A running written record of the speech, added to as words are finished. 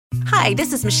Hi,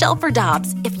 this is Michelle for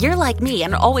Dobbs. If you're like me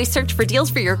and always search for deals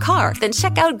for your car, then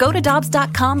check out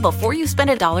gotodobbs.com before you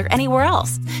spend $1 anywhere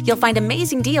else. You'll find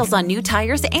amazing deals on new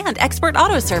tires and expert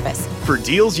auto service. For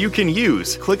deals you can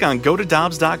use, click on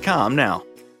gotodobbs.com now.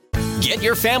 Get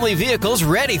your family vehicles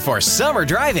ready for summer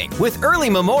driving with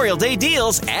early Memorial Day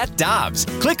deals at Dobbs.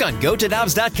 Click on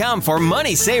gotodobbs.com for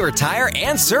money saver tire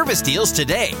and service deals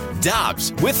today.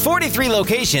 Dobbs, with 43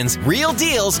 locations, real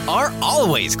deals are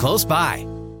always close by.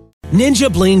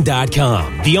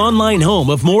 NinjaBling.com, the online home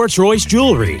of Moritz Royce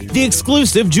Jewelry, the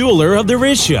exclusive jeweler of the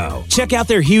Riz Show. Check out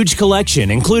their huge collection,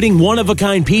 including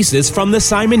one-of-a-kind pieces from the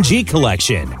Simon G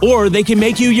collection. Or they can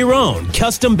make you your own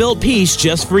custom-built piece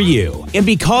just for you. And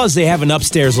because they have an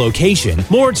upstairs location,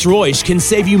 Moritz Royce can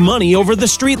save you money over the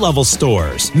street-level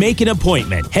stores. Make an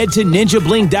appointment. Head to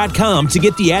NinjaBling.com to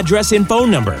get the address and phone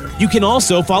number. You can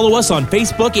also follow us on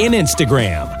Facebook and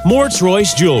Instagram. Moritz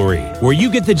Royce Jewelry, where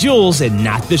you get the jewels and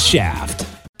not the shaft.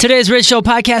 Today's Rich Show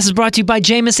podcast is brought to you by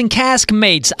Jameson Cask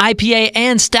Mates, IPA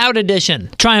and Stout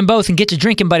Edition. Try them both and get your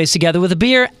drinking buddies together with a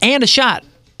beer and a shot.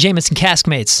 Jameson Cask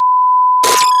Mates.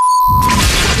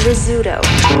 Rizzuto.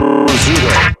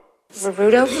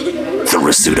 The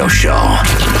Rizzuto Show.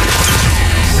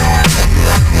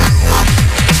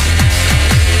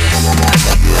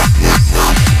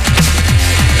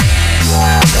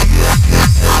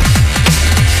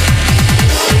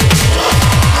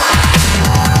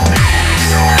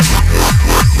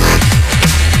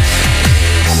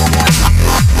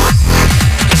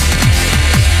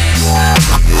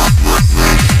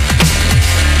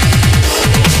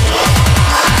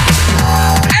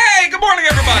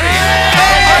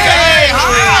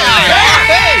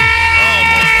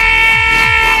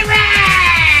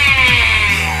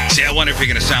 If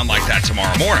you're going to sound like that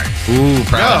tomorrow morning. Ooh,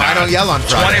 probably. No, I don't yell on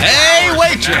Friday. Hey,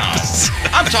 waitress!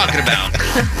 I'm talking about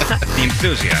the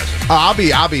enthusiasm. I'll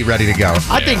be ready to go.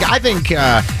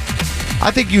 Yeah.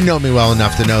 I think you know me well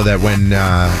enough to know that when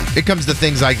it comes to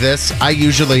things like this, I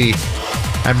usually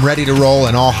am ready to roll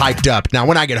and all hyped up. Now,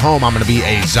 when I get home, I'm going to be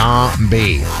a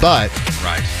zombie, but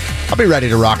right, I'll be ready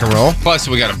to rock and roll. Plus,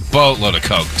 we got a boatload of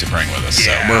Coke to bring with us,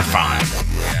 so we're fine.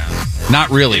 Yeah. Not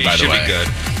really, by the way. Should be good.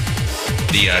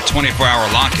 The 24-hour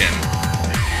lock-in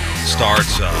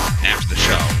starts after the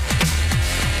show.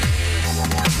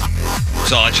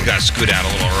 So I'll let you guys scoot out a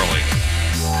little early.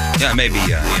 Yeah, maybe,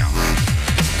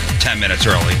 10 minutes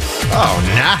early. Oh,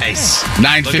 nice.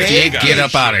 9:58, get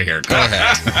up out of here. Go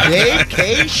ahead.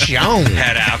 Vacation.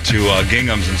 Head out to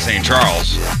Gingham's in St.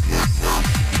 Charles.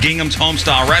 Gingham's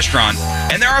Homestyle Restaurant.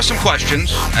 And there are some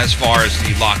questions as far as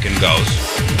the lock-in goes.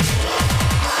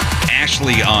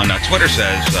 Ashley on Twitter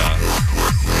says,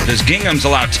 does Gingham's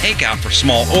allow takeout for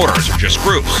small orders or just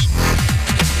groups?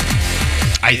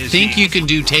 I think you can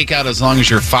do takeout as long as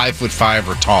you're 5'5"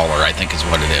 or taller, I think is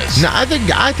what it is. No, I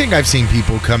think I've seen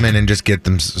people come in and just get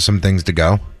them some things to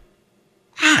go.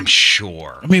 I'm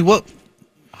sure. I mean, what?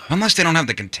 Unless they don't have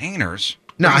the containers.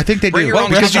 No, I think they do.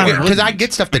 Because I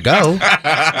get stuff to go.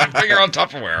 Bring your own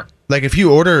Tupperware. Like if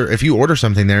you order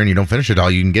something there and you don't finish it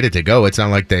all, you can get it to go. It's not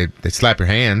like they slap your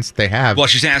hands. They have. Well,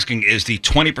 she's asking, is the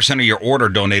 20% of your order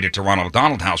donated to Ronald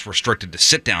McDonald House restricted to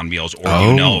sit-down meals, or do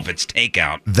you know if it's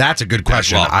takeout? That's a good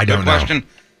question. Well, I don't know.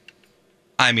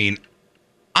 I mean,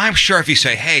 I'm sure if you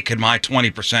say, hey, could my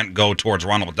 20% go towards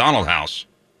Ronald McDonald House,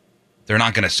 they're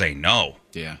not going to say no.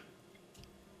 Yeah.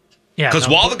 Yeah. Because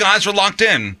while the guys are locked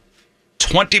in,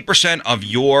 20% of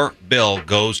your bill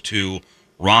goes to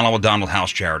Ronald McDonald House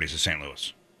Charities of St.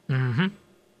 Louis. Mm-hmm.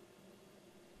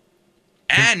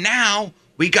 And now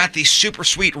we got these super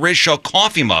sweet Riz Show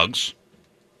coffee mugs,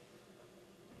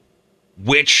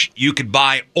 which you could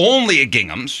buy only at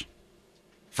Gingham's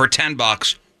for $10.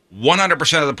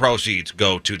 100% of the proceeds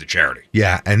go to the charity.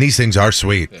 Yeah, and these things are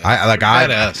sweet.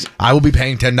 I will be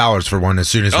paying $10 for one as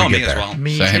soon as we get there. Well.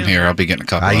 Same here. I'll be getting a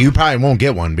couple. You probably won't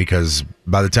get one because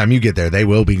by the time you get there, they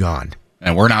will be gone.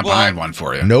 And we're not buying one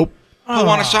for you. Nope. Pull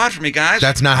one aside for me, guys.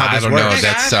 That's not how this works.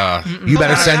 I don't know. That's you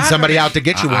better send somebody out to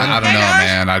get you one. I don't know,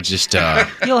 man. I just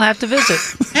You'll have to visit.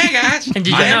 Hey guys, And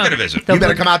did I you am know, going to visit. You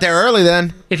better come out there early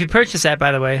then. If you purchase that,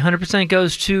 by the way, 100%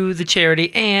 goes to the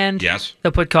charity, and yes,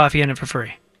 they'll put coffee in it for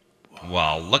free.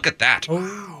 Well, look at that.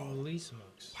 Holy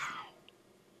smokes. Wow.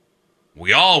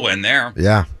 We all win there.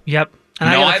 Yeah. Yep. And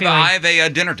I have a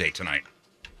dinner date tonight.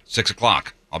 6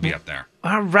 o'clock. I'll be up there.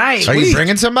 All right. Are you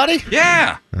bringing somebody?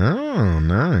 Yeah. Oh,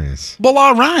 nice. Well,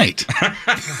 all right.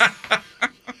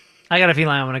 I got a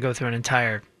feeling I'm going to go through an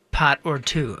entire pot or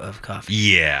two of coffee.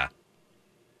 Yeah.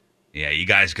 Yeah, you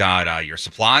guys got your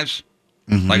supplies?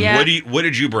 Mm-hmm. Like, what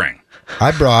did you bring?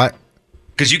 I brought...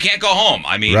 Because you can't go home.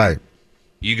 I mean, right.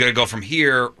 You got to go from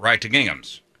here right to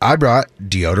Gingham's. I brought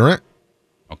deodorant,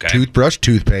 Okay. Toothbrush,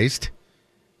 toothpaste.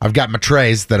 I've got my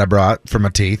trays that I brought for my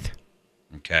teeth.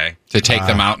 Okay. To take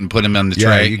them out and put them in the Yeah,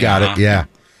 tray. you got it. Yeah.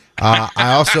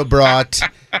 I also brought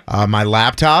my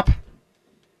laptop.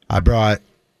 I brought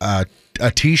a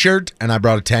T-shirt, and I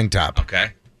brought a tank top.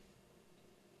 Okay.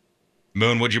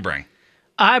 Moon, what'd you bring?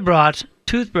 I brought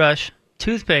toothbrush,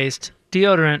 toothpaste,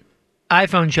 deodorant,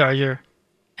 iPhone charger,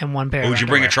 and one pair of Would you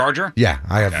bring a underwear. charger? Yeah,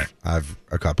 I have. Okay. I have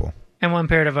a couple. And one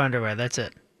pair of underwear. That's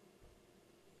it.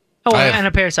 Oh, I have- and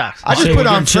a pair of socks. I just So put you're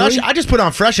on getting fresh. chilly? I just put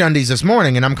on fresh undies this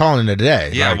morning, and I'm calling it a day.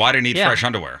 Yeah, Like, why do you need Yeah. fresh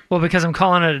underwear? Well, because I'm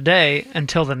calling it a day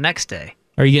until the next day.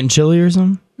 Are you getting chilly or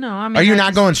something? No, I mean. Are you I not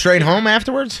just- going straight home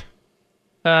afterwards?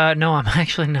 No, I'm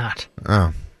actually not.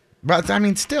 Oh, but I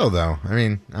mean, still though. I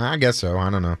mean, I guess so. I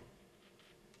don't know.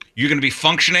 You're going to be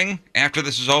functioning after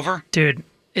this is over? Dude,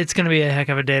 it's going to be a heck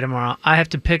of a day tomorrow. I have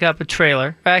to pick up a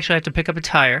trailer. Or actually, I have to pick up a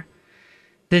tire,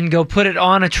 then go put it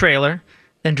on a trailer,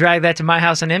 then drag that to my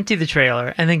house and empty the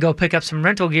trailer, and then go pick up some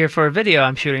rental gear for a video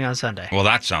I'm shooting on Sunday. Well,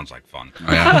 that sounds like fun.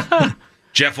 Yeah.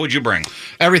 Jeff, what'd you bring?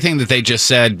 Everything that they just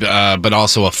said, but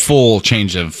also a full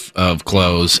change of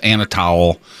clothes and a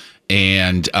towel.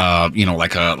 And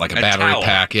like a battery towel.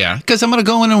 pack, yeah. Because I'm gonna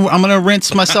go in and I'm gonna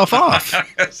rinse myself off.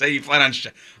 Say you plan on.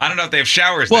 I don't know if they have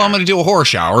showers. Well, there. I'm gonna do a horror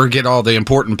shower, get all the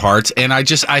important parts, and I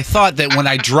thought that when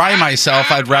I dry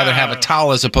myself, I'd rather have a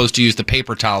towel as opposed to use the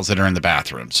paper towels that are in the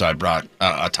bathroom. So I brought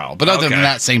a towel. But other Okay. than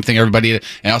that, same thing. Everybody. And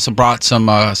I also brought some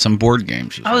board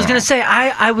games. as I was well. gonna say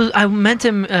I meant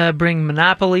to bring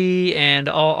Monopoly and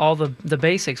all the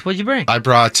basics. What'd you bring? I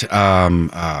brought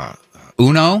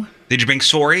Uno. Did you bring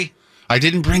Sorry? I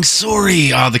didn't bring Sorry,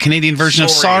 the Canadian version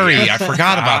Sorry. of Sorry. I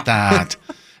forgot about that.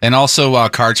 And also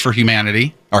Cards for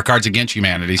Humanity, or Cards Against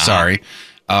Humanity, sorry.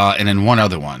 And then one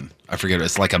other one. I forget.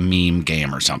 It's like a meme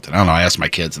game or something. I don't know. I asked my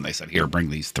kids, and they said, here, bring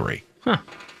these 3.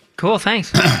 Cool,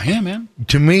 thanks. Yeah, man.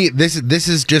 To me, this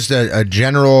is just a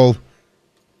general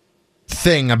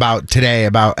thing about today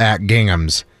about at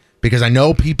Gingham's, because I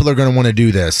know people are going to want to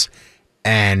do this,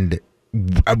 and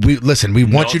we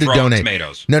want you to throwing donate.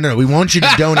 tomatoes. No, we want you to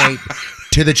donate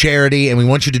to the charity, and we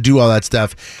want you to do all that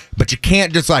stuff, but you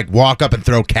can't just like walk up and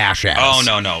throw cash at us.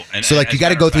 Oh, no. And, So like as you a got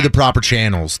to matter go of through the fact- proper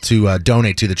channels to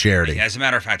donate to the charity. As a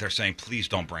matter of fact, they're saying, please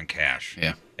don't bring cash.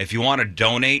 Yeah. If you want to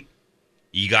donate,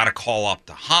 you got to call up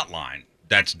the hotline.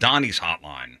 That's Donnie's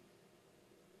hotline.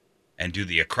 And do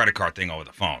the credit card thing over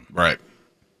the phone. Right.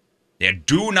 Yeah,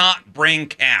 do not bring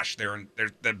cash.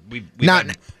 We've Not-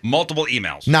 had multiple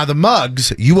emails. Now the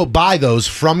mugs, you will buy those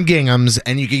from Gingham's,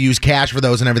 and you can use cash for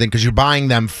those and everything because you're buying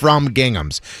them from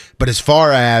Gingham's. But as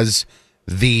far as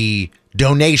the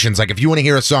donations, like if you want to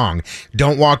hear a song,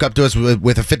 don't walk up to us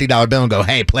with a $50 bill and go,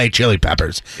 "Hey, play Chili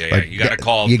Peppers." Yeah, Like, you got to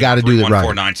call. You got to do the right.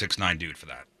 314-969 dude for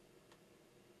that.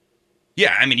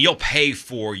 Yeah, I mean you'll pay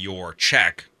for your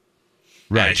check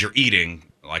as you're eating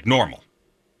like normal.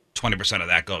 20% of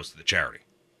that goes to the charity.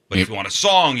 But if you want a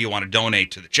song, you want to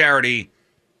donate to the charity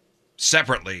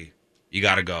separately, you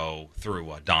got to go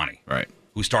through Donnie, Right.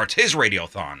 who starts his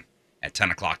radiothon at 10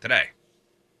 o'clock today.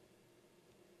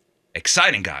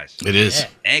 Exciting, guys. It is.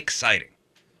 Exciting.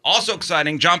 Also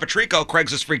exciting, John Patrico,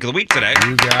 Craigslist Freak of the Week today.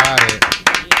 You got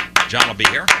it. John will be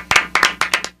here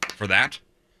for that.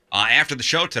 After the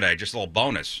show today, just a little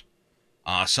bonus.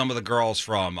 Some of the girls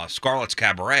from Scarlett's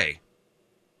Cabaret,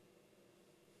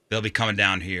 they'll be coming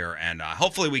down here, and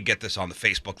hopefully we get this on the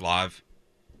Facebook Live.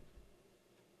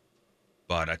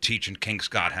 But teaching King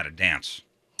Scott how to dance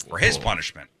for his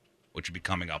punishment, which will be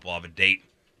coming up. We'll have a date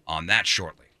on that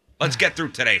shortly. Let's get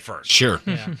through today first. Sure.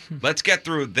 Let's get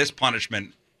through this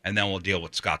punishment, and then we'll deal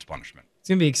with Scott's punishment. It's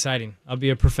going to be exciting. I'll be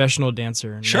a professional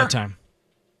dancer in Sure. that time.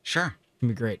 Sure. It's going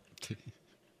to be great.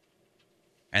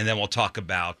 And then we'll talk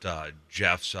about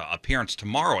Jeff's appearance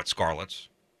tomorrow at Scarlett's.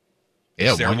 Yeah,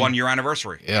 It's their 1 year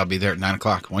anniversary. Yeah, I'll be there at 9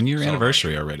 o'clock. 1 year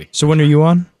anniversary already. So when are you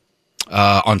on?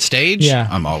 On stage? Yeah.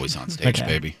 I'm always on stage, Okay.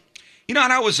 baby. You know,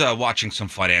 and I was watching some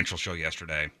financial show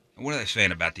yesterday. What are they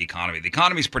saying about the economy? The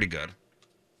economy's pretty good.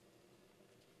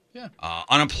 Yeah.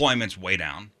 Unemployment's way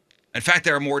down. In fact,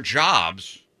 there are more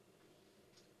jobs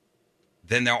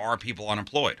than there are people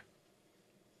unemployed,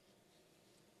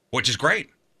 which is great.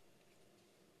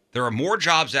 There are more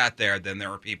jobs out there than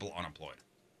there are people unemployed.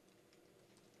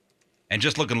 And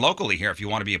just looking locally here, if you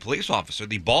want to be a police officer,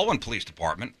 the Baldwin Police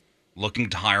Department looking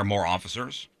to hire more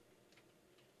officers.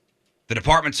 The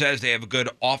department says they have a good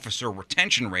officer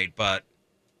retention rate, but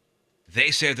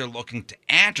they say they're looking to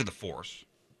add to the force.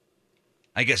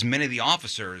 I guess many of the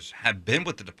officers have been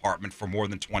with the department for more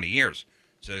than 20 years,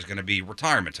 so there's going to be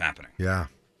retirements happening. Yeah.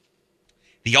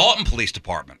 The Alton Police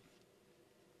Department,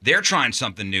 they're trying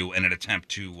something new in an attempt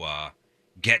to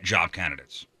get job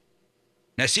candidates.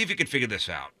 Now, see if you can figure this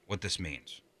out, what this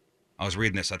means. I was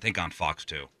reading this, I think, on Fox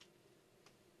 2.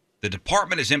 The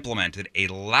department has implemented a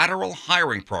lateral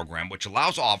hiring program which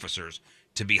allows officers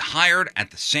to be hired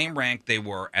at the same rank they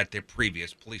were at their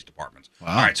previous police departments. Wow.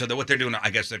 All right, so what they're doing, I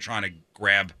guess they're trying to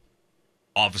grab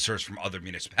officers from other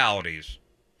municipalities,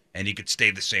 and you could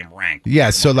stay the same rank.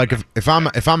 Yeah, so like if I'm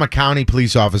a county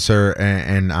police officer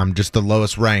and I'm just the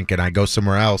lowest rank and I go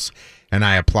somewhere else and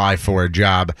I apply for a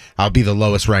job, I'll be the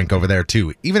lowest rank over there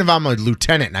too. Even if I'm a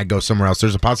lieutenant and I go somewhere else,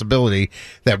 there's a possibility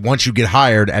that once you get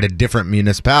hired at a different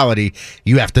municipality,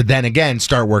 you have to then again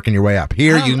start working your way up.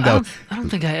 Here you can go. I don't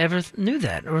think I ever knew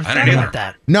that or I thought didn't either. about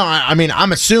that. No, I mean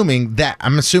I'm assuming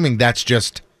that's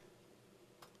just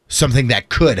something that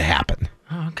could happen.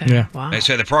 Oh, okay. Yeah. Wow. They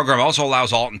say the program also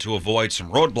allows Alton to avoid some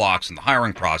roadblocks in the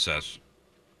hiring process.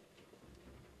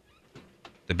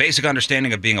 The basic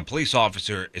understanding of being a police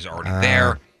officer is already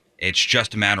there. It's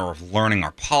just a matter of learning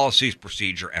our policies,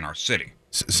 procedure, and our city.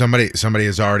 Somebody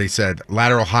has already said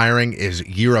lateral hiring is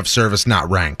year of service, not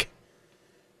rank.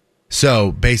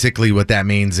 So basically what that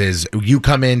means is you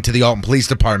come into the Alton Police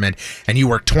Department and you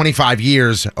work 25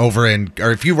 years or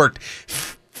if you worked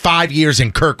 5 years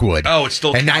in Kirkwood. Oh, it's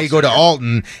still and now you counts go to as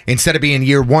Alton, instead of being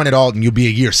year 1 at Alton, you'll be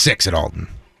a year 6 at Alton.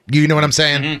 You know what I'm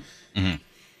saying? Mm-hmm.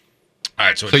 All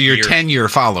right, so your tenure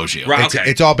follows you. Right, okay.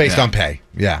 It's all based on pay.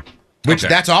 Yeah. Which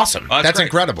Okay. that's awesome. Oh, that's great.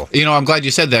 incredible. You know, I'm glad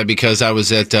you said that because I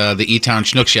was at the E-Town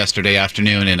Schnooks yesterday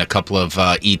afternoon, and a couple of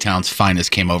E-Town's finest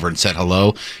came over and said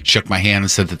hello, shook my hand,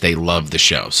 and said that they love the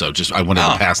show. So I wanted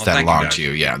to pass that thank you, along guys. to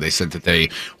you. Yeah, they said that they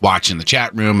watch in the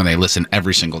chat room and they listen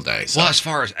every single day. So. Well, as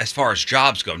far as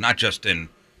jobs go, not just in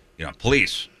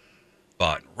police,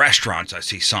 but restaurants, I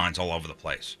see signs all over the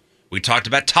place. We talked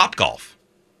about Topgolf,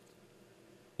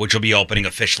 which will be opening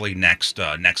officially next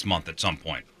month at some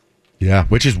point. Yeah,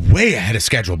 which is way ahead of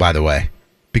schedule, by the way.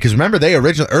 Because remember,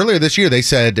 earlier this year, they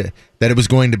said that it was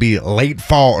going to be late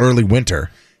fall, early winter.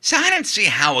 So I didn't see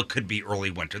how it could be early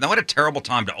winter. That what a terrible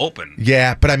time to open.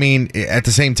 Yeah, but I mean, at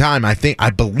the same time, I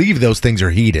believe those things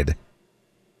are heated.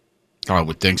 Oh, I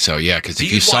would think so, yeah, because if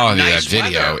You you saw want that nice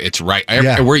video, weather. it's right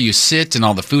Yeah. where you sit and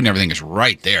all the food and everything is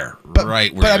right there,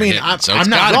 right where but I you're mean, hitting. So I'm it's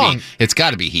not gotta wrong. It's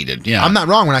got to be heated, yeah. I'm not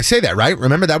wrong when I say that, right?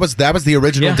 Remember, that was the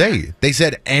original Yeah. date. They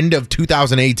said end of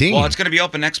 2018. Well, it's going to be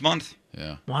open next month.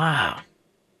 Yeah. Wow.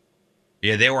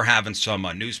 Yeah, they were having some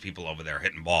news people over there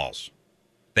hitting balls.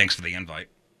 Thanks for the invite.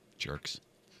 Jerks.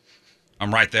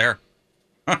 I'm right there.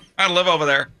 I live over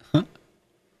there. I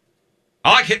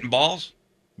like hitting balls.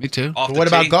 Me too. Off But the what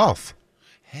about tee. golf?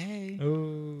 Hey.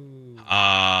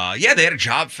 Yeah, they had a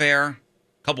job fair a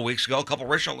couple weeks ago. A couple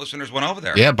original listeners went over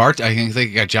there. Yeah, I think they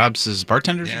got jobs as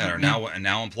bartenders. or Yeah, they're something.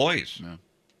 now employees.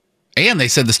 And they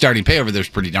said the starting pay over there is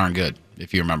pretty darn good,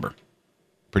 if you remember.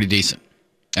 Pretty decent.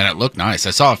 And it looked nice.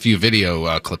 I saw a few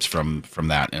video clips from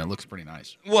that, and it looks pretty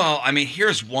nice. Well, I mean,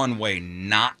 here's one way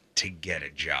not to get a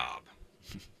job.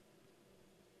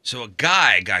 So a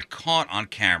guy got caught on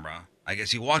camera. I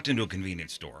guess he walked into a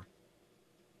convenience store.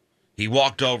 He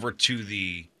walked over to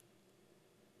the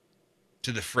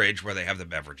fridge where they have the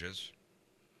beverages.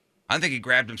 I think he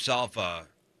grabbed himself a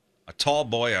tall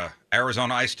boy, a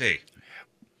Arizona iced tea.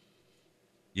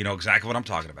 You know exactly what I'm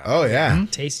talking about. Oh, yeah.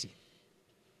 Tasty.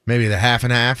 Maybe the half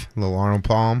and half, a little Arnold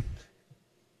Palm.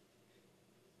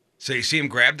 So you see him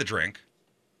grab the drink,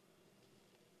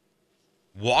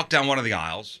 walk down one of the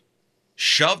aisles,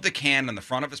 shove the can in the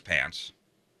front of his pants,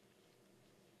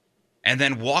 and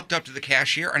then walked up to the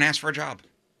cashier and asked for a job.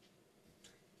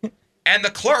 And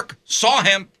the clerk saw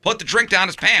him put the drink down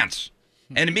his pants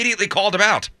and immediately called him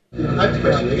out. I have a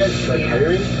question. You guys like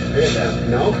hiring?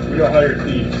 No? We don't hire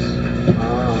thieves.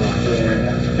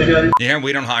 Take it out of Yeah,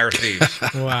 we don't hire thieves.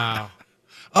 Wow.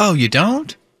 Oh, you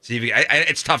don't? See,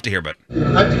 it's tough to hear, but I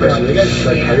have a question. You guys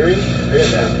like hiring?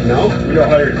 No? We don't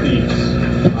hire thieves.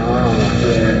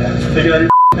 Take it out of your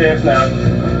pants now.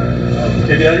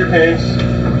 Take it out of your pants.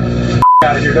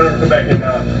 Out of here. Don't ever come back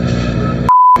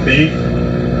and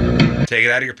thief. take it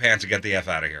out of your pants and get the F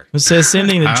out of here. It's the same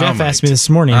thing that How Jeff many asked me this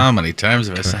morning. How many times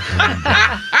have I said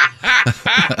that?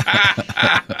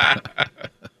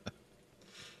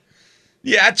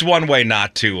 Yeah, that's one way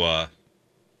not to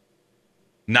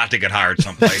get hired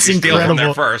someplace. That's You steal from there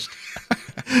incredible. first.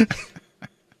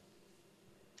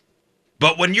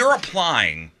 But when you're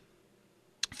applying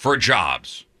for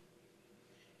jobs,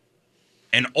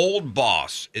 an old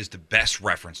boss is the best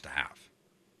reference to have.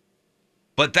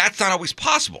 But that's not always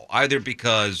possible, either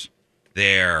because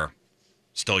they're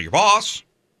still your boss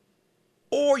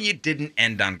or you didn't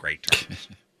end on great terms.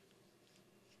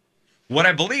 What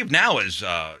I believe now is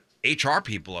HR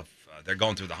people, if they're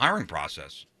going through the hiring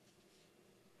process,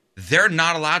 they're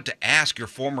not allowed to ask your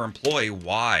former employee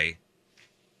why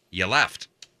you left.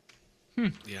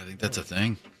 Yeah, I think that's a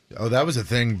thing. Oh, that was a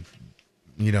thing,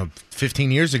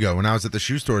 15 years ago when I was at the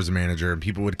shoe store as a manager, and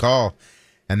people would call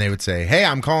and they would say, hey,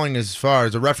 I'm calling as far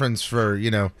as a reference for,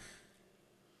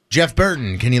 Jeff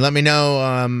Burton. Can you let me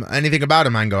know anything about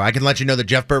him? I can go, I can let you know that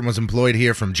Jeff Burton was employed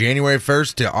here from January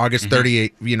 1st to August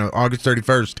 38th, August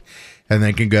 31st. And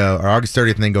then can go, or August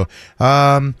 30th, and then go,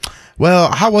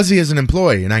 well, how was he as an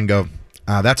employee? And I can go,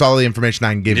 that's all the information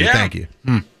I can give you. Thank you.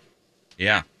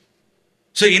 Yeah.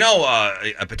 So,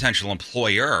 a potential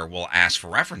employer will ask for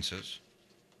references.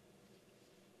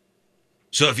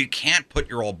 So if you can't put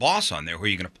your old boss on there, who are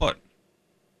you going to put?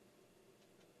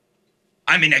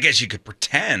 I mean, I guess you could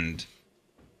pretend,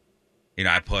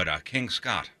 I put King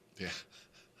Scott. Yeah.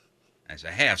 I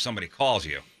say, hey, if somebody calls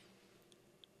you.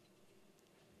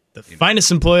 The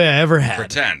finest employee I ever had.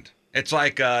 Pretend. It's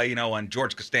like, when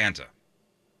George Costanza,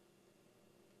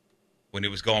 when he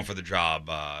was going for the job,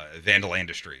 Vandal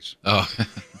Industries. Oh.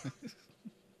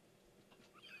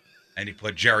 And he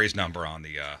put Jerry's number on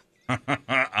the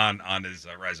on his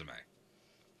resume.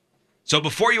 So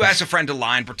before you ask a friend to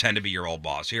lie and pretend to be your old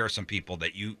boss, here are some people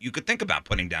that you could think about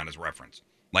putting down as reference.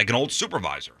 Like an old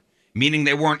supervisor, meaning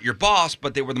they weren't your boss,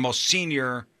 but they were the most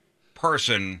senior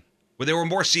person, well, they were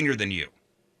more senior than you.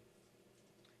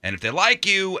 And if they like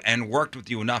you and worked with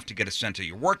you enough to get a sense of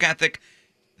your work ethic,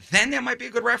 then that might be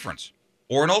a good reference.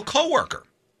 Or an old coworker.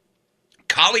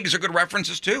 Colleagues are good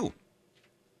references too.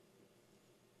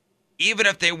 Even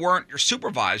if they weren't your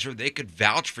supervisor, they could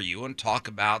vouch for you and talk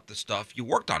about the stuff you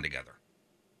worked on together.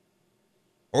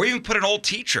 Or even put an old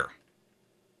teacher.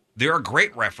 They're a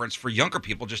great reference for younger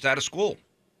people just out of school.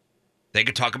 They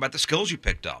could talk about the skills you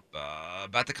picked up,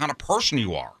 about the kind of person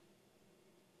you are.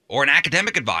 Or an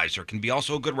academic advisor can be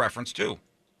also a good reference too.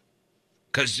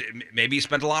 Because maybe you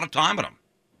spent a lot of time with them.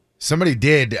 Somebody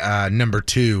did number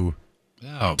 2.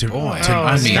 Oh, boy.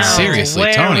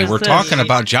 Seriously, Tony, we're talking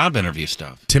about job interview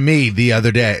stuff. To me, the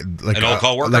other day, an old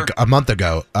coworker? like a month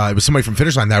ago, it was somebody from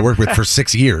Finish Line that I worked with for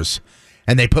 6 years.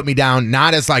 And they put me down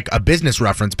not as like a business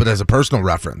reference, but as a personal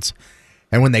reference.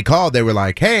 And when they called, they were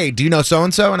like, hey, do you know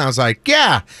so-and-so? And I was like,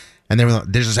 yeah. And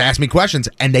they just asked me questions.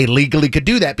 And they legally could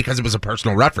do that because it was a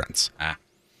personal reference.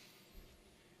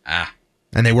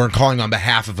 And they weren't calling on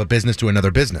behalf of a business to another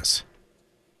business.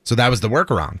 So that was the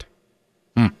workaround.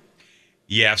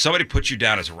 Yeah, if somebody puts you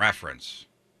down as a reference,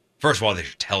 first of all, they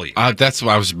should tell you. That's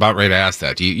what I was about ready to ask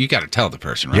that. You got to tell the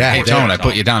person, right? Yeah, hey, Tone, I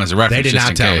put you down as a reference. They did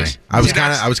not tell me. I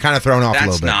was kind of thrown off a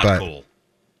little bit. That's but not cool.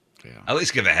 Yeah. At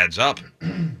least give a heads up.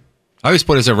 I always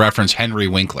put as a reference Henry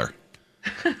Winkler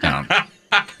down.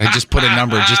 I just put a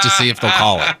number just to see if they'll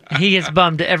call it. He gets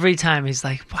bummed every time. He's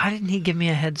like, why didn't he give me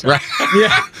a heads up? Right.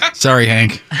 Yeah. Sorry,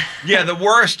 Hank. Yeah, the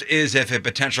worst is if a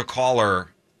potential employer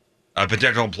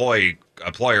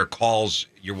calls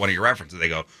one of your references. They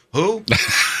go, who?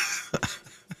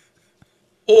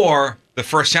 Or the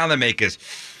first sound they make is,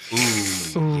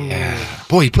 ooh. Yeah.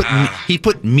 Boy, he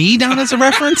put me down as a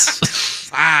reference?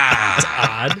 That's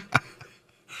odd.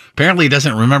 Apparently he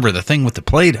doesn't remember the thing with the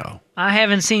Play-Doh. I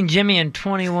haven't seen Jimmy in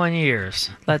 21 years.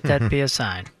 Let that be a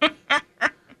sign.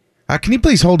 Can you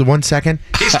please hold 1 second?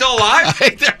 He's still alive?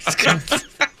 Can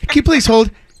you please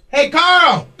hold? Hey,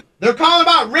 Carl! They're calling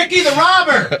about Ricky the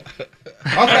robber!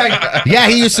 Okay. Yeah,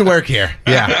 he used to work here.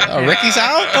 Yeah. Oh, Ricky's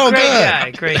out? Oh,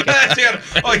 Great guy.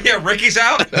 Oh, yeah, Ricky's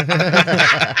out?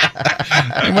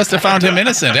 You must have found him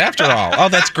innocent after all. Oh,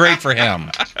 that's great for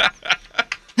him.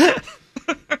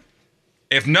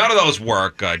 If none of those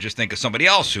work, just think of somebody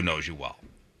else who knows you well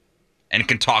and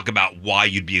can talk about why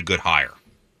you'd be a good hire.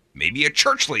 Maybe a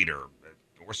church leader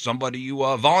or somebody you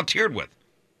volunteered with.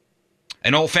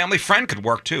 An old family friend could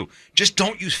work too. Just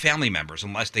don't use family members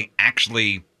unless they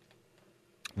actually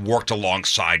worked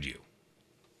alongside you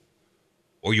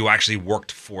or you actually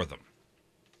worked for them.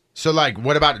 So, like,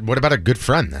 what about a good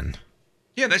friend then?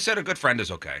 Yeah, they said a good friend is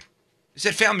okay. They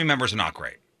said family members are not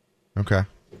great. Okay.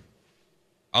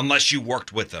 Unless you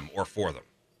worked with them or for them.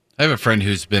 I have a friend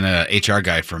who's been an HR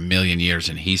guy for a million years,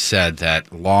 and he said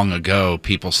that long ago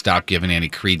people stopped giving any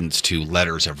credence to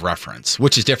letters of reference,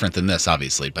 which is different than this,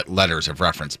 obviously, but letters of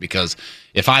reference. Because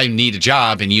if I need a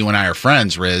job and you and I are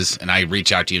friends, Riz, and I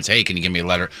reach out to you and say, hey, can you give me a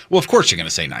letter? Well, of course you're going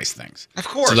to say nice things. Of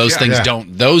course. So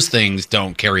those things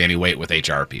don't carry any weight with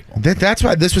HR people. That's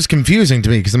why this was confusing to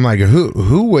me, because I'm like,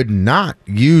 who would not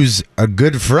use a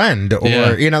good friend?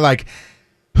 Or, like,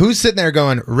 who's sitting there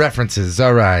going, references,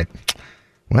 all right.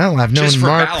 Well, I've known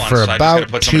Mark for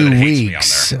about 2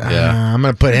 weeks. I'm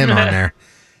going to put him on there.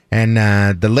 And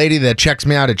the lady that checks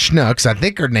me out at Schnucks, I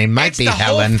think her name might be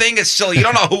Helen. The whole thing is silly. You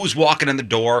don't know who's walking in the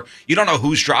door. You don't know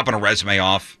who's dropping a resume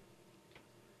off.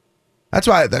 That's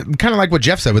why, kind of like what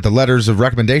Jeff said with the letters of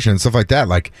recommendation and stuff like that.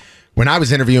 Like when I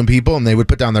was interviewing people and they would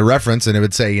put down their reference and it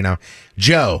would say,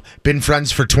 Joe, been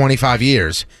friends for 25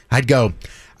 years. I'd go,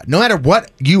 no matter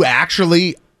what you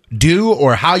actually do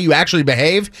or how you actually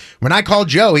behave, when I call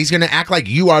Joe, he's going to act like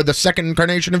you are the second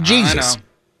incarnation of Jesus.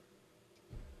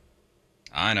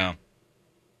 I know.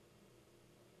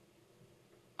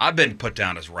 I've been put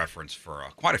down as reference for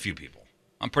quite a few people.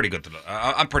 I'm pretty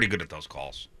good at those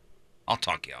calls. I'll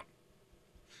talk you up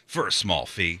for a small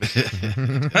fee.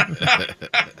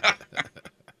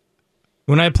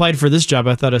 When I applied for this job,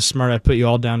 I thought it was smart I put you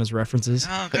all down as references.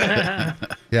 Okay.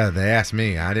 Yeah, they asked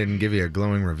me. I didn't give you a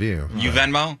glowing review. You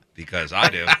Venmo? Because I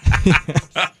do.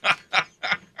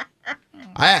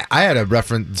 I had a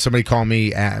reference. Somebody called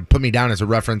me, put me down as a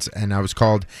reference, and I was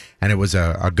called, and it was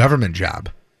a government job.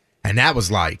 And that was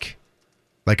like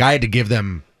I had to give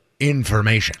them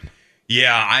information.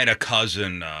 Yeah, I had a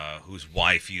cousin whose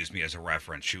wife used me as a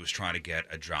reference. She was trying to get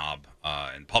a job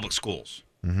in public schools.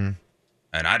 Mm-hmm.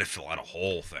 And I had to fill out a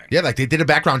whole thing. Yeah, like they did a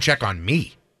background check on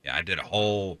me. Yeah, I had to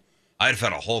fill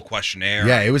out a whole questionnaire.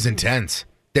 Yeah, it was intense.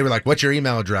 They were like, what's your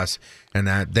email address? And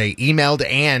they emailed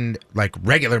and like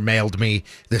regular mailed me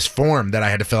this form that I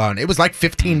had to fill out. And it was like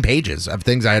 15 pages of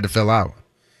things I had to fill out.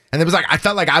 And it was like, I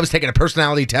felt like I was taking a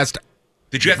personality test.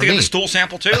 Did you have to get the stool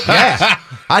sample too? Yes.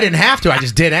 I didn't have to. I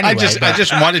just did anyway. I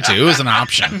just wanted to. It was an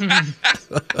option.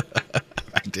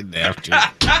 I didn't have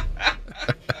to.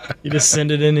 You just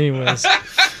send it in anyways.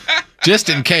 Just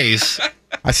in case.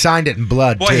 I signed it in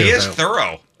blood, Boy, too. he is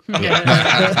thorough.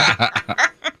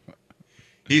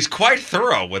 He's quite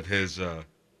thorough with his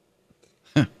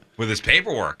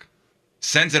paperwork.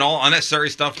 Sends in all unnecessary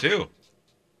stuff, too.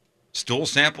 Stool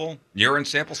sample, urine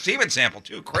sample, semen sample,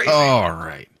 too. Crazy. All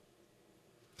right.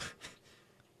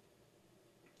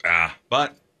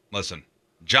 But, listen,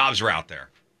 jobs are out there.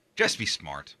 Just be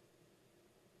smart.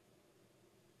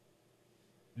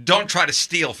 Don't try to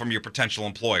steal from your potential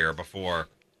employer before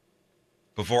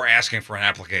asking for an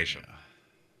application.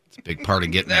 It's a big part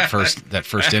of getting that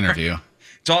first interview.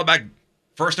 It's all about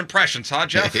first impressions, huh,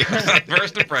 Jeff?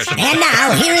 First impressions. And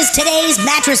now, here is today's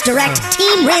Mattress Direct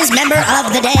Team Riz member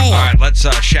of the day. All right, let's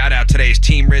shout out today's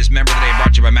Team Riz member of the day,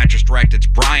 brought to you by Mattress Direct. It's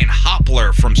Brian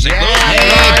Hopler from St. Louis. Hey,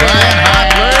 Brian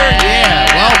Hopler.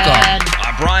 Yeah, welcome.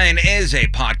 Brian is a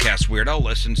podcast weirdo,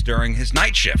 listens during his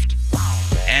night shift,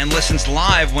 and listens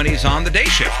live when he's on the day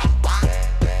shift.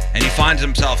 And he finds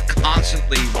himself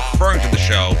constantly referring to the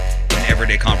show in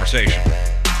everyday conversation.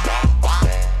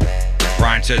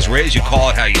 Brian says, Riz, you call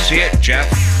it how you see it. Jeff,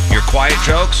 your quiet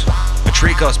jokes.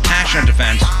 Patrico's passionate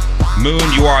defense. Moon,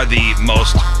 you are the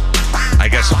most, I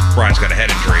guess Brian's got a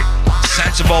head injury,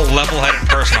 sensible, level-headed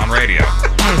person on radio.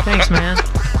 Hey, thanks, man.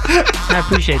 I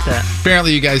appreciate that.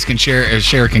 Apparently you guys can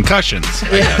share concussions.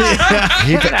 He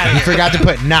forgot to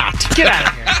put not. Get out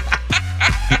of here.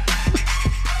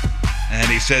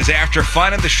 And he says, after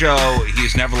finding the show,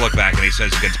 he's never looked back, and he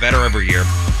says it gets better every year.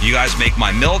 You guys make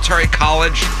my military,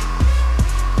 college,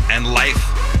 and life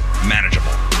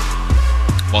manageable.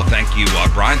 Well, thank you,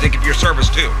 Brian. Thank you for your service,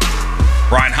 too.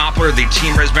 Brian Hopler, the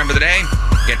Team Riz member of the day,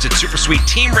 gets a super sweet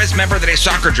Team Riz member of the day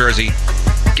soccer jersey.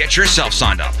 Get yourself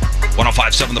signed up.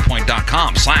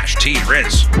 1057thepoint.com/Team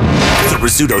Riz. The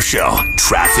Rizzuto Show,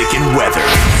 traffic and weather.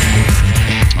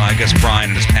 I guess Brian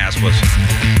in his past was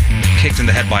kicked in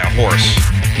the head by a horse.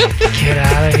 Get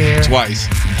out of here. Twice.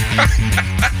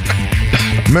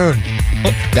 Moon.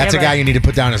 That's a guy you need to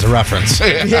put down as a reference.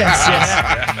 Yes.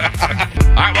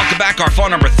 All right, welcome back. Our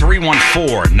phone number,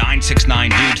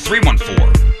 314-969-DUDE,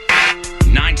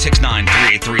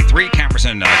 314-969-3833. Cameras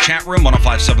in chat room,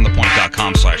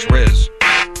 1057thepoint.com/Riz.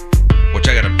 Which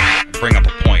I got to bring up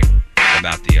a point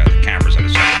about the cameras in a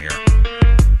second here.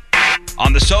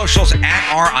 On the socials,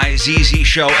 at RIZZ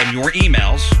Show, and your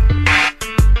emails,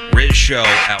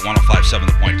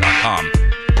 RizShow@1057thepoint.com.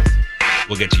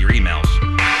 We'll get to your emails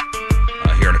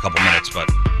here in a couple minutes. But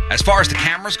as far as the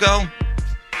cameras go,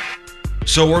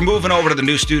 so we're moving over to the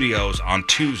new studios on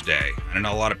Tuesday. And I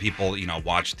know a lot of people,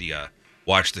 watch the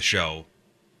show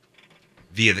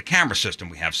via the camera system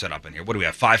we have set up in here. What do we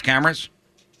have? 5 cameras?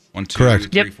 1, 2, Correct.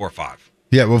 3, 4, 5.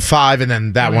 Yeah, well, 5, and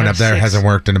then that one up there 6. hasn't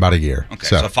worked in about a year. Okay,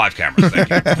 so 5 cameras. Thank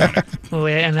you. Well,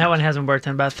 and that one hasn't worked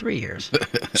in about 3 years.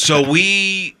 So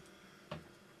we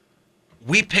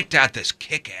picked out this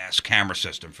kick-ass camera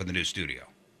system for the new studio.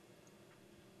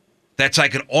 That's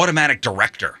like an automatic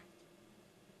director.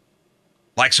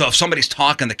 Like, so if somebody's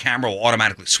talking, the camera will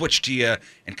automatically switch to you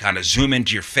and kind of zoom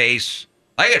into your face.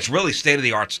 Like, it's really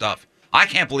state-of-the-art stuff. I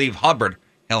can't believe Hubbard,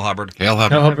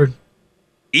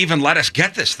 even let us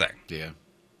get this thing. Yeah.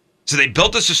 So they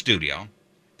built us a studio.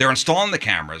 They're installing the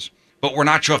cameras. But we're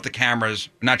not sure if the cameras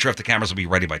will be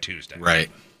ready by Tuesday. Right.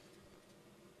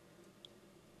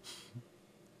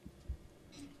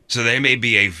 So there may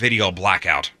be a video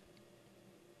blackout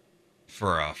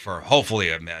for hopefully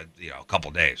a couple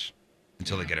days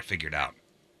until they get it figured out.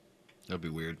 That'd be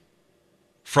weird.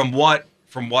 From what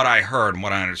I heard and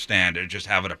what I understand, they're just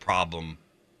having a problem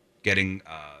getting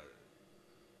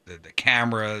the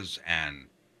cameras and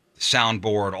the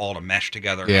soundboard all to mesh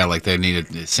together. Yeah, like they needed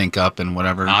to sync up and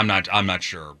whatever. I'm not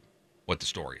sure what the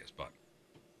story is, but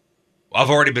I've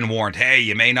already been warned. Hey,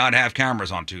 you may not have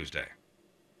cameras on Tuesday.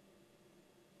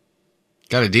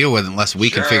 Got to deal with it unless we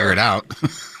can figure it out.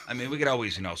 I mean, we could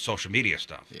always, social media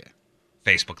stuff. Yeah.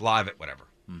 Facebook Live it, whatever.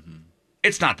 Mm-hmm.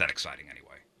 It's not that exciting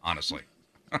anyway, honestly.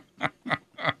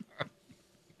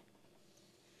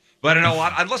 But you know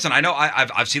what? Listen, I know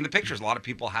I've seen the pictures. A lot of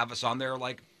people have us on their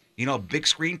big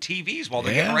screen TVs while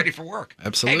they're getting ready for work.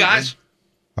 Absolutely. Hey guys.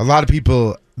 A lot of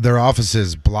people, their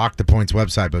offices block the Points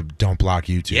website, but don't block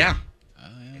YouTube. Yeah.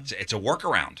 It's a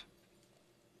workaround.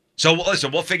 So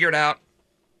listen, we'll figure it out.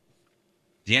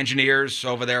 The engineers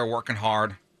over there are working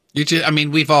hard.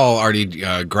 We've all already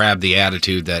grabbed the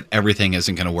attitude that everything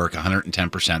isn't going to work 110%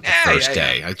 the first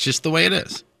day. Yeah. It's just the way it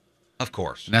is. Of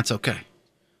course. And that's okay.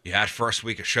 Yeah, first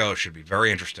week of show should be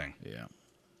very interesting. Yeah.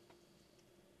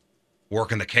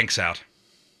 Working the kinks out.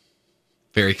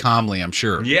 Very calmly, I'm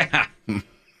sure. Yeah.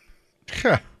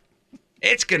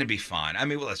 It's going to be fine. I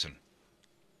mean, listen,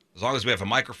 as long as we have a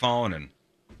microphone and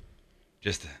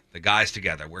just the guys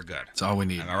together, we're good. That's all we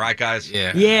need. Am I right, guys?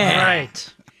 Yeah. Yeah.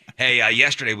 Right. Hey,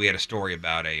 yesterday we had a story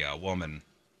about a woman.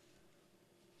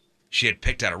 She had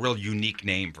picked out a real unique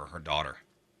name for her daughter.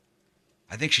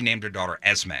 I think she named her daughter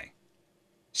Esme.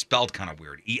 Spelled kind of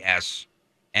weird.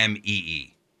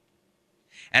 Esmee.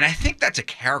 And I think that's a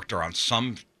character from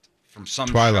some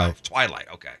Twilight. show. Twilight,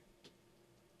 okay.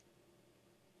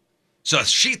 So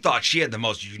she thought she had the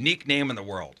most unique name in the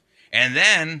world. And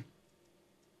then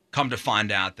come to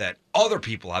find out that other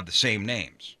people have the same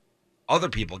names. Other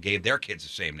people gave their kids the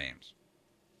same names.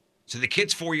 So the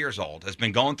kid's 4 years old, has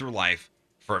been going through life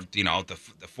for,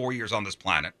 the 4 years on this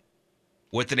planet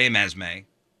with the name Esme.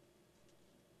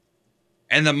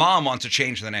 And the mom wants to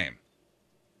change the name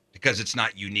because it's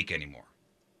not unique anymore.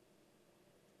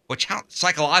 Which,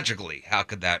 psychologically, how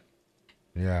could that?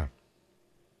 Yeah.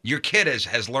 Your kid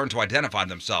has learned to identify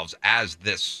themselves as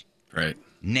this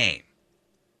name.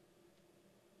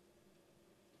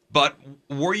 But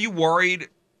were you worried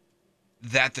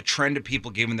that the trend of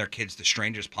people giving their kids the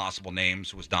strangest possible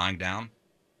names was dying down?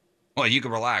 Well, you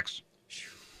can relax.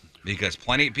 Because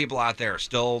plenty of people out there are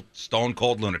still stone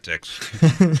cold lunatics.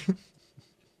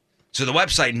 So the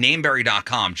website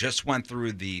nameberry.com just went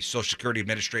through the Social Security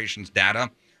Administration's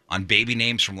data on baby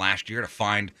names from last year to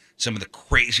find some of the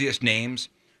craziest names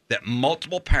that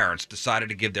multiple parents decided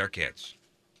to give their kids.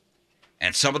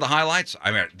 And some of the highlights,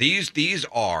 these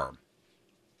are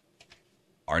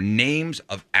names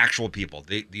of actual people.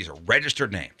 These are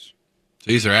registered names.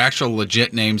 So these are actual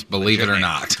legit names, believe it or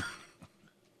not.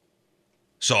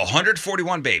 So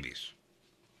 141 babies,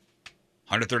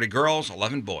 130 girls,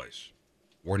 11 boys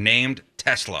were named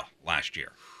Tesla last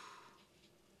year.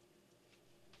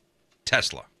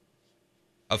 Tesla.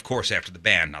 Of course, after the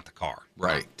band, not the car.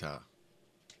 Right.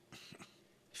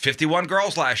 51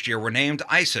 girls last year were named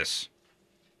Isis.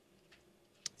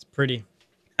 It's pretty.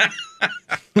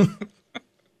 Wow.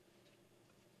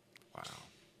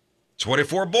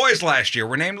 24 boys last year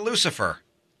were named Lucifer.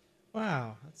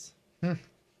 Wow. That's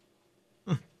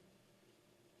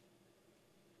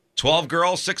 12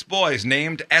 girls, 6 boys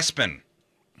named Espen.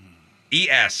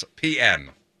 ESPN.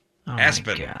 Oh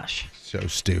Espen. My gosh. So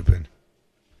stupid.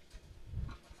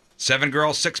 7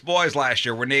 girls, 6 boys last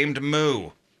year were named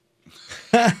Moo.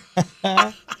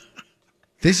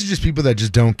 This is just people that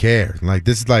just don't care.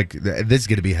 This is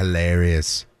going to be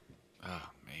hilarious. Oh,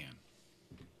 man.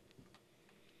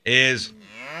 Is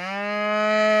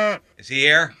he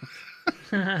here?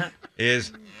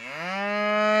 Is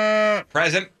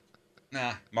present?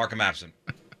 Nah, mark him absent.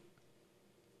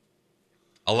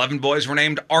 11 boys were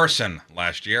named Arson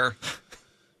last year.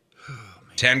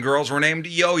 10 girls were named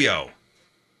Yo-Yo.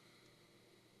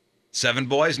 7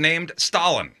 boys named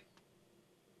Stalin.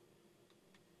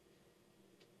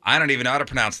 I don't even know how to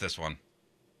pronounce this one.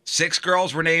 6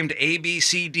 girls were named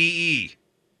ABCDE.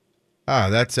 Oh,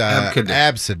 that's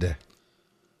Absid.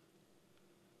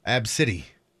 Absidy.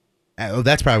 Oh,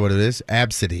 that's probably what it is.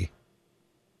 Absidy.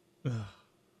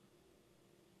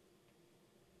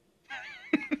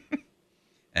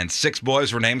 And 6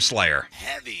 boys were named Slayer.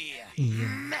 Heavy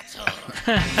metal.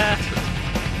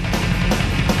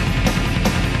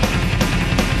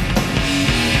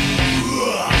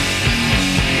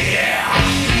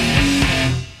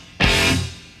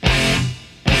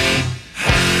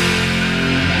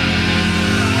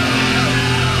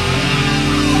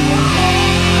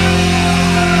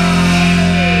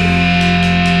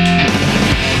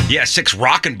 6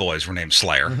 Rockin' Boys were named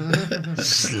Slayer.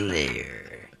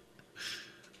 Slayer.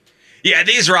 Yeah,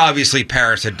 these are obviously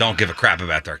parents that don't give a crap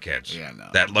about their kids. Yeah, no.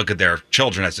 That look at their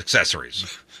children as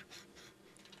accessories.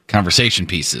 Conversation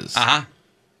pieces. Uh-huh.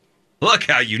 Look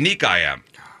how unique I am.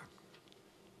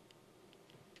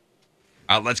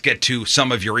 Let's get to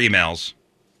some of your emails.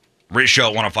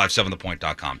 RizShow at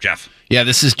 1057thepoint.com. Jeff. Yeah,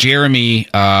 this is Jeremy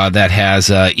that has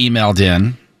emailed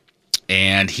in,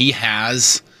 and he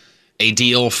has a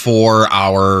deal for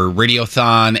our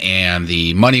radiothon and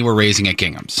the money we're raising at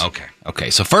Gingham's. Okay.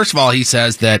 So first of all, he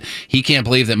says that he can't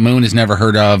believe that Moon has never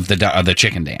heard of the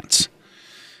chicken dance.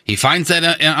 He finds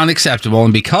that unacceptable,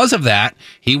 and because of that,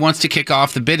 he wants to kick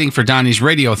off the bidding for Donnie's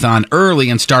radiothon early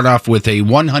and start off with a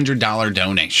 $100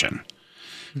 donation.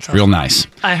 Real nice.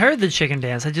 I heard the chicken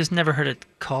dance. I just never heard it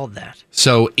called that.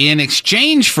 So in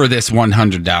exchange for this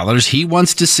 $100, he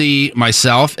wants to see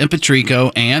myself and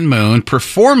Patrico and Moon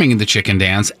performing the chicken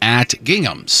dance at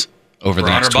Gingham's over the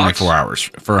next 24 hours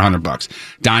for $100.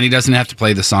 Donnie doesn't have to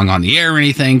play the song on the air or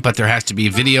anything, but there has to be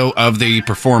video of the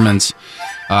performance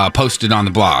posted on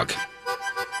the blog.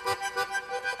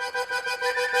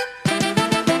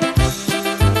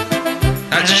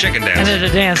 That's a chicken dance. And there's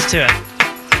a dance to it.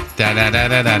 Da da da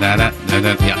da da da da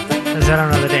da. Yeah. Because I don't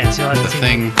know the dance. You'll have The to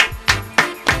thing.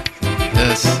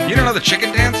 This. You don't know the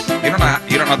chicken dance?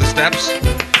 You don't know the steps?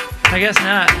 I guess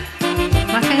not.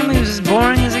 My family was as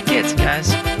boring as it gets,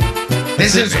 guys.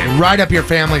 This is right up your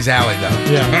family's alley,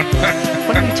 though. Yeah.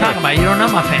 What are you talking about? You don't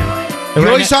know my family. You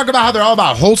always talk about how they're all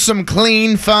about wholesome,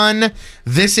 clean, fun.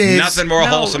 This is nothing more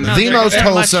wholesome than the most they're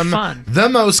much wholesome, fun. the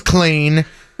most clean,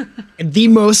 The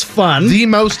most fun. the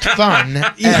most fun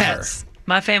Yes.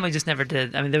 My family just never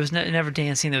did. I mean, there was never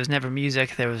dancing. There was never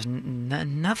music. There was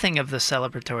nothing of the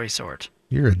celebratory sort.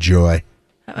 You're a joy.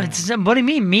 What do you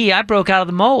mean, me? I broke out of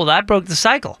the mold. I broke the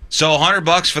cycle. So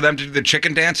 $100 for them to do the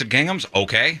chicken dance at Gingham's?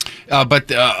 Okay.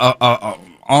 But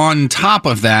on top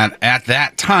of that, at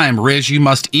that time, Riz, you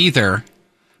must either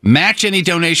match any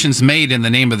donations made in the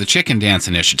name of the Chicken Dance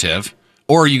Initiative,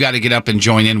 or you got to get up and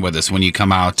join in with us when you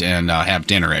come out and have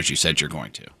dinner, as you said you're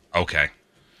going to. Okay.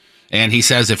 And he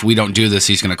says if we don't do this,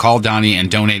 he's going to call Donnie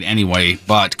and donate anyway,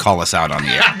 but call us out on the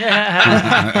air.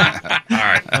 All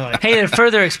right. Hey, to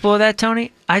further explore that,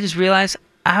 Tony, I just realized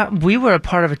we were a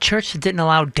part of a church that didn't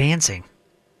allow dancing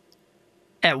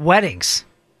at weddings.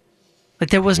 Like,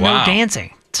 there was no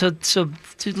dancing. So to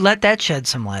let that shed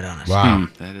some light on us. Wow.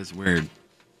 That is weird.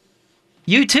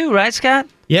 You too, right, Scott?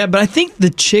 Yeah, but I think the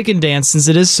chicken dance, since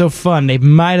it is so fun, they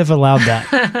might have allowed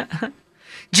that.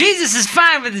 Jesus is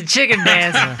fine with the chicken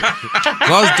dance. As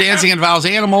long as dancing involves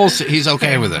animals, he's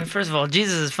okay with it. First of all,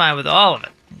 Jesus is fine with all of it.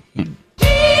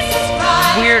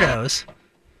 Weirdos.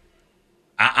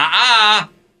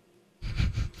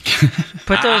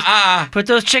 Put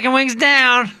those chicken wings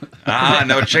down.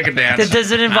 No chicken dance.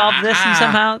 Does it involve this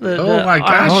somehow? Oh my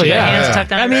gosh! arms, yeah. hands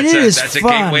tucked under? I mean, it is That's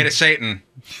fun. a gateway to Satan.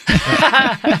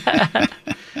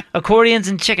 Accordions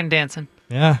and chicken dancing.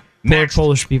 Yeah. Poor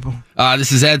Polish people.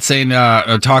 This is Ed saying,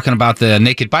 talking about the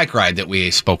naked bike ride that we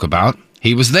spoke about.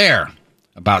 He was there.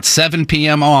 About 7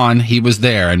 p.m. on, he was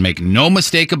there. And make no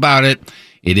mistake about it,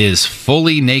 it is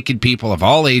fully naked people of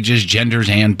all ages, genders,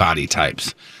 and body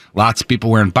types. Lots of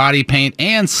people wearing body paint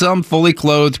and some fully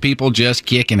clothed people just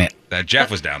kicking it. That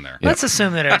Jeff was down there. Let's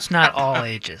assume that it's not all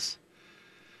ages.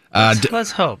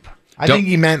 Let's hope. I think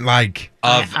he meant like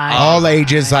Of all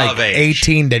ages, like of age.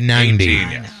 18 to 90.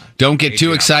 18, yes. Don't get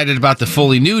too excited about the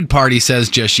fully nude party, says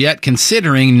just yet,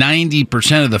 considering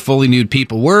 90% of the fully nude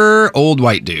people were old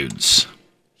white dudes.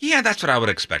 Yeah, that's what I would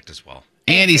expect as well.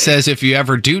 And he says if you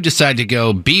ever do decide to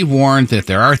go, be warned that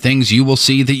there are things you will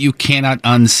see that you cannot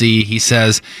unsee. He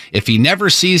says if he never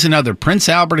sees another Prince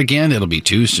Albert again, it'll be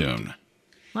too soon.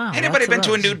 Wow, Anybody lots been of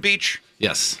to a those. nude beach?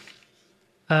 Yes.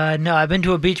 No, I've been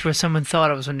to a beach where someone thought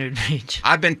it was a nude beach.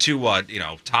 I've been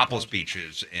to topless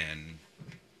beaches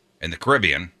in the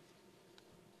Caribbean.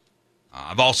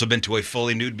 I've also been to a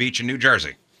fully nude beach in New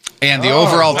Jersey. And the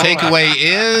overall takeaway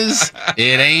is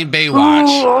it ain't Baywatch.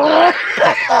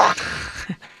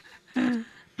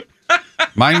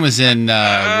 Mine was in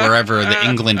wherever the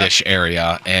Englandish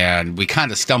area, and we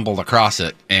kind of stumbled across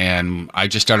it. And I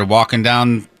just started walking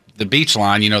down the beach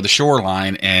line, the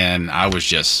shoreline, and I was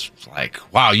just like,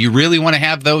 wow, you really want to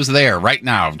have those there right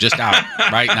now, just out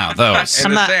right now, those.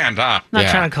 In the sand, huh? I'm not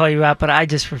trying to call you out, but I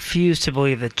just refuse to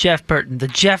believe that the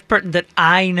Jeff Burton that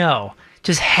I know,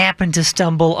 just happened to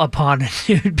stumble upon a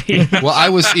nude beach. Well, I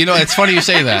was, it's funny you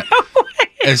say that.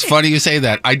 It's funny you say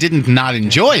that. I didn't not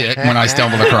enjoy it when I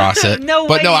stumbled across it. No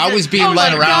but way no, you I did. was being Oh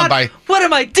led my around God. by. What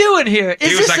am I doing here? Is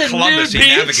He was this like a Columbus. nude He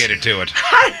beach? navigated to it.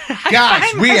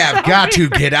 Guys, we have got to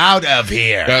get out of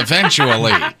here.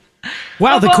 Eventually.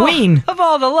 Wow, the queen. Of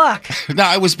all the luck. No,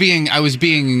 I was being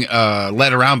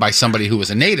led around by somebody who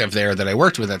was a native there that I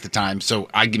worked with at the time. So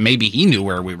maybe he knew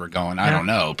where we were going. I don't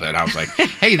know, but I was like,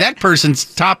 "Hey, that person's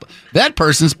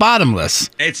bottomless."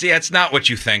 It's not what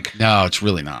you think. No, it's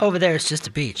really not. Over there, it's just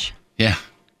a beach. Yeah.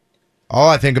 All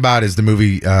I think about is the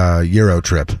movie Euro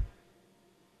Trip. Have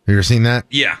you ever seen that?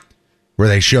 Yeah. Where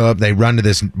they show up, they run to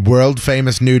this world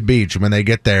famous nude beach, and when they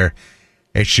get there,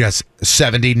 it's just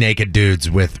 70 naked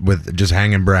dudes with just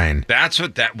hanging brain. That's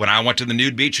when I went to the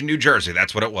nude beach in New Jersey,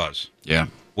 that's what it was. Yeah.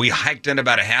 We hiked in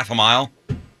about a half a mile,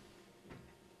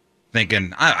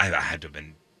 thinking, I had to have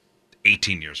been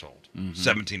 18 years old,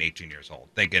 17, 18 years old,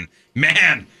 thinking,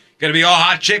 man, gonna be all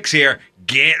hot chicks here.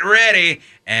 Get ready.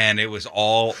 And it was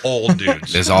all old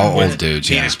dudes. It's all old dudes,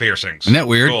 yeah. Penis piercings. Isn't that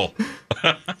weird? Cool.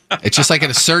 It's just like at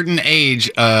a certain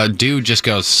age, dude just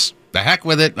goes, the heck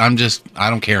with it. I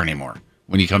don't care anymore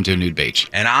when you come to a nude beach.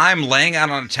 And I'm laying out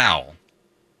on a towel,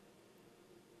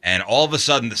 and all of a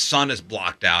sudden the sun is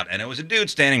blocked out, and it was a dude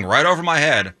standing right over my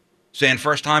head saying,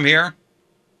 first time here?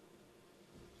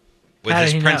 With How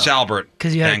his did he Prince know? Albert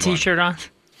Because you had penguin. a T-shirt on?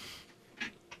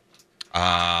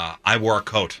 I wore a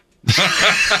coat.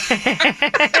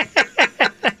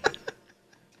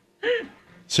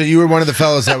 So you were one of the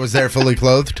fellas that was there fully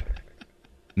clothed?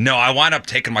 No, I wound up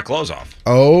taking my clothes off.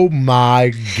 Oh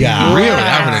my God. Really?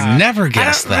 I would have never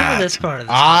guessed I don't remember that. this part of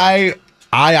the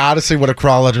I honestly would have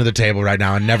crawled under the table right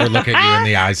now and never look at you in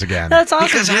the eyes again. That's awesome.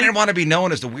 Because I dude. didn't want to be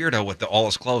known as the weirdo with all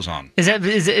his clothes on. Is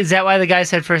that why the guy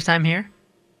said first time here?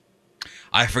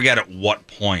 I forget at what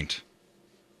point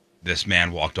this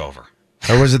man walked over.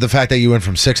 Or was it the fact that you went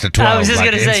from 6 to 12 I was just like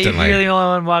gonna say instantly? you're the only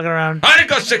one walking around I didn't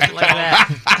go 6 to like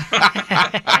 12.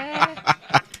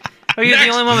 that. Or you're the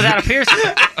only one without a piercing.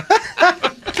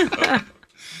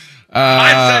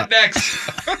 I said next.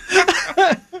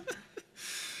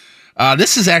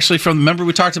 This is actually from, remember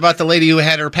we talked about the lady who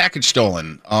had her package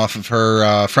stolen off of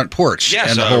her front porch? Yes,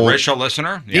 and the a whole, racial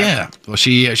listener. Yeah. Well,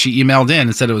 she emailed in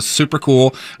and said it was super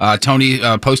cool. Tony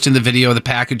posting the video of the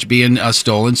package being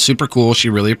stolen. Super cool. She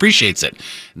really appreciates it.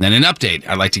 And then an update.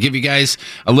 I'd like to give you guys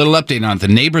a little update on it. The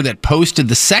neighbor that posted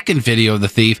the second video of the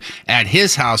thief at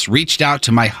his house reached out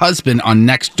to my husband on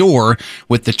Nextdoor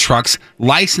with the truck's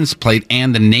license plate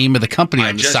and the name of the company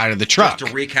on the side of the truck.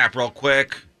 Just to recap real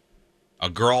quick, a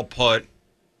girl put,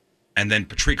 and then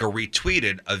Patrica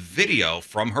retweeted a video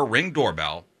from her Ring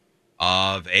doorbell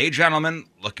of a gentleman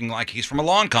looking like he's from a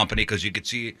lawn company because you could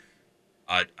see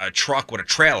a truck with a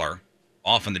trailer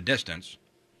off in the distance,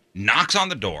 knocks on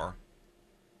the door,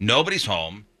 nobody's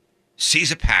home,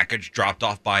 sees a package dropped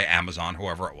off by Amazon,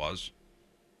 whoever it was,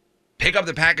 pick up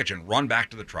the package and run back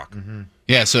to the truck. Mm-hmm.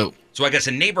 Yeah, so I guess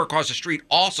a neighbor across the street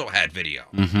also had video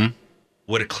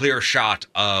with a clear shot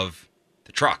of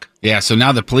the truck. Yeah, so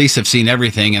now the police have seen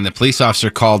everything, and the police officer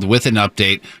called with an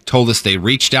update, told us they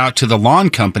reached out to the lawn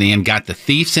company and got the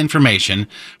thief's information.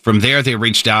 From there, they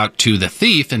reached out to the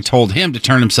thief and told him to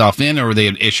turn himself in or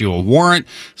they'd issue a warrant.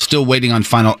 Still waiting on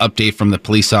final update from the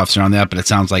police officer on that, but it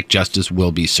sounds like justice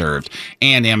will be served.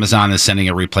 And Amazon is sending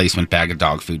a replacement bag of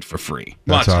dog food for free.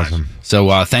 That's awesome.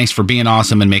 So thanks for being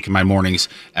awesome and making my mornings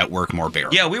at work more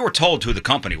bearable. Yeah, we were told who the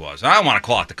company was. I don't want to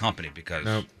call out the company because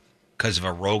of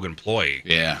a rogue employee.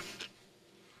 Yeah.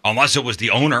 Unless it was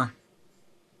the owner,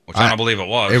 which I don't believe it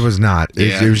was. It was not.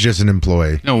 Yeah. It was just an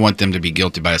employee. I don't want them to be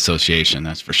guilty by association,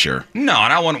 that's for sure. No,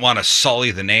 and I wouldn't want to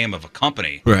sully the name of a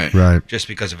company Right. Right. just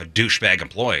because of a douchebag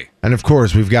employee. And of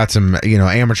course, we've got some,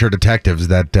 amateur detectives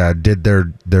that did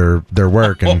their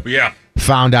work and yeah.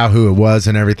 found out who it was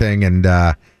and everything. And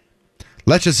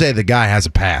let's just say the guy has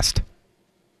a past.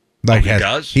 He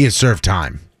does? He has served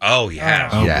time Oh, yeah.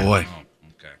 Oh, Yeah. boy.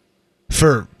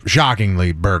 for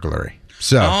shockingly burglary.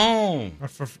 So, Oh. Or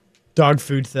for dog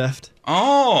food theft.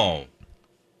 Oh.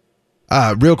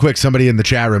 real quick, somebody in the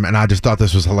chat room, and I just thought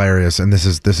this was hilarious, and this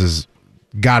is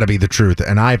got to be the truth.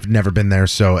 And I've never been there,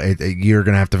 so you're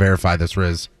gonna have to verify this,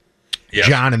 Riz. Yes.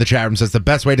 John in the chat room says the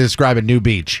best way to describe a nude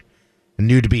beach.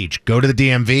 Go to the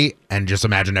DMV and just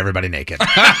imagine everybody naked.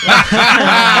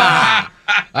 I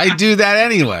do that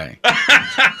anyway.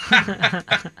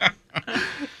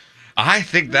 I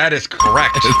think that is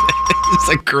correct. It's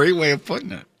a great way of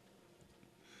putting it.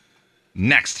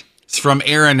 Next. It's from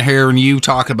Aaron here, and you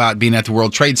talk about being at the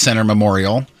World Trade Center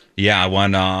Memorial. Yeah, I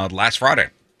won last Friday.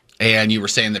 And you were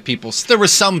saying that there were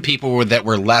some people that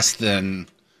were less than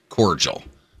cordial,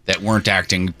 that weren't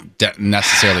acting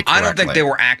necessarily correctly. I don't think they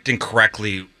were acting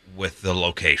correctly with the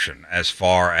location as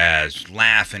far as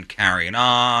laughing, carrying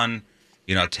on,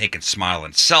 taking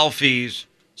smiling selfies.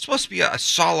 It's supposed to be a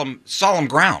solemn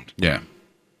ground. Yeah.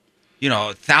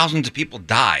 Thousands of people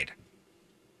died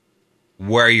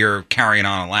where you're carrying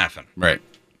on and laughing. Right.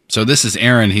 So this is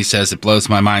Aaron. He says, it blows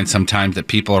my mind sometimes that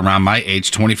people around my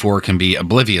age, 24, can be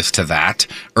oblivious to that.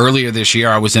 Earlier this year,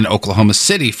 I was in Oklahoma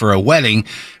City for a wedding.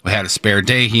 We had a spare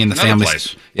day. He and the family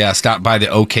stopped by the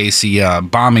OKC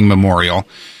bombing memorial.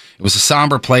 It was a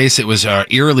somber place. It was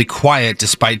eerily quiet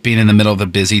despite being in the middle of a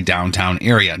busy downtown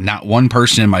area. Not one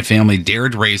person in my family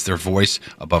dared raise their voice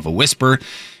above a whisper.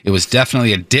 It was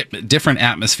definitely a different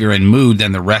atmosphere and mood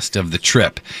than the rest of the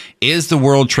trip. Is the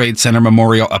World Trade Center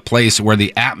Memorial a place where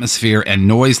the atmosphere and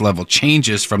noise level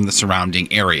changes from the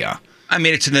surrounding area? I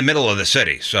mean, it's in the middle of the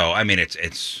city. So, I mean,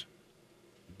 it's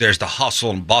there's the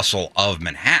hustle and bustle of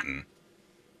Manhattan.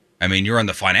 I mean, you're in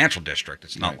the financial district.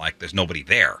 It's not like there's nobody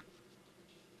there.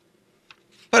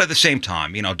 But at the same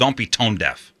time, don't be tone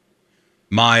deaf.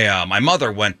 My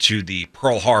mother went to the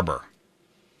Pearl Harbor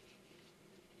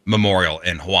Memorial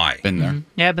in Hawaii. Been there.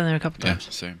 Mm-hmm. Yeah, I've been there a couple times.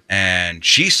 Yeah, same. And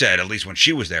she said, at least when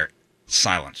she was there,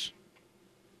 silence.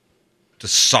 It's a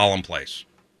solemn place.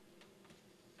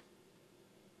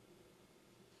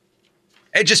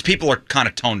 It just, people are kind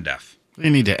of tone deaf.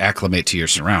 You need to acclimate to your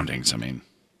surroundings, I mean.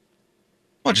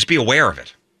 Well, just be aware of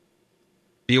it.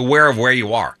 Be aware of where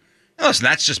you are. Now, listen,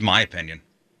 that's just my opinion.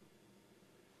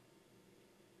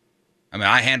 I mean,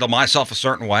 I handle myself a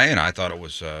certain way, and I thought it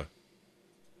was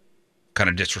kind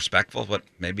of disrespectful, but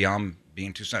maybe I'm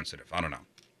being too sensitive. I don't know.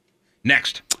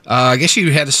 Next. I guess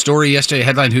you had a story yesterday, a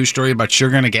headline Who story about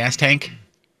sugar in a gas tank?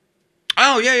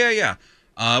 Oh, yeah.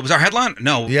 Was our headline?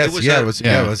 No. Yes, it was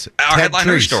our Ted headline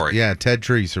Treese. story. Yeah, Ted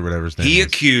Treese or whatever his name He was.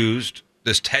 accused,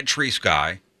 this Ted Treese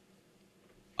guy,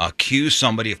 accused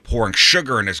somebody of pouring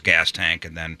sugar in his gas tank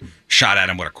and then shot at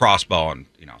him with a crossbow, and,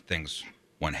 things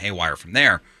went haywire from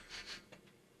there.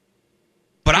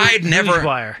 But I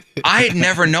had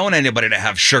never known anybody to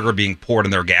have sugar being poured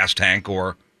in their gas tank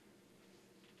or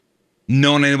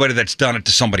known anybody that's done it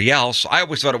to somebody else. I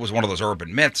always thought it was one of those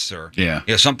urban myths or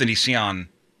something you see on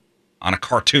a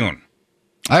cartoon.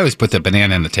 I always put the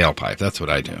banana in the tailpipe. That's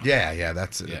what I do. Yeah,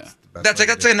 that's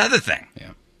another thing.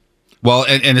 Yeah. Well,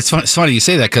 and it's funny you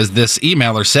say that because this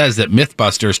emailer says that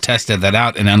Mythbusters tested that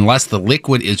out, and unless the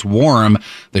liquid is warm,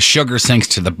 the sugar sinks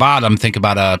to the bottom. Think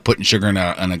about putting sugar in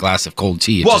a glass of cold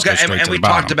tea. It just goes straight to we the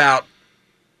bottom. talked about,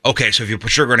 okay, so if you put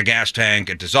sugar in a gas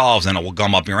tank, it dissolves, and it will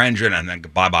gum up your engine, and then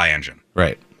bye-bye engine.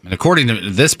 Right. And according to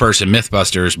this person,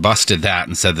 Mythbusters busted that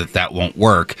and said that won't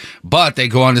work. But they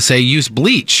go on to say use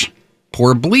bleach.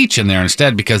 Pour bleach in there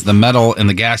instead because the metal in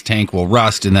the gas tank will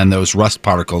rust, and then those rust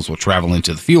particles will travel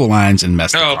into the fuel lines and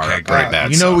mess the car up very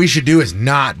bad. What we should do is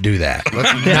not do that.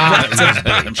 Let's not use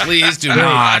bleach. Please do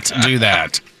not do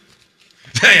that.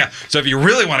 Yeah. So if you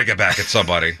really want to get back at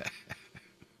somebody,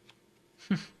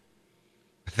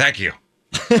 thank you.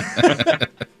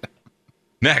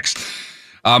 Next.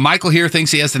 Michael here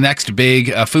thinks he has the next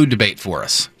big food debate for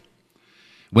us.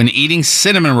 When eating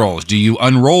cinnamon rolls, do you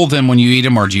unroll them when you eat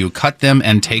them, or do you cut them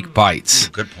and take bites?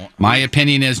 Good point. My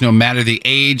opinion is no matter the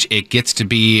age, it gets to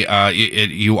be,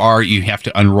 you have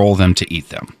to unroll them to eat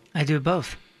them. I do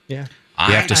both. Yeah.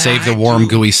 You have to save the warm,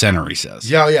 gooey center, he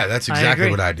says. Yeah, that's exactly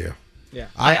what I do. Yeah.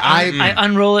 I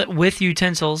unroll it with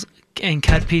utensils and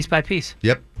cut piece by piece.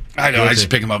 Yep. I know. I just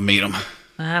pick them up and eat them.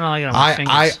 I don't like it on my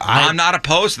fingers. I'm not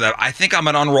opposed to that. I think I'm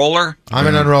an unroller. I'm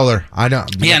an unroller. I don't.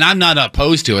 Yeah, and I'm not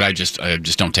opposed to it. I just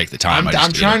don't take the time.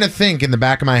 I'm trying to think in the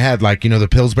back of my head, like, the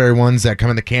Pillsbury ones that come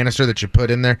in the canister that you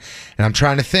put in there, and I'm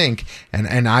trying to think,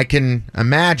 and I can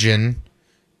imagine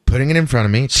putting it in front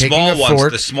of me, taking a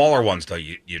fork. The smaller ones, though,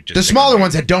 you just the smaller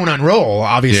ones that don't unroll.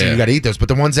 Obviously, you got to eat those, but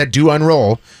the ones that do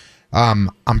unroll,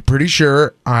 I'm pretty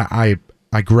sure I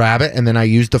grab it and then I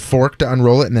use the fork to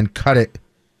unroll it and then cut it.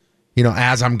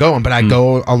 As I'm going, but I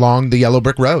go along the yellow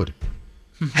brick road.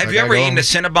 Have you ever eaten a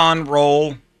Cinnabon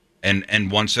roll in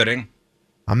one sitting?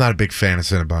 I'm not a big fan of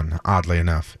Cinnabon, oddly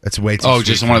enough. It's way too sweet. Oh,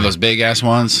 just one of those big-ass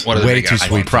ones? Way too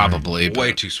sweet. Probably.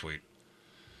 Way too sweet.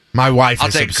 My wife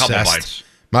is obsessed. I'll take a couple bites.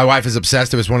 My wife is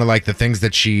obsessed. It was one of, the things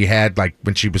that she had,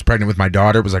 when she was pregnant with my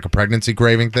daughter. It was like a pregnancy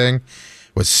craving thing,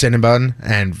 was Cinnabon.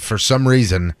 And for some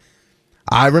reason,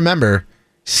 I remember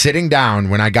sitting down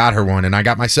when I got her one and I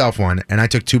got myself one and I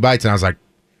took 2 bites and I was like,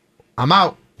 I'm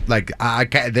out. I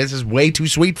can't, this is way too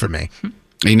sweet for me.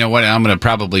 You know what? I'm going to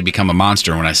probably become a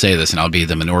monster when I say this, and I'll be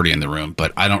the minority in the room,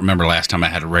 but I don't remember last time I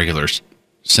had a regular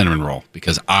cinnamon roll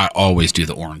because I always do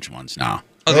the orange ones now.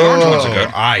 Oh, the orange ones are good.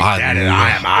 I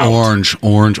am out. Orange.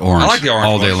 I like the orange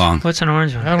all day ones. long. What's an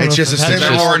orange one? It's just a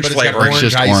cinnamon roll, orange but it's got flavor. It's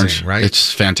just icing, orange, right?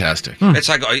 It's fantastic. It's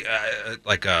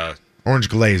like a Orange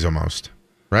glaze almost,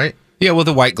 right? Yeah, well,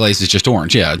 the white glaze is just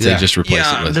orange. Yeah, they just replace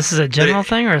it with. This is a general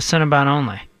thing or a Cinnabon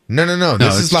only? No.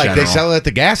 This is it's like general. they sell it at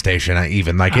the gas station,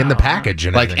 even like in the package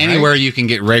and Like everything, anywhere right? you can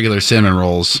get regular cinnamon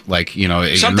rolls, like at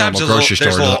your sometimes normal grocery store,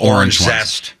 there's a the little orange ones.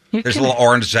 zest. There's a little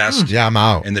orange zest. Yeah, I'm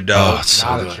out. In the dough. Oh, it's so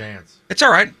Not a good. chance. It's all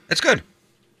right. It's good.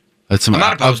 That's I'm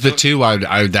not of opposed the to it. two.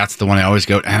 I that's the one I always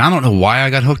go, and I don't know why I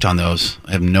got hooked on those.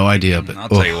 I have no idea, but I'll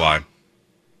tell you why.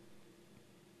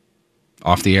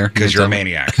 Off the air Because you're a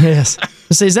maniac. Yes.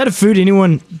 So is that a food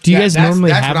anyone? Do you guys normally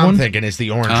that's have what one? I'm thinking is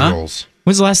the orange Huh? rolls.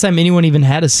 When's the last time anyone even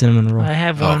had a cinnamon roll? I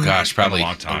have Oh one. gosh, probably a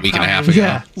long time. a week and a half ago.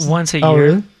 Yeah. Once a year. Oh,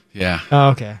 really? Yeah. Oh,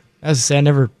 okay. I was say I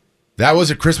never. That was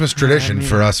a Christmas tradition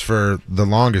for us for the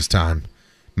longest time.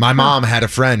 My mom had a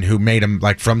friend who made them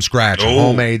like from scratch, Oh,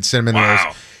 homemade cinnamon wow.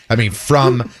 rolls. I mean,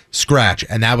 from scratch,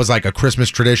 and that was like a Christmas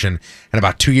tradition. And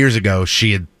about 2 years ago,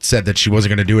 she had said that she wasn't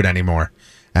going to do it anymore,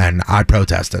 and I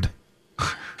protested.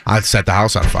 I set the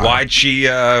house on fire. Why'd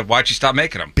she stop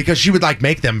making them? Because she would like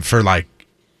make them for like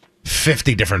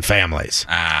 50 different families.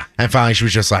 And finally she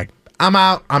was just like, I'm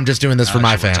out. I'm just doing this for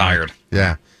my she family. retired.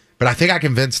 Yeah. But I think I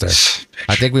convinced her.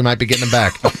 I think we might be getting them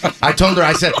back. I told her,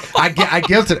 I said, I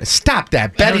guilted her. Stop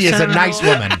that. Betty is a cinnamon nice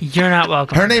roll? woman. You're not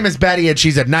welcome. Her name is Betty, and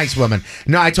she's a nice woman.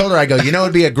 No, I told her, I go, you know,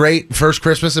 it'd be a great first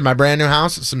Christmas in my brand new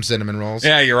house? Some cinnamon rolls.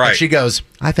 Yeah, you're right. And she goes,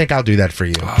 I think I'll do that for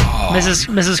you.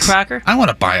 Mrs. Crocker? I want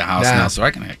to buy a house Yeah. now so I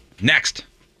can. Next.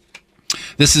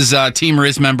 This is Team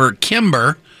Riz member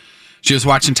Kimber. She was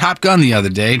watching Top Gun the other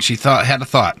day, and she had a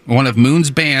thought. One of Moon's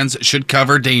bands should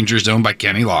cover Danger Zone by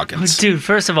Kenny Loggins. Dude,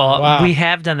 first of all, Wow. we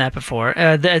have done that before.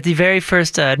 At the very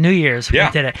first New Year's, Yeah.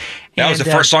 we did it. That was the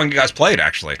And, first song you guys played,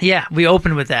 actually. Yeah, we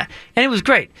opened with that. And it was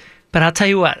great. But I'll tell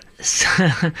you what,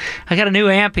 I got a new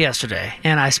amp yesterday,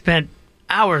 and I spent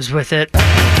hours with it.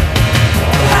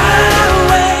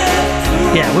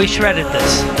 Yeah, we shredded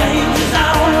this.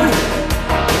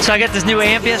 So I got this new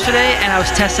amp yesterday, and I was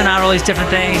testing out all these different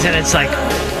things, and it's like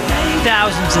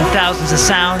thousands and thousands of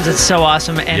sounds. It's so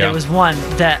awesome. And Yeah. it was one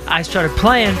that I started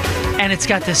playing, and it's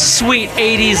got this sweet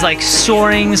 80s, like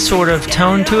soaring sort of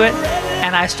tone to it.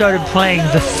 And I started playing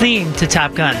the theme to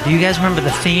Top Gun. Do you guys remember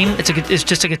the theme? It's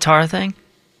just a guitar thing.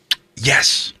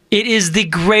 Yes. It is the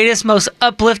greatest, most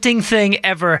uplifting thing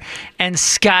ever, and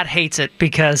Scott hates it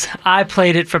because I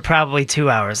played it for probably 2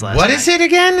 hours last night. What is it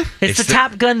again? It's the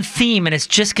Top Gun theme, and it's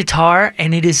just guitar,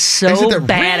 and it is so Is it the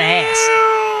badass.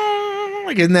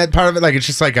 Like, isn't that part of it? Like, it's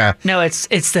just like a... No, it's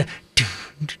the...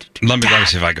 Let me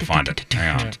see if I can find it.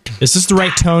 Hang on. Is this the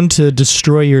right tone to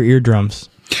destroy your eardrums?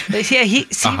 Yeah, he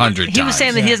 100 was times.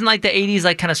 saying that he doesn't like the 80s,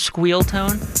 like, kind of squeal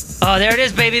tone. Oh, there it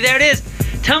is, baby, there it is.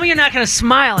 Tell me you're not going to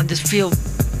smile and just feel...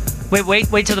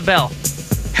 Wait till the bell.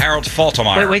 Harold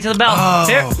Faltermeyer. Wait till the bell. Oh.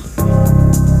 Here.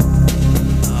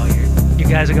 Oh, you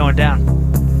guys are going down.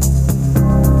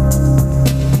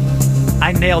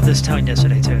 I nailed this tone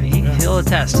yesterday, too. He'll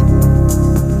attest. You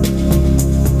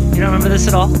don't remember this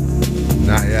at all?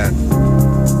 Not yet.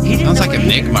 He didn't Sounds know like it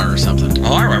either. Enigma or something.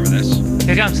 Oh, I remember this.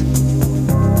 Here it comes.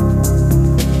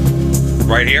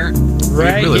 Right here.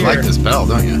 Right You really here. like this bell,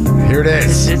 don't you? Here it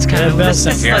is. It's kind of... Yeah, best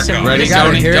This is Here it like a- goes. Ready, this-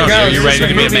 Tony? Here it Tony, goes. are you ready This to is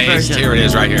be the movie amazed? version. Here it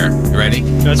is right here. You ready?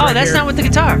 Oh, that's not with the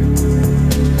guitar.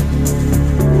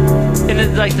 And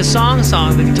it's like the song,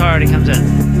 the guitar already comes in.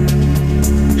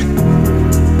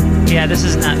 Yeah, this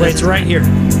is not... Wait, it's right here.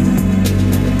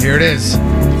 Here it is.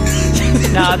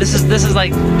 No, this is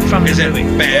like from Is the it?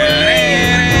 movie.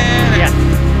 Yeah.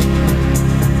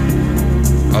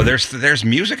 Oh, there's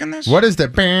music in this? What is the...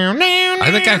 I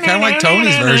think I kind of like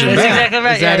Tony's version That's better. exactly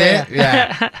right. Is that yeah, it?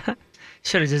 Yeah.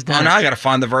 Should have just Oh, done now it. I got to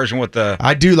find the version with the...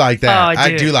 I do like that. Oh, I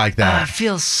dude. do like Oh, that. it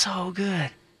feels so good.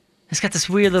 It's got this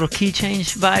weird little key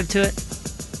change vibe to it.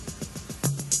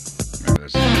 Remember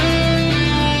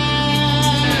this.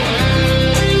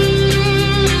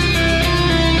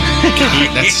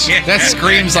 That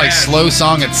screams like slow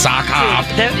song at sock hop.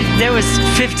 There was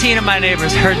 15 of my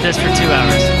neighbors heard this for 2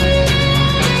 hours.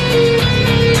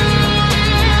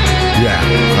 Yeah.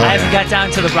 Oh, I haven't got down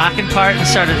to the rocking part and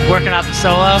started working out the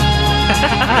solo.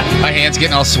 My hand's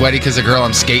getting all sweaty because the girl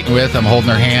I'm skating with, I'm holding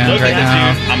her hand Look right at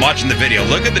now. the dude. I'm watching the video.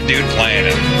 Look at the dude playing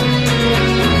it.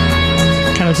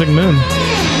 Kind of looks like Moon.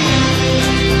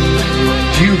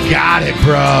 You got it,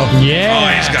 bro. Yeah. Oh,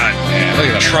 he's got Look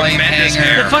at the flame tremendous hanger.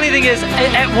 hair. The funny thing is,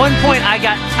 at one point I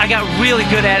got really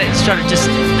good at it and started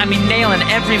nailing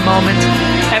every moment,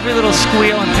 every little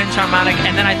squeal and pinch harmonic,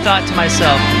 and then I thought to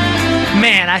myself,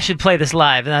 man, I should play this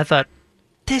live. And I thought,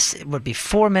 this would be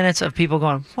 4 minutes of people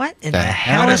going, "What in the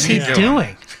hell is he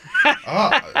doing?"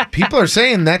 People are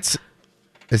saying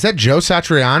is that Joe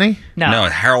Satriani? No,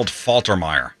 Harold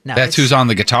Faltermeyer. No, That's who's on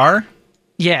the guitar?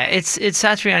 Yeah, it's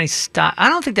Satriani's style. I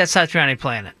don't think that's Satriani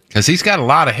playing it. Because he's got a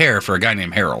lot of hair for a guy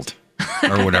named Harold,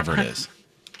 or whatever it is.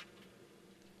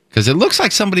 Because it looks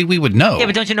like somebody we would know. Yeah,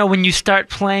 but don't you know when you start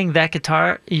playing that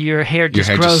guitar, your hair just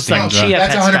hair grows just like stands up. Chia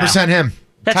That's Pet 100% style. him.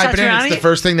 That's Type it in, Satriani? it's the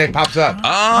first thing that pops up.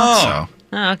 Oh.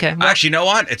 Oh, okay. Well, Actually, you know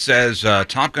what? It says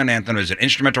Top Gun Anthem is an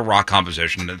instrumental rock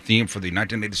composition and the theme for the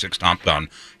 1986 Top Gun.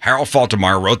 Harold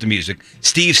Faltermeyer wrote the music.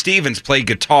 Steve Stevens played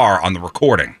guitar on the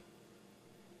recording.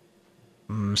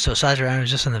 so Satriani was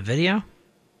just in the video?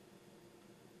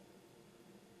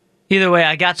 Either way,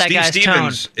 I got that Steve guy's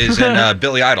Stevens tone. is in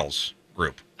Billy Idol's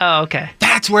group. Oh, okay.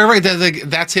 That's where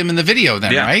that's him in the video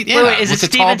then, Yeah. right? Wait, is with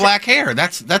it the tall Stevens- black hair.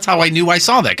 That's how I knew I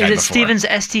saw that guy Is it before. Stevens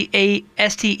Steeav?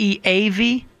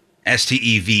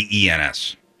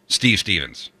 Stevens. Steve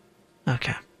Stevens.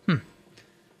 Okay.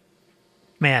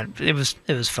 Man, it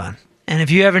was fun. And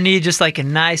if you ever need just like a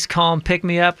nice, calm pick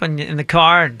me up in the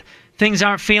car and things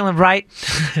aren't feeling right,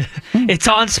 it's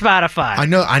on Spotify.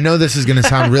 I know this is going to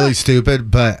sound really stupid,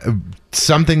 but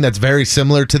something that's very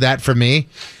similar to that for me,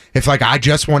 if like I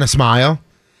just want to smile,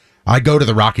 I go to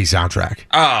the Rocky soundtrack.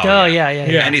 Oh, yeah.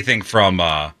 Anything from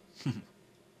Eye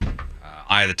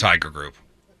of the Tiger group.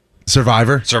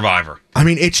 Survivor. I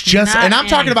mean, it's just, Not and I'm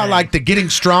talking about anything. like the Getting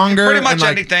Stronger. Pretty much and,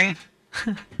 like, anything.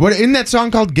 What isn't that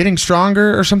song called Getting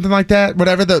Stronger or something like that?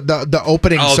 Whatever the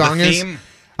opening song the is. theme?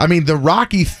 I mean, the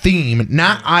Rocky theme,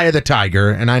 not Eye of the Tiger,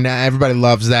 and I know everybody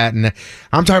loves that. And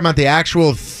I'm talking about the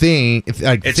actual thing.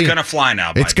 Like, It's Gonna Fly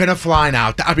Now. It's gonna fly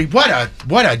now. I mean, what a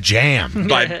jam!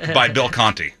 by Bill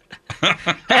Conti.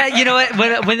 You know what?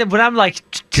 When I'm like,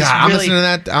 just God, I'm really, listening to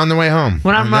that on the way home.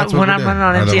 when I'm that's what running we're doing.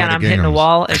 on Or the empty one and at I'm hitting a Gingham's.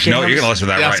 wall at No, you're Gingham's, gonna listen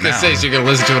to that Yeah, I was right going now. to say, so you're going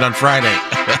to listen to it on Friday.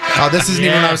 Oh, this isn't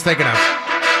even what I was thinking of.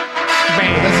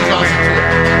 This is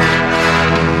awesome.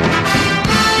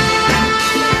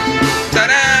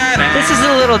 Ta-da-da. This is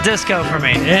a little disco for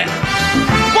me. Yeah,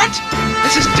 What?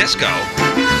 This is disco.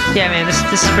 man, this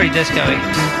is pretty disco-y.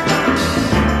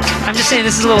 I'm just saying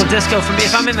this is a little disco for me.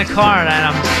 If I'm in the car and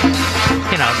I'm,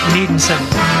 needing some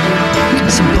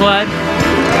blood,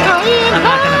 I'm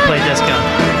not gonna play disco.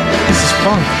 This is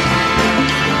fun.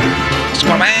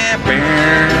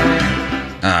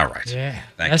 All right. Yeah,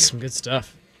 Thank that's you. some good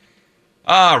stuff.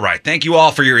 All right. Thank you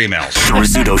all for your emails. The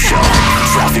Rizzuto Show.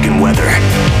 Traffic and weather.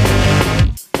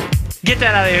 Get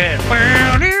that out of your head.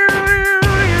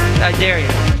 I dare you.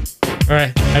 All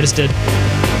right, I just did.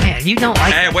 Man, you don't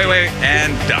like And wait,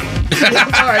 and done. Get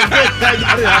out of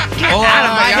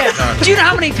my head. Do you know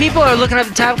how many people are looking up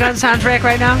the Top Gun soundtrack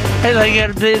right now?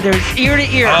 Like, they're ear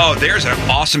to ear. Oh, there's an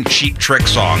awesome Cheap Trick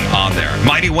song on there.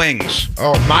 Mighty Wings.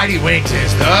 Oh, Mighty Wings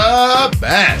is the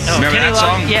best. Oh, Remember that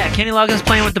song? Yeah, Kenny Loggins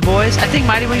playing with the boys. I think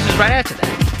Mighty Wings was right after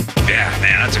that. Yeah,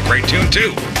 man, that's a great tune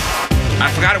too.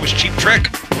 I forgot it was Cheap Trick.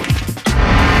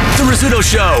 The Rizzuto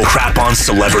Show. Crap on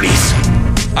celebrities.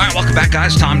 All right, welcome back,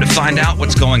 guys. Time to find out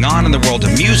what's going on in the world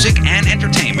of music and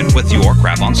entertainment with your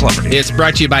Crap on Celebrity. It's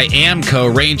brought to you by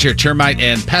AMCO, Ranger Termite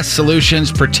and Pest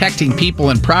Solutions, protecting people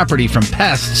and property from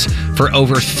pests for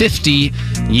over 50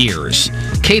 years.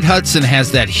 Kate Hudson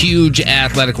has that huge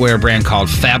athletic wear brand called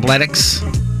Fabletics.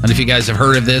 And if you guys have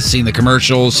heard of this, seen the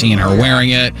commercials, seen her wearing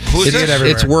it, Who's this?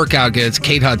 it's workout gear. It's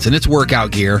Kate Hudson. It's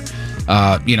workout gear.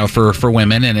 For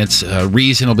women, and it's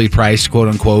reasonably priced, quote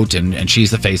unquote, and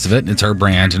she's the face of it, and it's her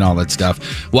brand and all that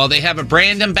stuff. Well, they have a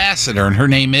brand ambassador, and her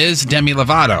name is Demi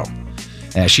Lovato.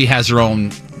 She has her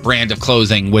own brand of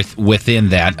clothing within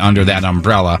that, under that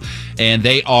umbrella, and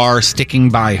they are sticking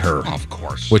by her. Of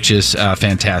course. Which is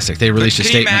fantastic. They released a Can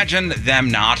you statement. imagine them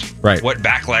not? Right. What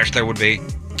backlash there would be?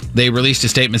 They released a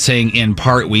statement saying, in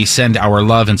part, we send our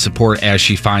love and support as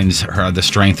she finds the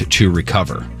strength to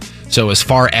recover. So as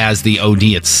far as the OD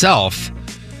itself,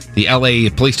 the LA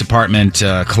Police Department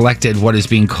collected what is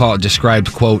being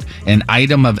described, quote, an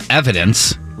item of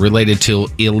evidence related to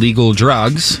illegal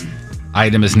drugs.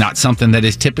 Item is not something that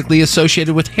is typically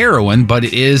associated with heroin, but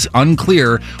it is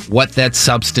unclear what that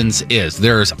substance is.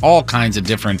 There's all kinds of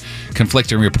different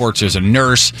conflicting reports. There's a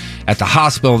nurse at the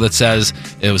hospital that says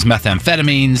it was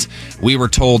methamphetamines. We were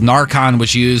told Narcan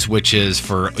was used, which is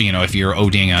for, if you're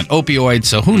ODing on opioids.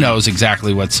 So who knows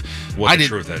exactly what the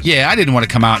truth is. Yeah, I didn't want to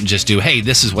come out and just do, hey,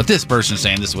 this is what this person's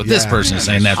saying, this is what this person is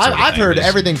saying, that sort of thing. I've heard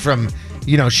everything from,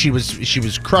 she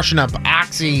was crushing up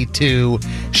Oxy to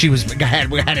she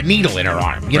had a needle in her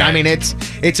arm. You know, I mean,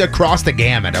 it's across the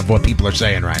gamut of what people are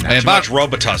saying right now. Too much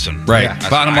Robitussin. Right. Yeah.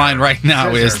 Bottom line right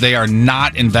now Sure. is they are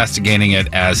not investigating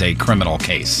it as a criminal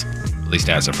case, at least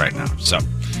as of right now. So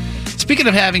Speaking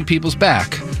of having people's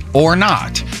back, or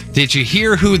not, did you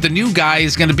hear who the new guy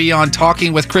is going to be on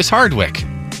Talking with Chris Hardwick?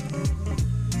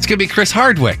 It's going to be Chris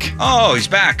Hardwick. Oh, he's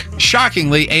back.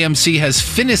 Shockingly, AMC has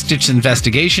finished its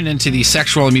investigation into the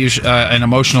sexual abuse and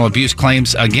emotional abuse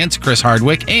claims against Chris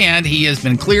Hardwick, and he has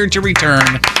been cleared to return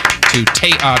to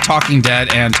Talking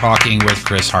Dead and Talking with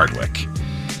Chris Hardwick.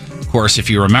 Of course, if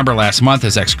you remember last month,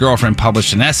 his ex-girlfriend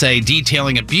published an essay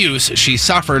detailing abuse she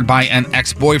suffered by an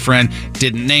ex-boyfriend.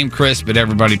 Didn't name Chris, but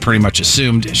everybody pretty much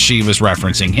assumed she was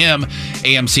referencing him.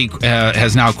 AMC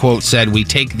has now, quote, said, "We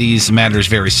take these matters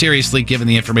very seriously, given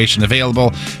the information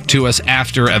available to us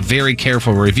after a very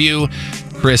careful review.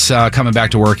 Chris coming back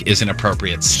to work is an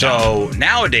appropriate step." So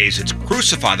nowadays, it's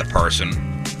crucify the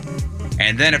person,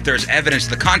 and then if there's evidence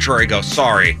to the contrary, go,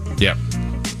 sorry. Yep.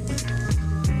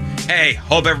 Hey,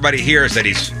 hope everybody hears that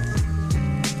he's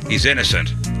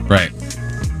innocent. Right.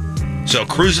 So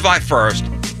crucify first,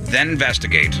 then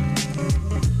investigate.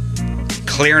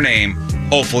 Clear name.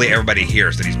 Hopefully everybody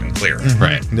hears that he's been cleared. Mm-hmm.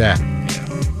 Right. Yeah.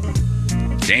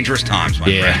 Dangerous times, my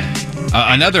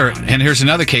friend. Here's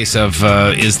another case of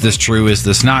is this true, is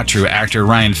this not true? Actor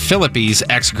Ryan Phillippe's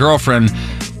ex-girlfriend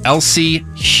Elsie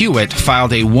Hewitt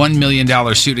filed a $1 million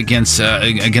suit against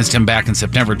him back in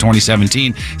September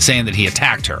 2017, saying that he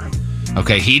attacked her.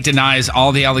 Okay, he denies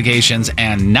all the allegations,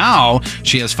 and now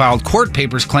she has filed court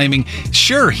papers claiming,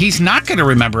 sure, he's not going to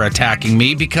remember attacking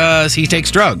me because he takes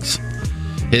drugs.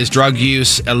 His drug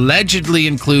use allegedly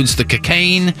includes the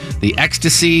cocaine, the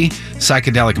ecstasy,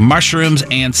 psychedelic mushrooms,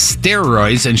 and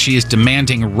steroids, and she is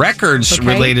demanding records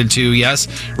related to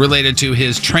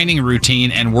his training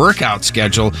routine and workout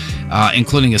schedule,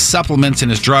 including his supplements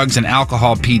and his drugs and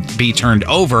alcohol be turned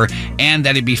over, and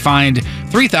that he be fined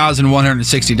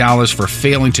 $3,160 for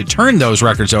failing to turn those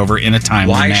records over in a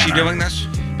timely manner. Why is she doing this?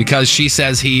 Because she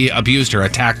says he abused her,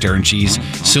 attacked her, and she's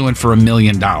suing for $1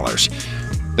 million.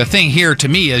 The thing here to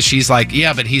me is she's like,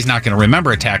 yeah, but he's not going to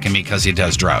remember attacking me because he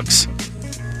does drugs.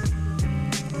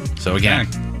 So again,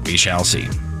 we shall see.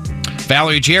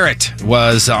 Valerie Jarrett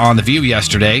was on The View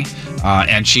yesterday,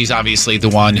 and she's obviously the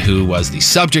one who was the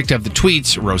subject of the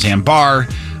tweets, Roseanne Barr,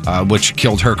 which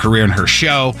killed her career and her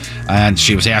show. And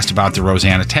she was asked about the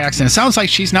Roseanne attacks, and it sounds like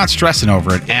she's not stressing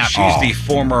over it at all. She's the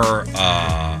former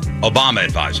Obama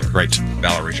advisor. Right.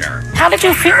 Valerie Jarrett. How did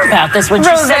you feel about this when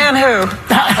Roseanne she said...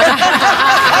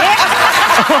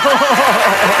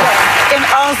 In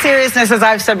all seriousness, as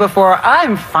I've said before,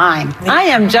 I'm fine. I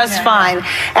am just fine.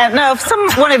 And now,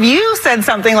 if one of you said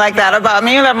something like that about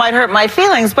me, that might hurt my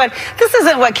feelings, but this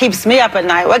isn't what keeps me up at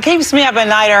night. What keeps me up at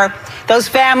night are those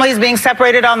families being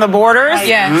separated on the borders. Right.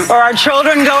 Yes. Or our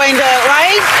children going to,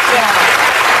 right?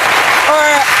 Yeah.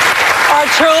 Or our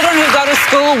children who go to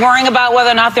school worrying about whether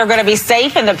or not they're going to be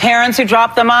safe, and the parents who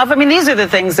drop them off. I mean, these are the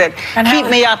things that keep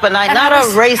me up at night, not a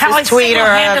racist tweet or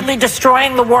single-handedly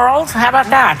destroying the world. How about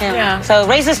that? Yeah. So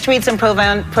racist tweets and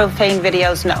profane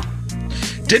videos, no.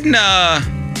 Didn't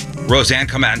Roseanne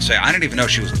come out and say, I didn't even know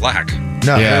she was black?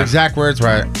 No, the exact words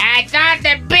were, I thought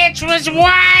the bitch was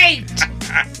white.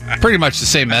 Pretty much the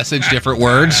same message, different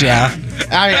words, yeah.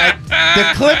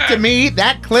 The clip to me,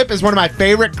 that clip is one of my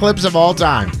favorite clips of all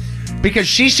time. Because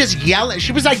she's just yelling.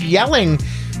 She was like yelling.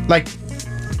 Like,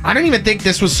 I don't even think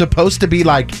this was supposed to be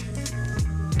like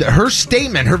her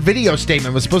statement, her video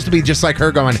statement was supposed to be just like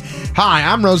her going, "Hi,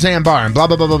 I'm Roseanne Barr," and blah,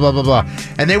 blah, blah, blah, blah, blah, blah.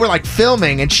 And they were like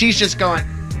filming, and she's just going,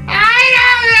 I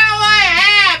don't know what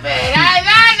happened. I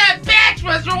thought the bitch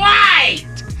was white.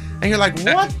 and you're like,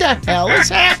 what the hell is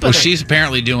happening? Well, she's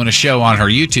apparently doing a show on her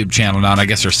YouTube channel now, and I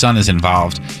guess her son is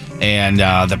involved. And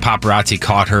the paparazzi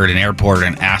caught her at an airport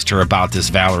and asked her about this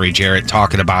Valerie Jarrett,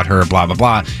 talking about her, blah, blah,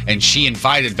 blah. And she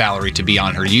invited Valerie to be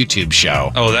on her YouTube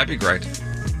show. Oh, that'd be great.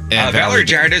 Valerie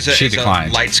Jarrett is a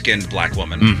light-skinned black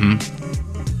woman.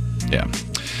 Mm-hmm. Yeah.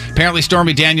 Apparently,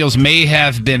 Stormy Daniels may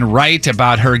have been right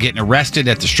about her getting arrested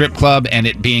at the strip club and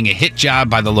it being a hit job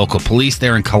by the local police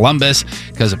there in Columbus,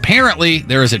 because apparently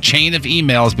there is a chain of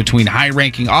emails between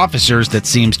high-ranking officers that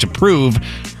seems to prove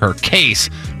her case.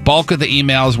 Bulk of the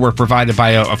emails were provided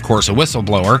by, of course, a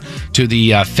whistleblower to the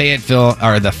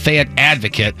Fayette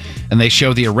Advocate, and they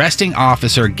show the arresting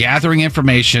officer gathering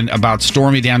information about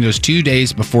Stormy Daniels 2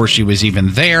 days before she was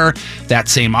even there. That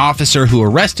same officer who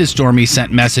arrested Stormy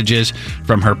sent messages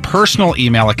from her personal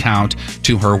email account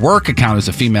to her work account as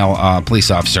a female police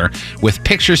officer with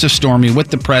pictures of Stormy with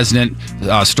the president,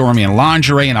 Stormy in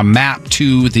lingerie, and a map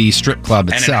to the strip club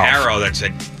itself. And an arrow that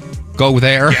said, "Go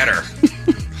there." Get her.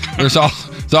 There's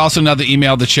also another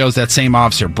email that shows that same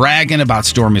officer bragging about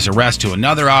Stormy's arrest to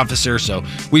another officer, so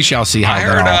we shall see how that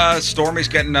all... I heard Stormy's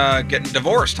getting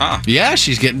divorced, huh? Yeah,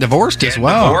 she's getting divorced as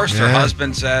well. Divorced. Her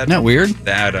husband said... Isn't that weird?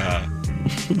 That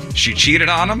She cheated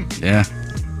on him? Yeah.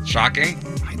 Shocking.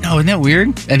 I know, isn't that weird?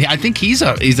 And I think he's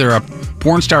either a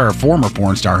porn star or a former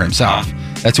porn star himself.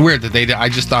 That's weird that I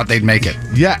just thought they'd make it.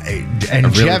 Yeah,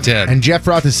 and Jeff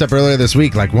brought this up earlier this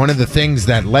week. Like, one of the things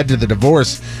that led to the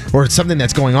divorce, or something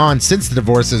that's going on since the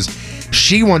divorce, is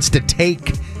she wants to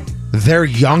take their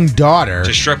young daughter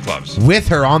to strip clubs with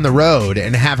her on the road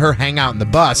and have her hang out in the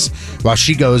bus while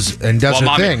she goes and does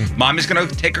her thing. Mommy's going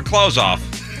to take her clothes off,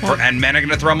 and men are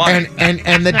going to throw money.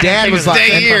 And the dad was like,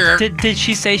 Did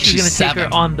she say she was going to take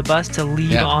her on the bus to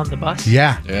leave on the bus?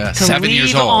 Yeah. To 7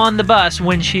 years leave old. on the bus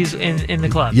when she's in the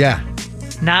club. Yeah.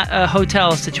 Not a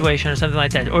hotel situation or something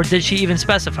like that. Or did she even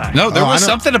specify? No, there was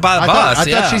something about a bus. I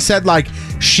thought she said, like,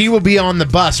 she will be on the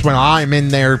bus when I'm in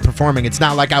there performing. It's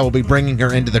not like I will be bringing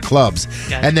her into the clubs.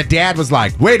 Gotcha. And the dad was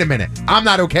like, wait a minute, I'm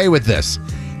not okay with this.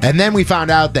 And then we found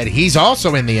out that he's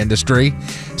also in the industry.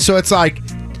 So it's like,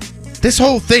 this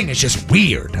whole thing is just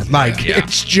weird. Like,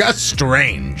 it's just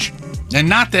strange. And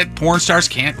not that porn stars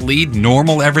can't lead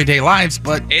normal everyday lives,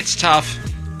 but it's tough.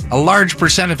 A large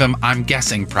percent of them, I'm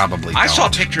guessing, probably I don't. saw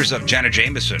pictures of Jenna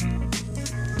Jameson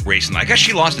recently. I guess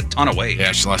she lost a ton of weight.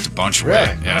 Yeah, she lost a bunch of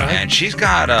weight. Yeah. And she's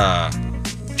got a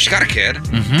kid.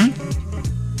 Mm-hmm.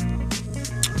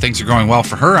 Things are going well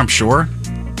for her, I'm sure.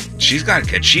 She's got a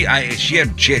kid. She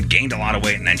had gained a lot of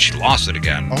weight and then she lost it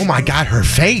again. Oh my God, her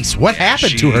face! What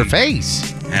happened to her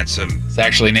face? Had some. It's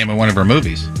actually the name of one of her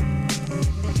movies.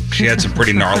 She had some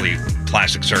pretty gnarly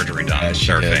plastic surgery done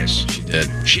to her face. She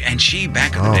did. She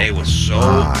back in the day was so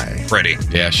pretty.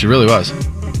 Yeah, she really was.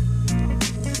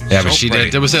 Yeah, but So she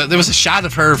pretty. did. There was a shot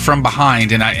of her from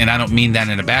behind, and I don't mean that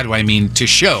in a bad way. I mean to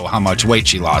show how much weight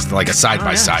she lost, like a side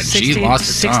by side. She lost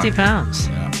a ton. 60 pounds.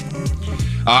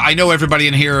 I know everybody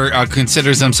in here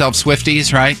considers themselves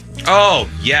Swifties, right? Oh,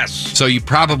 yes. So you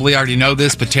probably already know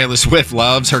this, but Taylor Swift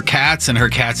loves her cats, and her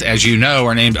cats, as you know,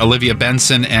 are named Olivia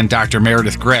Benson and Dr.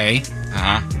 Meredith Grey.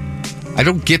 Uh-huh. I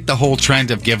don't get the whole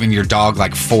trend of giving your dog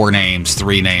like 4 names,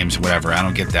 3 names, whatever. I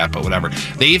don't get that, but whatever.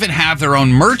 They even have their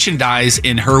own merchandise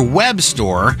in her web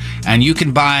store, and you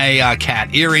can buy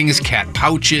cat earrings, cat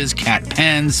pouches, cat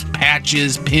pens,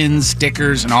 patches, pins,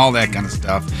 stickers, and all that kind of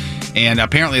stuff. And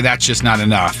apparently that's just not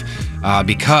enough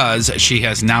because she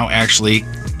has now actually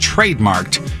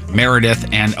trademarked Meredith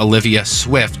and Olivia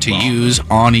Swift to use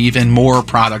on even more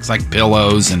products like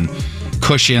pillows and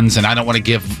cushions, and I don't want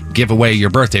to give away your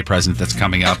birthday present that's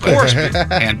coming up. Of course.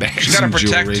 Handbags and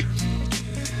jewelry.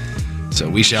 So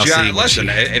we shall see. Listen,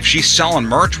 if she's selling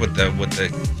merch with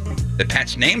the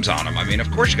pets' names on them, I mean, of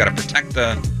course you got to protect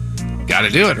the. Got to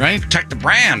do it, right? Protect the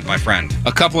brand, my friend.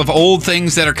 A couple of old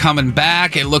things that are coming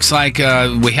back. It looks like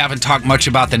we haven't talked much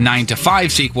about the 9 to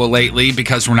 5 sequel lately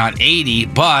because we're not 80,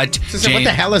 but... What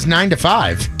the hell is 9 to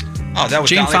 5? Oh, that was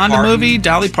Jane Dolly Fonda Parton. movie,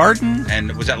 Dolly Parton.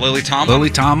 And was that Lily Tomlin? Lily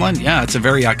Tomlin, yeah, it's a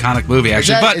very iconic movie,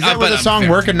 actually. Is that where the song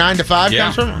Working 9 to 5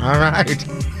 comes from? All right.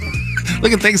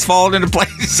 Look at things falling into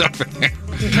place over there.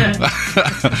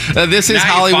 This is Now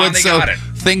you Hollywood, finally so got it.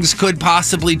 things could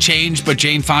possibly change, but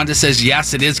Jane Fonda says,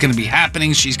 yes, it is going to be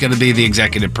happening. She's going to be the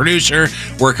executive producer,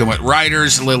 working with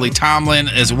writers. Lily Tomlin,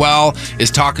 as well,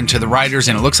 is talking to the writers,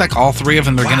 and it looks like all 3 of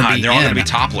them are going to be They're all in. going to be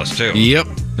topless, too. Yep.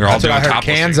 They're all That's what doing I heard.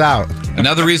 topless. Cans out.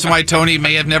 Another reason why Tony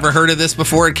may have never heard of this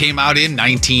before, it came out in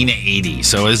 1980,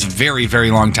 so it was a very,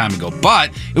 very long time ago.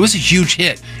 But it was a huge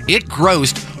hit. It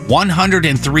grossed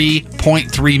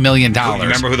 $103.3 million. You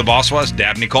remember who the boss was?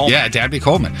 Dabney Coleman. Yeah, Dabney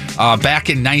Coleman. Back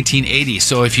in 1980.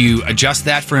 So if you adjust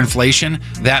that for inflation,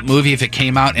 that movie, if it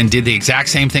came out and did the exact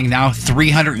same thing now,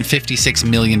 $356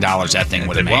 million that thing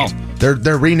would have made. Well,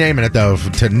 they're renaming it, though,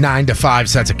 to 9 to 5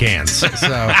 sets of cans. So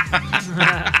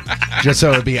just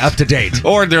so it'd be up to date.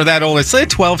 Or they're that old. It's like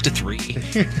 12 to 3. 9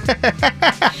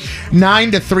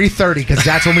 to 3:30, because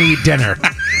that's when we eat dinner.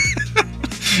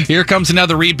 Here comes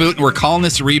another reboot, and we're calling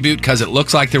this a reboot because it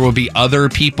looks like there will be other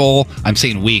people. I'm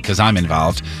saying we because I'm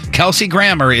involved. Kelsey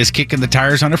Grammer is kicking the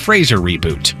tires on a Frasier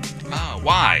reboot. Oh,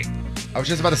 why? I was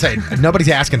just about to say, nobody's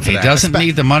asking for He that. doesn't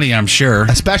need the money, I'm sure.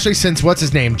 Especially since, what's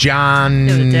his name? John...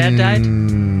 Yeah, the dad died?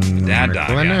 Dad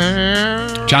died,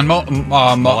 yes. John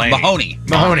Mahoney.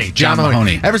 Mahoney. John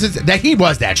Mahoney. Ever since that, he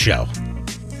was that show.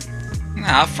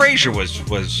 Nah, Frasier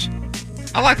was...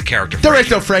 I like the character. There is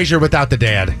no Frasier without the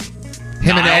dad.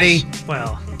 Him and Eddie.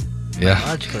 Well, Yeah.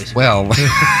 logically speaking. Well,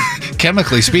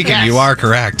 chemically speaking, Yes. you are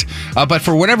correct. But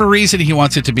for whatever reason, he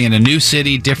wants it to be in a new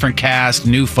city, different cast,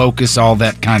 new focus, all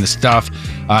that kind of stuff.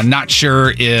 Not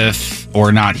sure if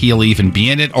or not he'll even be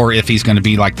in it, or if he's going to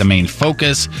be like the main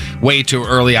focus. Way too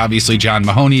early. Obviously, John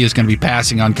Mahoney is going to be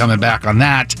passing on coming back on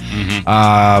that.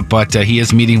 But he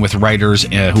is meeting with writers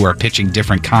who are pitching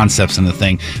different concepts in the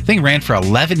thing. The thing ran for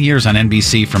 11 years on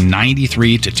NBC from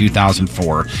 93 to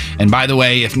 2004. And by the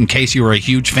way, if in case you were a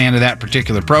huge fan of that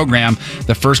particular program,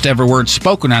 the first ever words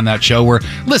spoken on that show were,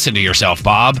 "Listen to yourself,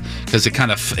 Bob," because it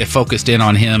kind of it focused in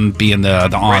on him being the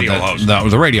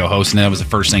radio host, and that was the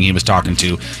first thing he was talking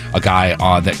to a guy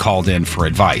that called in for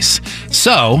advice.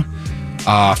 So,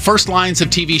 first lines of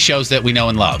TV shows that we know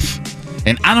and love.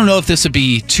 And I don't know if this would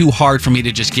be too hard for me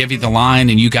to just give you the line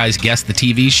and you guys guess the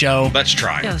TV show. Let's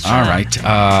try. Yeah, let's All try. right.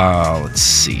 Let's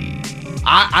see.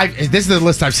 This is the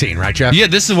list I've seen, right, Jeff? Yeah,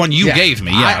 this is the one you gave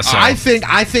me. Yeah, I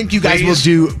think you guys will Please,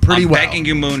 do pretty well. I'm begging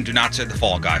you, Moon, do not say the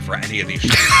Fall Guy for any of these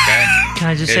shows, okay? Can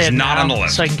I just say It's it not now on the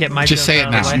list. so I can get my Just joke say it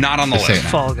out now. of the way? It's not on the Just say list. it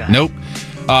now. Fall Guy. Nope.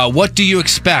 What do you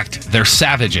expect? They're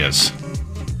savages.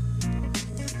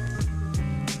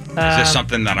 Is this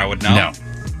something that I would know? No.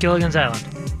 Gilligan's Island.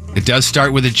 It does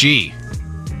start with a G.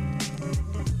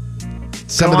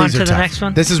 Some Go of on these to are the tough. next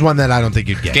one. This is one that I don't think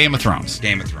you'd get. Game of Thrones.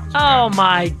 Game of Thrones. Oh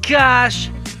my gosh.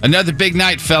 Another big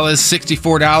night, fellas.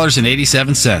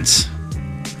 $64.87.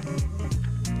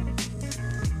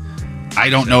 I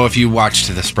don't know if you watched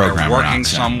this program They're or working not.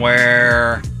 so.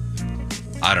 somewhere.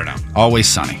 I don't know. Always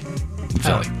Sunny in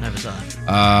Philly. Oh, never saw it.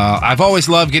 I've always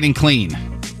loved getting clean.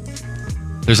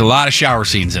 There's a lot of shower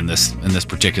scenes in this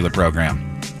particular program.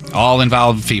 All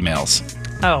involve females.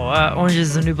 Oh, Orange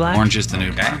is the New Black? Orange is the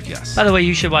New Black, yes. By the way,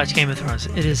 you should watch Game of Thrones.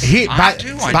 It is.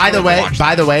 By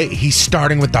the way, he's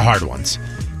starting with the hard ones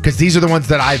because these are the ones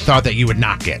that I thought that you would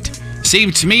not get.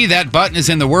 Seems to me that button is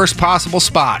in the worst possible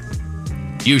spot.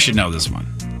 You should know this one.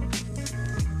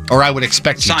 Or I would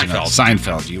expect you to know.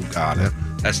 Seinfeld, you got it.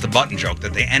 That's the button joke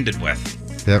that they ended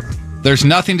with. Yep. There's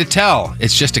nothing to tell.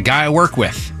 It's just a guy I work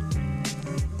with.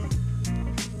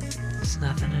 It's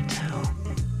nothing to tell.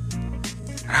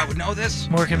 I would know this.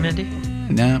 Mork and Mindy?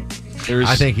 No.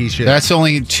 I think he should. That's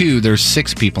only 2. There's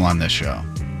 6 people on this show.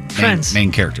 Friends.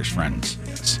 Main characters, friends.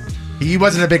 Yes. He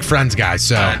wasn't a big Friends guy,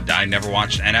 so. I never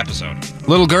watched an episode.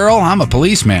 Little girl, I'm a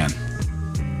policeman.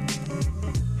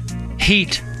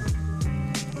 Heat.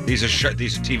 These are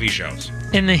TV shows.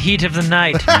 In the heat of the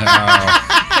night. No.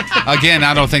 Again,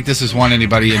 I don't think this is one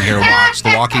anybody in here watched.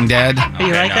 The Walking Dead.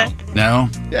 You like that? No?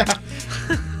 Yeah.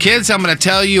 Kids, I'm going to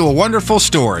tell you a wonderful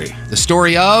story. The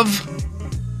story of...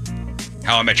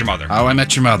 How I Met Your Mother. How I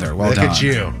Met Your Mother. Well Look done. at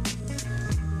you.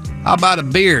 How about a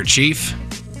beer, Chief?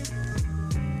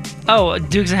 Oh,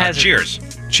 Dukes of Hazzard. Cheers.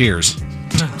 Cheers.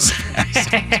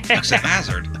 Dukes of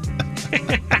Hazzard.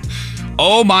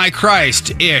 Oh my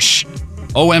Christ, ish.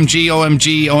 OMG,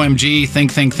 OMG, OMG,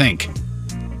 think.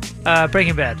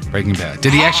 Breaking Bad. Breaking Bad.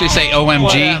 Did he actually say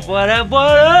OMG? What up?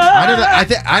 I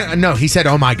don't. No, he said,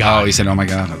 "Oh my God." Oh, he said, "Oh my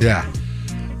God." Okay. Yeah.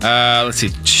 Let's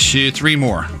see, 3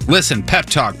 more. Listen, pep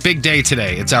talk, big day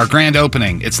today. It's our grand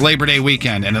opening. It's Labor Day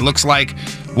weekend, and it looks like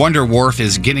Wonder Wharf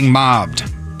is getting mobbed.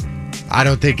 I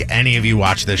don't think any of you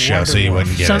watch this show, so you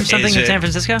wouldn't get it. Something in San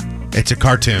Francisco? It's a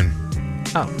cartoon.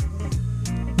 Oh.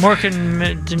 Mork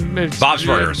and... Bob's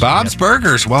Burgers. Bob's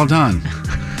Burgers. Well done. 2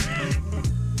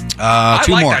 I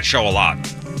like more. that show a lot.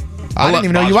 I didn't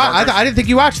even know you watched. I didn't think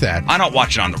you watched that. I don't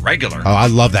watch it on the regular. Oh, I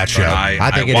love that show. I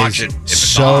think it watch is it if it's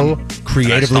so on,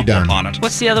 creatively and I stumble done. upon it.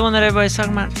 What's the other one that everybody's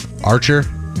talking about? Archer.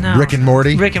 No. Rick and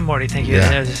Morty. Rick and Morty, thank you.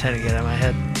 Yeah. I just had to get out of my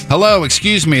head. Hello,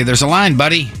 excuse me. There's a line,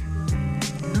 buddy.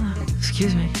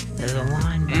 Excuse me. There's a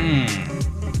line.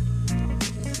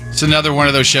 It's another one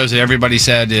of those shows that everybody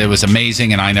said it was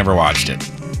amazing, and I never watched it.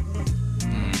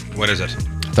 What is it?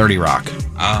 30 Rock.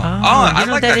 I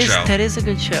like that show. That is a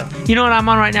good show. You know what I'm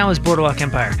on right now is Boardwalk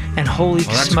Empire, and holy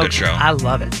that's a smokes, good show. I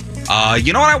love it.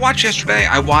 You know what I watched yesterday?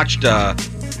 I watched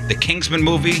the Kingsman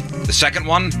movie, the second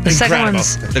one. The second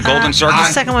one's The Golden Circle.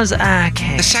 The second one's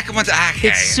okay. The second one's okay.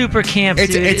 It's super camp,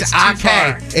 It's dude. it's too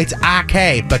okay. far. It's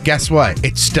okay, but guess what?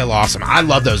 It's still awesome. I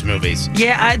love those movies.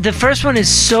 Yeah, the first one is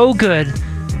so good.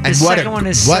 The And second one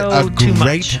is so too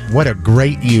much. What a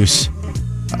great use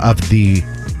of the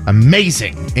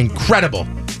amazing, incredible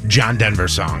John Denver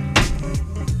song.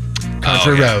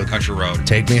 Country Road. Country Road.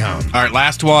 Take me home. All right,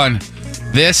 last one.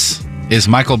 This is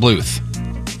Michael Bluth.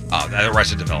 Oh,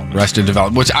 Arrested Development. Arrested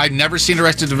Development, which I've never seen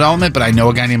Arrested Development, but I know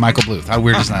a guy named Michael Bluth. How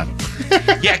weird is that?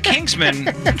 Yeah, Kingsman.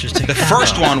 The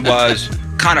first one was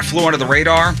kind of flew under the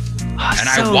radar, and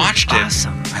I watched it.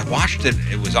 Awesome. I watched it.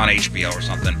 It was on HBO or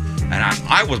something, and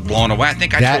I was blown away. I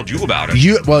think I told you about it.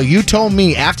 You told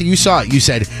me after you saw it, you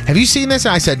said, "Have you seen this?"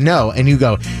 And I said, "No." And you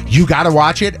go, "You got to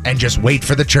watch it and just wait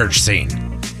for the church scene."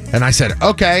 And I said,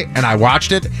 okay. And I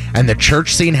watched it, and the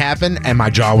church scene happened, and my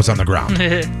jaw was on the ground.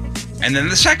 And then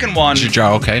the second one. Is your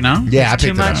jaw okay now? Yeah, I Too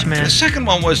picked it much, up. man. The second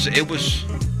one was.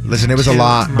 Listen, it was a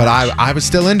lot, but I was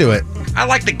still into it. I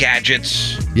like the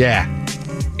gadgets. Yeah.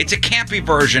 It's a campy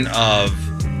version of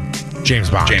James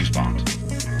Bond.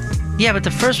 Yeah, but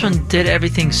the first one did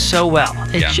everything so well.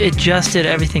 It just did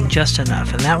everything just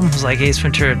enough. And that one was like Ace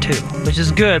Ventura 2, which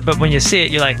is good, but when you see it,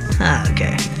 you're like,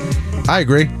 okay. I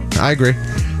agree.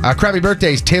 Crappy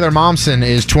birthdays. Taylor Momsen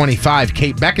is 25.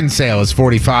 Kate Beckinsale is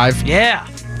 45. Yeah.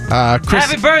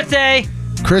 Happy birthday.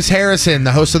 Chris Harrison,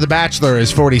 the host of The Bachelor,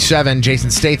 is 47. Jason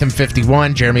Statham,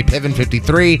 51. Jeremy Piven,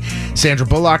 53. Sandra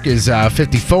Bullock is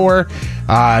 54.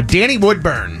 Danny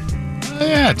Woodburn. Oh,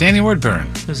 yeah, Danny Woodburn.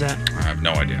 Who's that? I have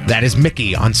no idea. That is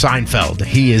Mickey on Seinfeld.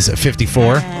 He is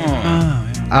 54.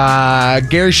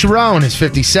 Gary Sharon is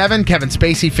 57. Kevin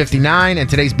Spacey, 59. And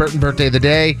today's Burton birthday of the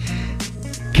day.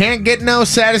 Can't get no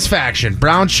satisfaction.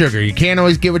 Brown sugar. You can't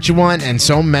always get what you want. And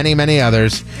so many, many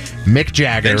others. Mick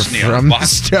Jagger from the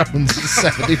Stones is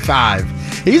 75.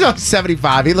 He's on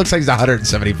 75. He looks like he's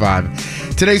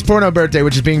 175. Today's porno birthday,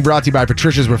 which is being brought to you by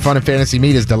Patricia's, where fun and fantasy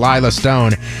meet, is Delilah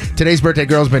Stone. Today's birthday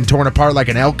girl's been torn apart like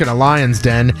an elk in a lion's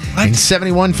den in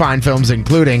 71 fine films,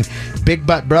 including Big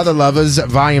Butt Brother Lovers,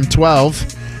 Volume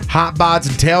 12, Hot Bods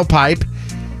and Tailpipe,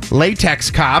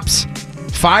 Latex Cops,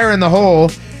 Fire in the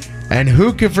Hole, and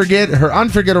who could forget her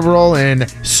unforgettable role in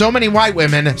So Many White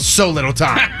Women, So Little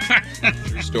Time.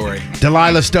 True story.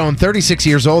 Delilah Stone, 36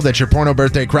 years old. That's your porno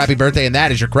birthday, crappy birthday, and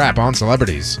that is your crap on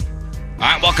celebrities. All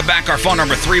right, welcome back. Our phone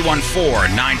number,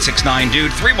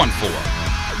 314-969-DUDE,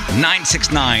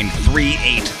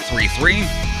 314-969-3833.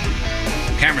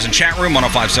 Cameras and chat room,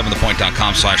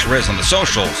 1057thepoint.com/Riz on the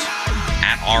socials,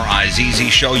 at RIZZ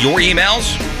Show. Your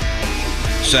emails,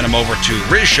 send them over to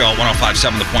RizShow,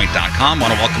 1057thepoint.com.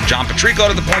 Want to welcome John Patrico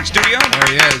to the Point Studio. There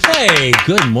he is. Hey,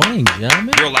 good morning,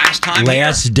 gentlemen. Your last time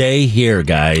Last day here,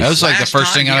 guys. That was like the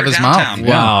first thing out of his mouth.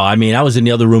 Wow. I mean, I was in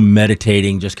the other room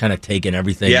meditating, just kind of taking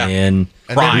everything in.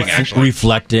 Crying, actually.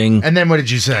 Reflecting. And then what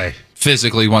did you say?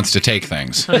 Physically wants to take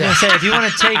things. I was going to say, if you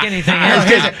want to take anything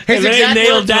His exact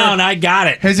nailed words down. were- I got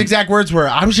it. His exact words were,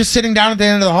 I was just sitting down at the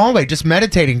end of the hallway, just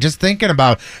meditating, just thinking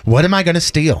about, what am I going to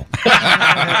steal?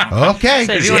 Okay.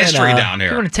 Say, if you There's want history to- down If you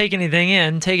here. want to take anything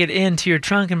in, take it into your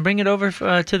trunk and bring it over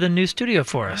to the new studio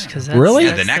for us. Really?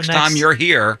 Yeah, the next time you're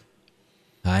here,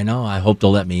 I know. I hope they'll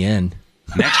let me in.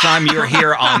 next time you're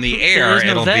here on the air, There's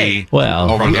no it'll they. be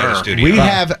Well, from the other studio.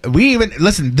 We even,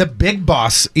 listen, the big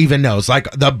boss even knows, like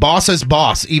the boss's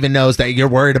boss even knows that you're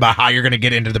worried about how you're going to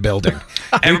get into the building.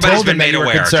 Everybody's been made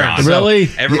aware, John. Really?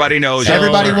 Everybody knows.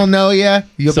 Everybody will know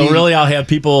you. So really, I'll have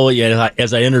people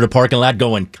as I enter the parking lot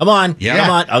going, come on, come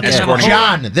on. Okay.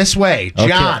 John, this way.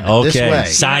 John, this way.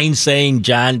 Sign saying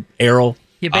John Arrow.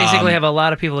 You basically have a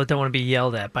lot of people that don't want to be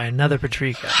yelled at by another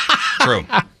Patrico. True.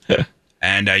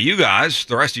 And you guys,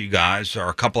 the rest of you guys, are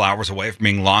a couple hours away from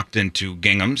being locked into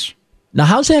Gingham's. Now,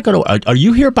 how's that going to? Are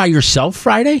you here by yourself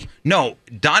Friday? No,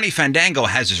 Donnie Fandango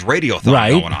has his radiothon Right.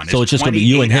 going on. So His it's just gonna be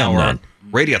you and him 28-hour then.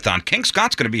 Radiothon. King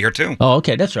Scott's going to be here too. Oh,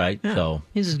 okay, that's right. So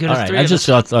He's as good all as right. three I of just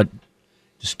us. thought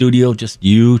the studio, just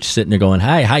you sitting there going,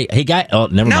 hey guy. Oh,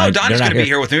 never No, mind. Donnie's They're going not to be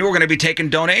here with me. We're going to be taking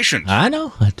donations. I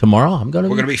know. Tomorrow I'm going to.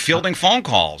 We're going to be fielding phone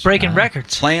calls, Breaking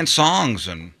records. playing songs,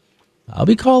 and I'll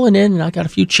be calling in, and I got a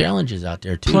few challenges out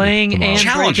there too. Playing tomorrow. and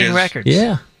Challenges? breaking records.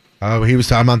 Yeah. Oh, he was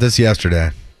talking about this yesterday.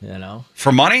 You know.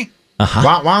 for money.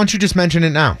 Why don't you just mention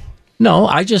it now? No,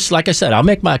 I just, like I said, I'll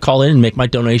make my call in and make my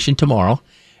donation tomorrow.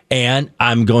 And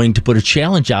I'm going to put a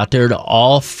challenge out there to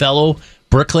all fellow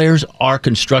bricklayers, or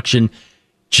construction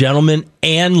gentlemen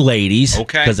and ladies.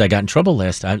 Okay. Because I got in trouble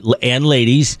last time. And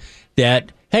ladies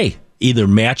that, hey, either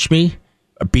match me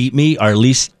or beat me or at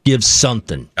least give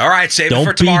something. All right, save it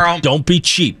for tomorrow. Don't be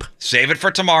cheap. Save it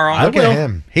for tomorrow. Look at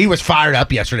him. He was fired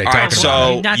up yesterday All right, talking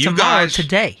about it. so Not you tomorrow, guys,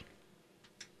 today.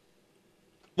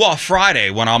 well, Friday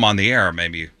when I'm on the air,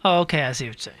 maybe. Oh, okay, I see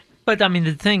what you're saying. But, I mean,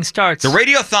 the thing starts... The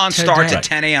Radiothon starts today. at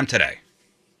 10 a.m. today.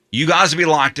 You guys will be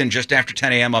locked in just after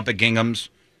 10 a.m. up at Gingham's,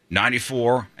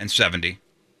 94 and 70.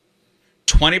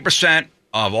 20%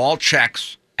 of all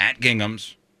checks at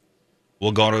Gingham's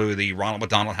will go to the Ronald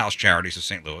McDonald House Charities of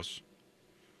St. Louis.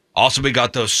 Also, we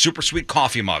got those super sweet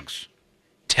coffee mugs.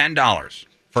 $10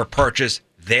 for purchase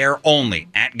there only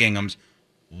at Gingham's.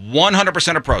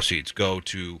 100% of proceeds go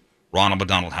to Ronald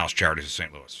McDonald House Charities of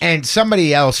St. Louis. And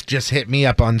somebody else just hit me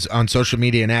up on social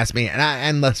media and asked me,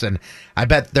 and listen, I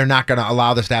bet they're not going to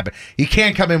allow this to happen. You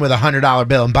can't come in with a $100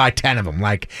 bill and buy 10 of them.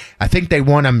 Like, I think they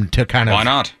want them to kind of. Why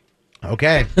not?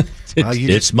 Okay. It's money. You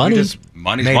just Money's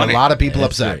made money. a lot of people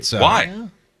That's upset. right. So. Why?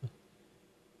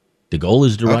 The goal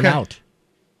is to run Okay. out.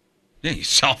 Yeah, you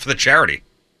sell for the charity.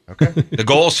 Okay. The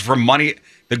goal is for money.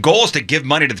 The goal is to give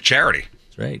money to the charity.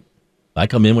 That's right. If I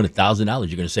come in with $1,000,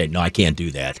 you're going to say, no, I can't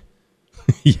do that.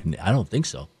 I don't think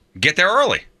so. Get there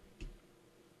early.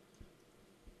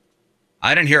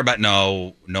 I didn't hear about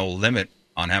no limit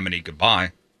on how many you could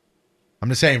buy. I'm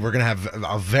just saying we're going to have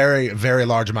a very, very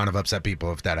large amount of upset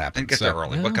people if that happens. And get there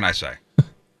early. What can I say?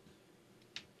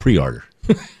 Pre-order.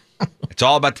 It's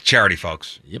all about the charity,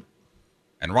 folks. Yep.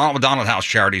 And Ronald McDonald House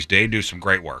Charities, they do some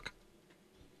great work.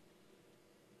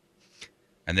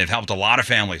 And they've helped a lot of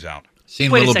families out.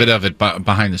 Seen a little bit of it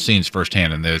behind the scenes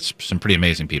firsthand, and there's some pretty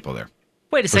amazing people there.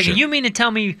 Wait a second. Sure. You mean to tell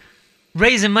me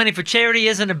raising money for charity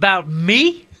isn't about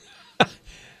me?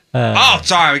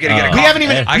 Sorry. We got to get a coffee.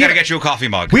 I got to get you a coffee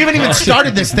mug. We haven't even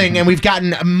started this thing, and we've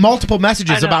gotten multiple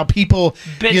messages about people,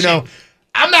 bitching.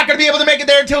 I'm not going to be able to make it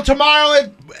there until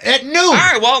tomorrow at noon. All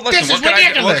right, well, listen, this is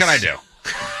ridiculous. What can I do?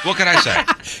 What can I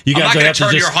say? You I'm not guys going have to to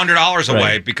turn just- your $100 away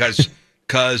Right. because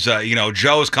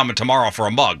Joe's coming tomorrow for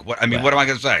a mug. What am I going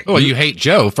to say? Well, you hate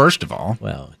Joe, first of all.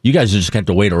 Well, you guys just have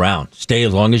to wait around. Stay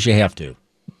as long as you have to.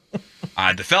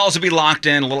 The fellas will be locked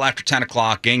in a little after 10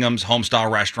 o'clock. Gingham's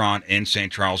Homestyle Restaurant in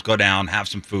St. Charles. Go down, have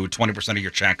some food. 20% of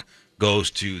your check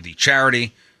goes to the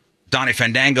charity. Donnie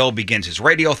Fandango begins his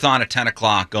radiothon at 10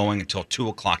 o'clock, going until 2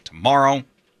 o'clock tomorrow.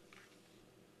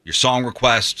 Your song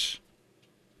requests,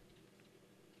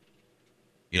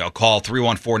 call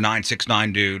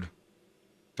 314-969-DUDE.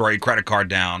 Throw your credit card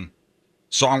down.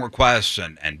 Song requests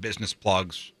and business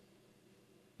plugs.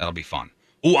 That'll be fun.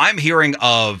 Oh, I'm hearing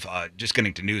of, just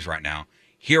getting to news right now,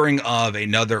 hearing of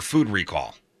another food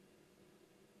recall.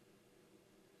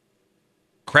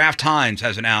 Kraft Heinz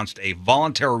has announced a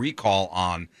voluntary recall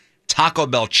on Taco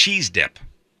Bell cheese dip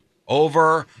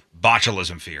over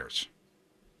botulism fears.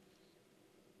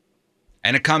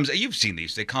 And it comes, you've seen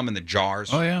these, they come in the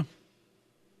jars. Oh, yeah.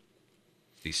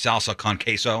 The salsa con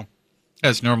queso.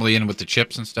 That's normally in with the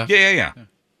chips and stuff. Yeah.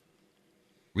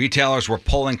 Retailers were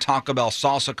pulling Taco Bell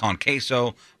salsa con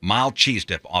queso mild cheese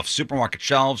dip off supermarket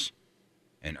shelves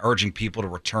and urging people to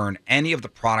return any of the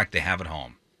product they have at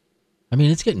home. I mean,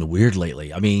 it's getting weird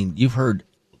lately. I mean, you've heard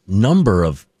number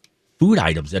of food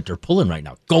items that they're pulling right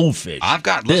now. Goldfish.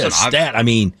 That. I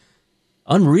mean,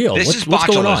 unreal. This is what's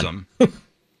going botulism. on?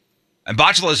 And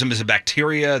botulism is a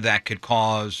bacteria that could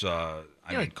cause, cause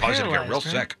you to get real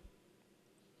sick.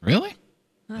 Really?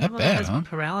 Not bad, huh?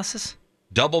 Paralysis?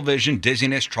 Double vision,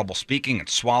 dizziness, trouble speaking and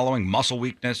swallowing, muscle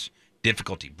weakness,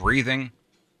 difficulty breathing,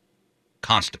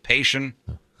 constipation.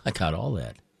 I got all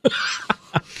that.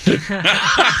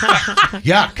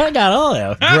 Yuck. I got all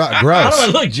that. Gross. How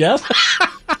do I look, Jeff?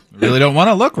 Really don't want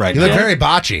to look right You now. look very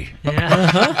botchy.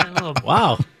 Yeah.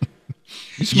 Wow.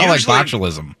 You smell like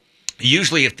botulism.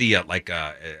 Usually if the,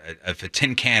 if a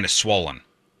tin can is swollen,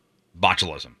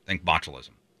 botulism. Think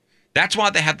botulism. That's why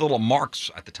they have the little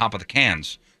marks at the top of the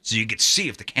cans so you can see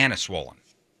if the can is swollen.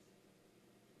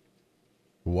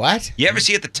 What? You ever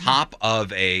see at the top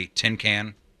of a tin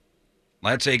can?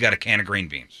 Let's say you got a can of green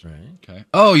beans. Right. Okay.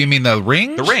 Oh, you mean the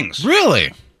rings? The rings.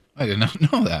 Really? I did not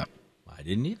know that. I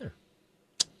didn't either.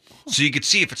 So you could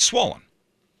see if it's swollen.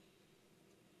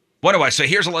 What do I say?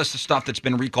 Here's a list of stuff that's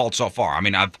been recalled so far. I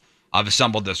mean, I've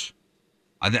assembled this.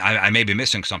 I may be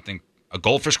missing something.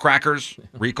 Goldfish crackers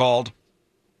recalled.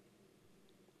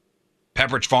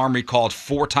 Pepperidge Farm recalled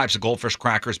 4 types of goldfish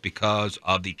crackers because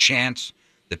of the chance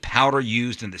the powder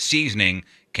used in the seasoning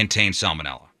contained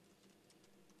salmonella.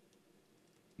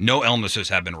 No illnesses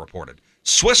have been reported.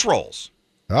 Swiss rolls.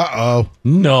 Uh-oh.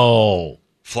 No.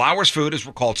 Flowers Food has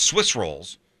recalled Swiss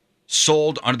rolls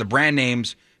sold under the brand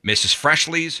names Mrs.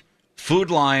 Freshly's, Food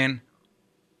Lion,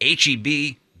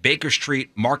 H-E-B, Baker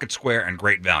Street, Market Square, and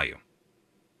Great Value.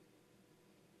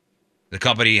 The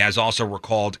company has also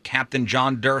recalled Captain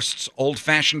John Durst's Old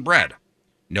Fashioned Bread.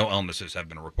 No illnesses have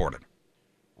been reported.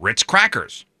 Ritz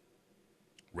Crackers.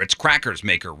 Ritz Crackers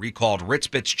maker recalled Ritz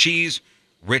Bits cheese,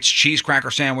 Ritz cheese cracker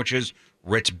sandwiches,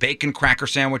 Ritz bacon cracker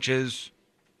sandwiches.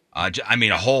 A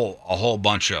whole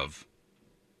bunch of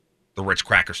the Ritz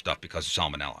cracker stuff because of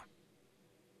salmonella.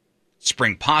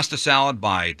 Spring pasta salad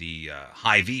by the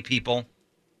Hy-Vee people.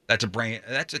 That's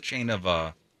a chain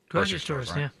of grocery stores,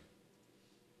 right? Yeah.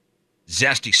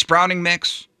 Zesty sprouting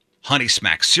mix, Honey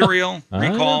Smack cereal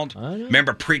recalled.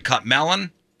 Remember pre-cut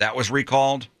melon? That was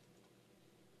recalled.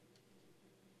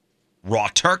 Raw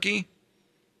turkey.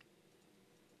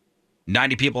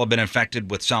 90 people have been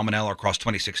infected with salmonella across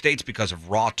 26 states because of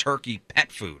raw turkey pet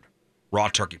food, raw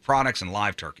turkey products, and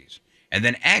live turkeys. And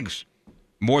then eggs.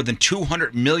 More than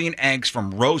 200 million eggs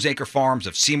from Roseacre Farms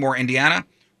of Seymour, Indiana,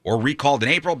 were recalled in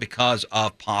April because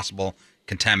of possible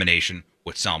contamination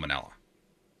with salmonella.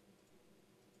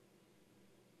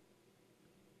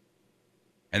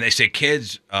 And they say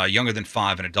kids younger than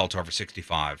 5 and adults over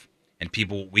 65 and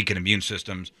people with weakened immune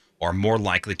systems are more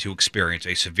likely to experience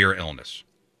a severe illness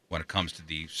when it comes to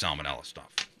the salmonella stuff.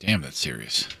 Damn, that's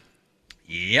serious.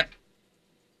 Yep.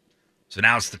 So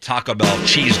now it's the Taco Bell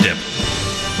cheese dip,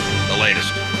 the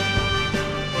latest.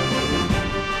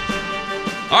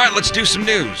 All right, let's do some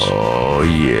news. Oh,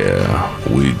 yeah.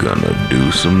 We gonna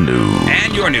do some news.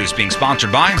 And your news being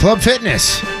sponsored by Club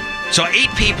Fitness. So 8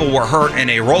 people were hurt in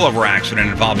a rollover accident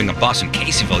involving a bus in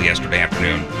Caseyville yesterday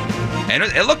afternoon. And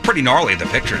it looked pretty gnarly, the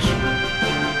pictures.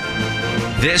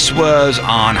 This was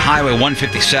on Highway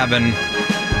 157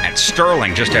 at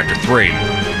Sterling just after 3.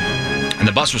 And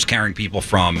the bus was carrying people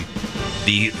from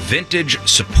the Vintage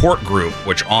Support Group,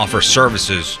 which offers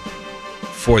services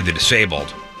for the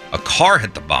disabled. A car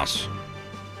hit the bus.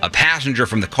 A passenger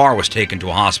from the car was taken to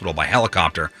a hospital by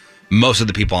helicopter. Most of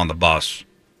the people on the bus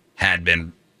have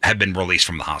been released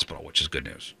from the hospital, which is good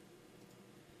news.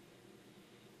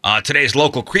 Today's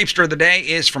local creepster of the day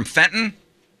is from Fenton.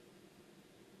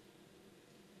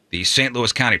 The St.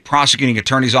 Louis County Prosecuting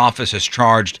Attorney's Office has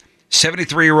charged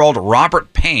 73-year-old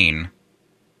Robert Payne,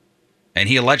 and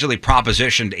he allegedly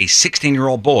propositioned a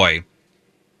 16-year-old boy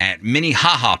at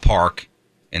Minnehaha Park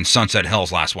in Sunset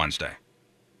Hills last Wednesday.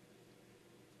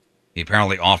 He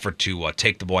apparently offered to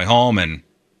take the boy home and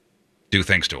do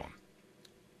things to him.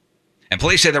 And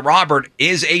police say that Robert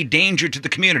is a danger to the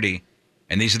community,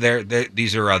 and these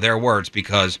are their words,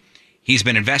 because he's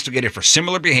been investigated for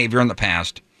similar behavior in the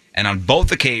past, and on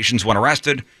both occasions when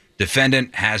arrested,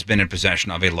 defendant has been in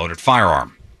possession of a loaded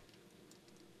firearm.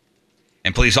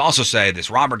 And police also say this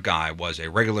Robert guy was a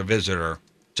regular visitor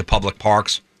to public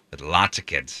parks with lots of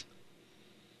kids.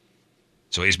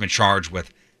 So he's been charged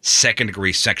with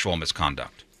second-degree sexual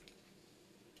misconduct.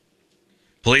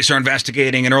 Police are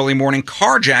investigating an early morning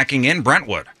carjacking in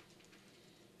Brentwood.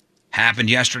 Happened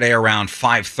yesterday around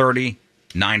 5:30,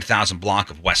 9000 block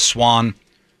of West Swan.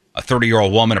 A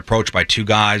 30-year-old woman approached by 2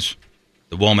 guys.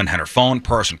 The woman had her phone,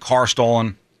 purse, and car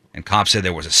stolen, and cops said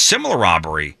there was a similar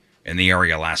robbery in the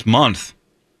area last month.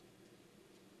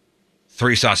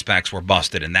 3 suspects were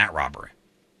busted in that robbery.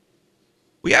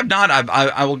 We have not,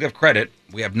 I will give credit,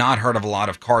 we have not heard of a lot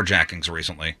of carjackings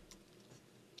recently.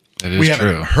 That is We true.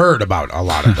 haven't heard about a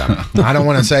lot of them. I don't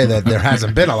want to say that there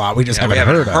hasn't been a lot. We just haven't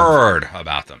heard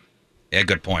about them. Yeah,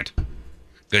 good point.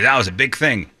 Because that was a big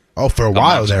thing. Oh, for a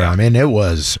while there. I mean, it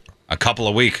was a couple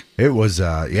of weeks. It was,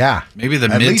 yeah. Maybe the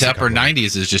At mid least to a upper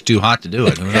 90s is just too hot to do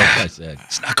it.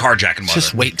 It's not carjacking, mother.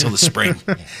 Just wait until the spring.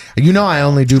 You know, I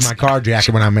only do my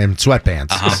carjacking when I'm in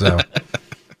sweatpants. So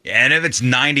And if it's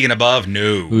 90 and above,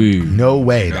 no. no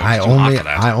way. No, I it's too hot for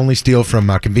that. I only steal from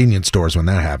convenience stores when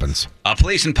that happens.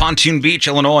 Police in Pontoon Beach,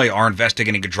 Illinois, are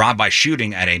investigating a drive-by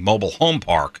shooting at a mobile home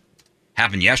park.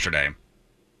 Happened yesterday.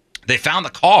 They found the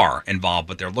car involved,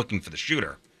 but they're looking for the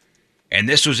shooter. And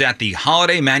this was at the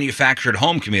Holiday Manufactured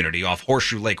Home Community off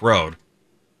Horseshoe Lake Road.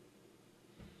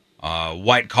 A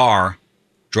white car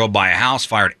drove by a house,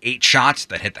 fired 8 shots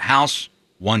that hit the house.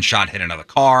 1 shot hit another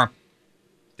car.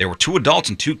 There were 2 adults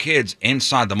and 2 kids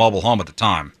inside the mobile home at the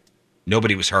time.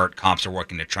 Nobody was hurt. Cops are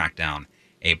working to track down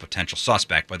a potential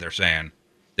suspect, but they're saying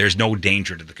there's no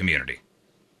danger to the community.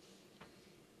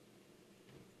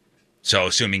 So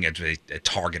assuming it's a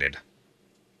targeted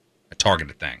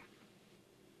thing.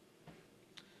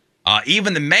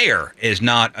 Even the mayor is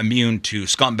not immune to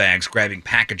scumbags grabbing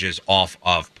packages off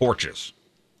of porches.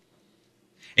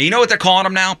 And you know what they're calling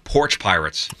them now? Porch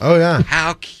pirates. Oh, yeah.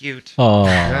 How cute. Oh.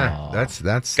 Yeah,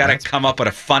 that's got to come up with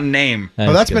a fun name.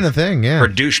 That's been a thing, yeah. For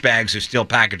douchebags who steal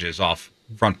packages off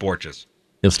front porches.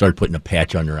 He'll start putting a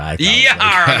patch on your eye. Yeah,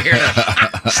 I'm here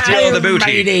to steal the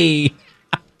booty.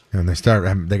 And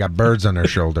they got birds on their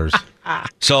shoulders.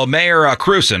 So Mayor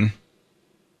Cruson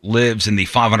lives in the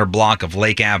 500 block of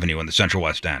Lake Avenue in the Central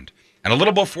West End. And a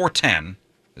little before 10,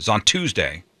 this is on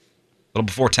Tuesday, a little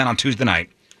before 10 on Tuesday night,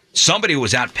 somebody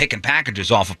was out picking packages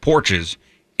off of porches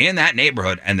in that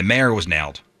neighborhood, and the mayor was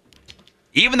nailed.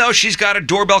 Even though she's got a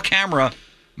doorbell camera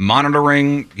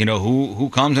monitoring, who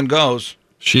comes and goes.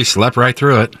 She slept right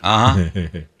through it. Uh-huh.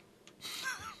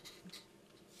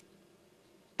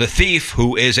 The thief,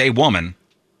 who is a woman,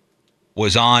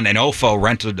 was on an OFO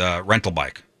rental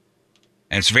bike.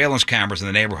 And surveillance cameras in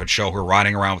the neighborhood show her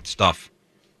riding around with stuff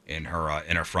in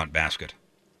her front basket.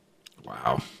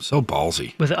 Wow. So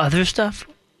ballsy. With other stuff?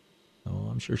 Oh,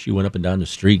 I'm sure she went up and down the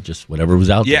street, just whatever was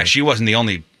out there. Yeah, she wasn't the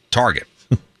only target.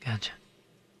 Gotcha.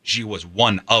 She was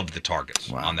one of the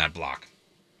targets on that block.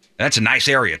 That's a nice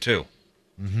area, too.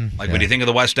 Mm-hmm. When you think of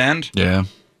the West End, yeah.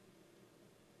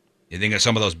 You think of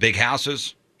some of those big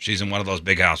houses, she's in one of those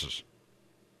big houses.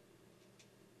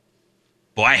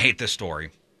 Boy, I hate this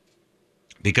story.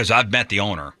 because I've met the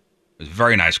owner. He's a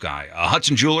very nice guy.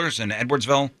 Hudson Jewelers in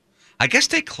Edwardsville. I guess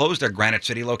they closed their Granite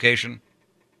City location.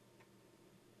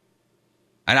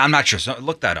 And I'm not sure. So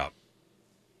look that up.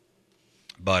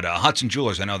 But Hudson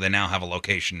Jewelers, I know they now have a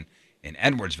location in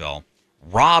Edwardsville.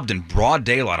 Robbed in broad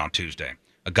daylight on Tuesday.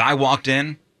 A guy walked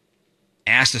in,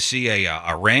 asked to see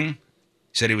a ring.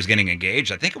 Said he was getting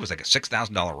engaged. I think it was like a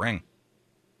 $6,000 ring.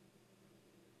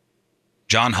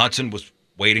 John Hudson was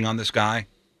waiting on this guy.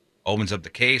 Opens up the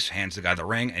case, hands the guy the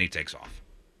ring, and he takes off.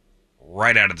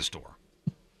 Right out of the store.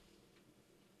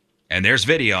 And there's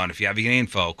video, and if you have any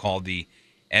info, call the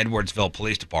Edwardsville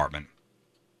Police Department.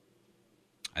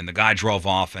 And the guy drove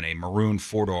off in a maroon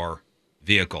four-door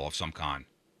vehicle of some kind.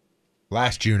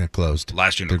 Last June it closed.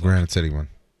 Last June it the closed. Granite City one.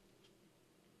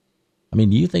 I mean,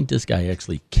 do you think this guy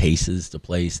actually cases the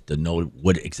place to know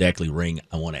what exactly ring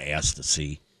I want to ask to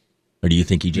see? Or do you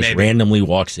think he just randomly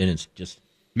walks in and just...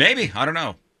 Maybe. I don't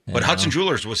know. But Hudson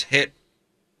Jewelers was hit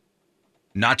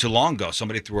not too long ago.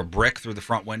 Somebody threw a brick through the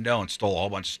front window and stole a whole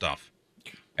bunch of stuff.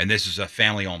 And this is a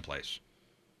family-owned place.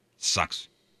 Sucks.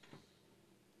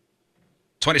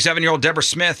 27-year-old Deborah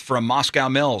Smith from Moscow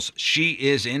Mills. She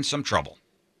is in some trouble.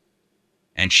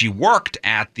 And she worked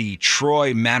at the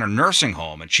Troy Manor Nursing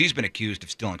Home, and she's been accused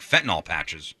of stealing fentanyl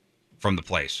patches from the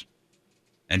place.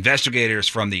 Investigators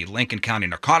from the Lincoln County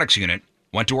Narcotics Unit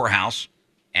went to her house,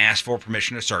 asked for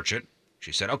permission to search it.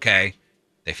 She said, okay.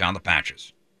 They found the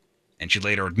patches. And she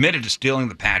later admitted to stealing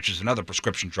the patches and other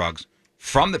prescription drugs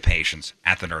from the patients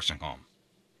at the nursing home.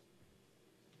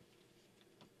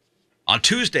 On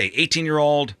Tuesday,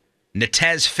 18-year-old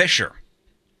Natez Fisher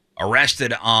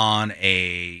arrested on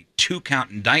a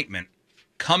 2-count indictment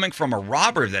coming from a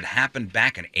robbery that happened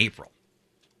back in April.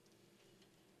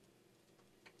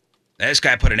 This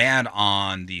guy put an ad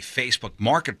on the Facebook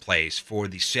Marketplace for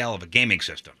the sale of a gaming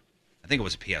system. I think it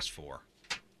was a PS4.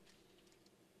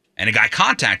 And a guy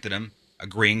contacted him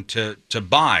agreeing to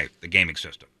buy the gaming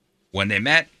system. When they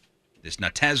met, this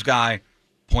Natez guy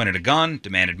pointed a gun,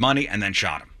 demanded money, and then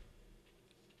shot him.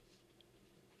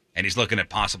 And he's looking at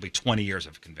possibly 20 years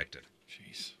of convicted.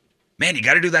 Jeez. Man, you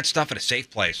got to do that stuff at a safe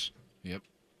place. Yep.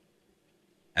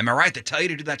 Am I right? They tell you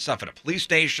to do that stuff at a police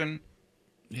station.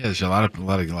 Yeah, there's a lot of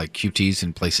like QTs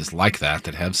in places like that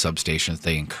have substations.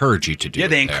 They encourage you to do. Yeah,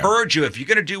 they there. encourage you if you're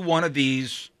going to do one of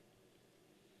these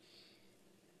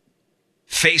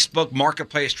Facebook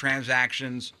Marketplace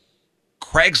transactions,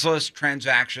 Craigslist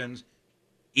transactions,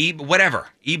 eBay,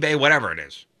 whatever it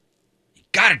is. You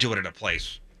got to do it at a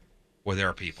place where there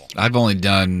are people. I've only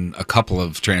done a couple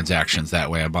of transactions that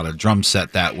way. I bought a drum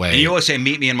set that way. And you always say,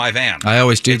 meet me in my van. I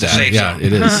always do It's a that. safe Yeah, zone.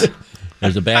 it is.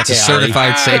 There's a back It's a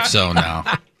certified safe zone now.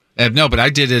 No, but I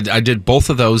did both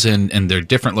of those in their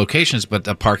different locations, but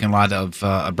the parking lot of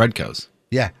Breadco's.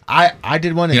 Yeah, I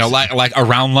did one. Like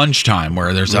around lunchtime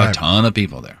where there's a ton of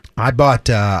people there. I bought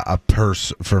a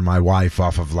purse for my wife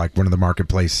off of like one of the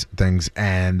marketplace things,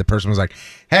 and the person was like,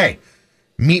 "Hey,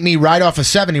 meet me right off of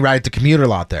 70, right at the commuter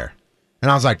lot there." And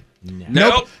I was like,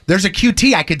 "Nope, there's a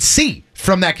QT I could see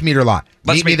from that commuter lot.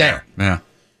 Meet me there." Yeah,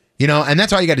 you know, and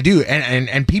that's all you got to do.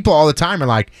 And people all the time are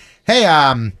like, "Hey,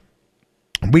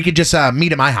 we could just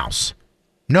meet at my house."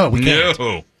 No, we can't.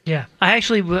 No. Yeah, I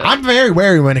actually. I'm very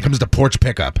wary when it comes to porch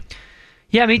pickup.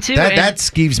 Yeah, me too. That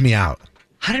skeeves me out.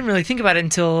 I didn't really think about it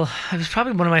until it was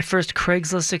probably one of my first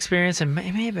Craigslist experience, and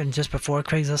it may have been just before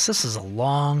Craigslist. This is a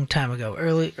long time ago,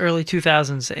 early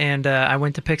 2000s, and I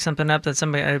went to pick something up that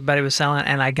somebody was selling,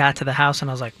 and I got to the house,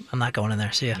 and I was like, I'm not going in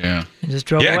there. See ya. Yeah. And just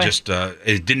drove away.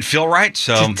 It didn't feel right,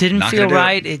 so Just didn't not feel gonna do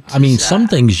right. it. I mean, some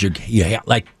things you have,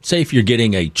 like, say if you're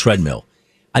getting a treadmill.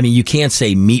 I mean, you can't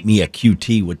say, meet me at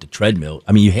QT with the treadmill.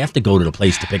 I mean, you have to go to the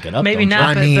place to pick it up. Maybe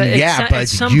don't you? not, but at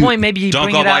some point, maybe you don't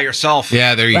bring go it by out. yourself.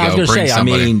 Yeah, there you Well, I go. was going Bring to say,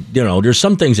 somebody. I mean, there's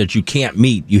some things that you can't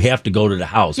meet. You have to go to the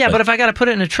house. Yeah, but if I got to put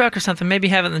it in a truck or something, maybe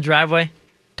have it in the driveway.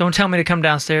 Don't tell me to come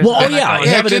downstairs. Well, I'm not yeah, going.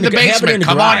 have it in the basement.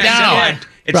 Come on down.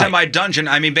 It's in my dungeon.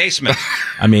 I mean, basement.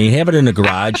 I mean, have it in the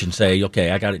garage and say,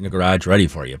 okay, I got it in the garage ready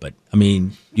for you. But, I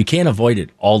mean, you can't avoid it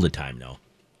all the time, though.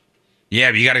 Yeah,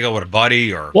 but you got to go with a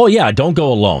buddy or. Well, yeah, don't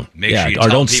go alone. Make sure you or tell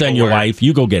don't people send your where- wife.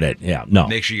 You go get it. Yeah, no.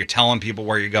 Make sure you're telling people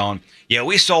where you're going. Yeah,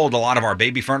 we sold a lot of our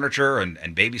baby furniture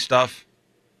and baby stuff,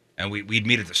 and we'd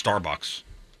meet at the Starbucks,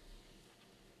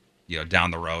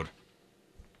 down the road.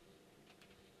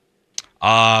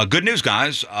 Good news,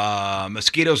 guys.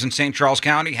 Mosquitoes in St. Charles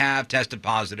County have tested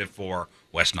positive for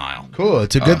West Nile. Cool.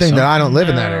 It's a good thing that I don't live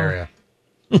in that area.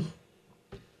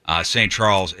 St.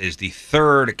 Charles is the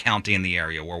third county in the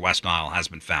area where West Nile has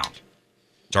been found.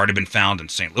 It's already been found in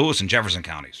St. Louis and Jefferson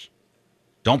counties.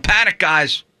 Don't panic,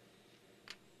 guys.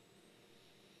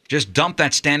 Just dump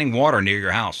that standing water near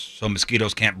your house so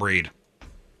mosquitoes can't breed.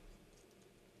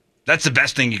 That's the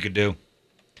best thing you could do.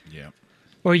 Yeah.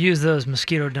 Or use those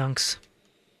mosquito dunks.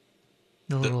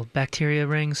 The little bacteria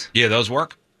rings. Yeah, those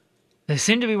work? They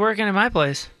seem to be working in my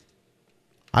place.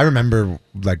 I remember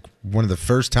like one of the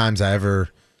first times I ever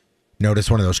noticed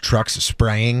one of those trucks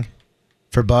spraying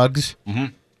for bugs.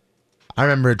 Mm-hmm. I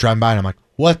remember driving by and I'm like,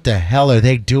 what the hell are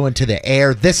they doing to the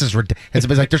air? This is ridiculous. And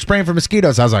somebody's like, they're spraying for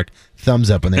mosquitoes. I was like, thumbs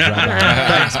up when they drive by.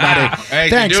 Thanks, buddy. Hey,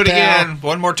 Thanks, do it pal. again.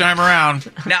 One more time around.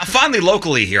 Now, finally,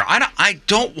 locally here, I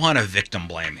don't want to victim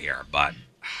blame here, but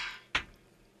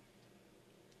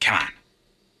come on.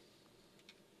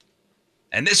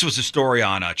 And this was a story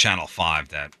on Channel 5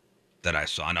 that I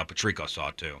saw. I know Patrico saw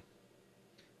it too.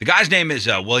 The guy's name is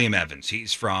William Evans.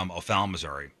 He's from O'Fallon,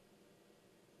 Missouri.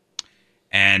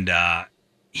 And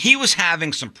he was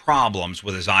having some problems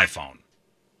with his iPhone.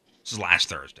 This is last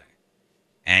Thursday.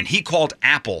 And he called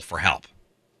Apple for help.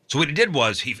 So what he did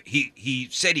was he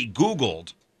said he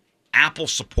Googled Apple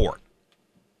support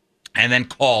and then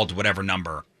called whatever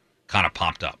number kind of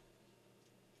popped up.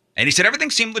 And he said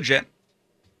everything seemed legit.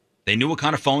 They knew what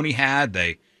kind of phone he had.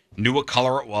 They knew what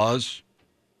color it was.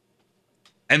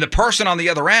 And the person on the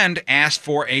other end asked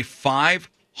for a $500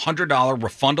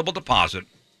 refundable deposit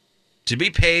to be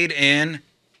paid in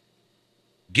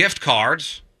gift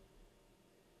cards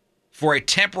for a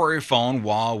temporary phone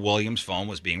while William's phone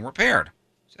was being repaired. I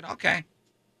said, okay.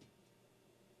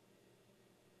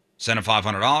 Sent him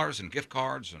 $500 in gift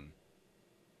cards, and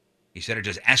he said it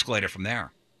just escalated from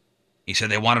there. He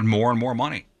said they wanted more and more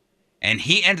money. And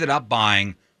he ended up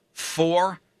buying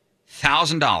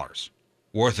 $4,000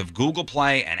 worth of Google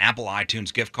Play and Apple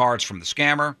iTunes gift cards from the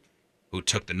scammer who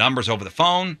took the numbers over the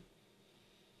phone.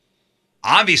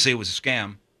 Obviously, it was a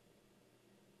scam.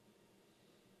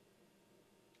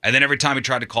 And then every time he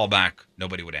tried to call back,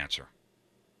 nobody would answer.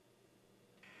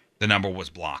 The number was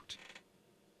blocked.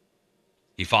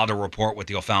 He filed a report with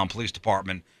the O'Fallon Police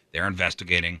Department. They're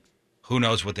investigating. Who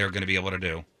knows what they're going to be able to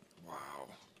do.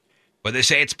 But they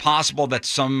say it's possible that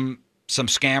some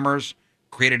scammers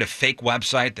created a fake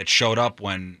website that showed up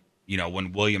when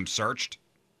William searched.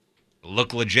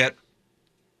 Look legit.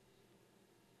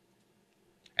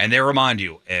 And they remind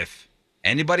you, if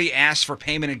anybody asks for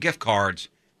payment in gift cards,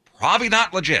 probably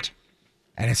not legit.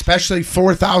 And especially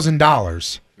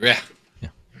 $4,000. Yeah.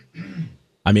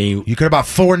 I mean, you could have bought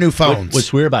 4 new phones.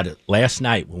 What's weird about it, last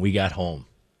night when we got home,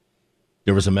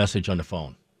 there was a message on the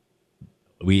phone.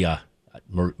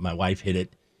 My wife hit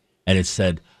it, and it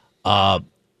said, I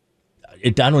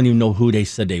don't even know who they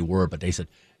said they were, but they said,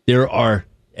 there are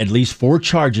at least 4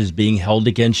 charges being held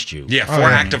against you. Yeah, 4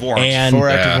 active warrants. And 4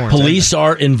 active warrants. police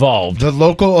are involved. The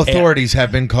local authorities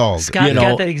have been called. Scott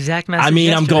got that exact message. I mean,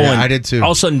 yesterday. I'm going. Yeah, I did too.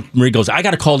 All of a sudden, Marie goes, I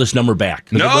got to call this number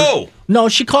back. No,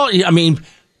 she called. I mean,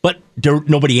 but there was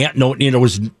no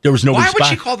response. Why would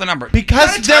she call the number?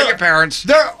 Because you tell your parents.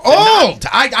 They're old.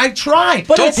 I tried.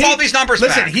 But don't call these numbers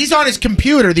Listen, back. he's on his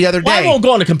computer the other day. Well, I won't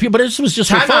go on the computer, but this was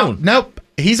just her Time phone. out. Nope.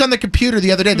 He's on the computer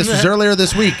the other day. This was earlier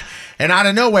this week. And out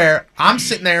of nowhere, I'm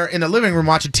sitting there in the living room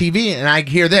watching TV, and I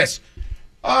hear this.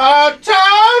 Toad,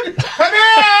 come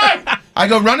here! I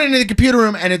go running into the computer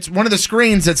room, and it's one of the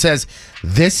screens that says,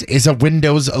 "This is a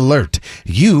Windows alert.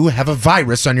 You have a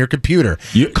virus on your computer.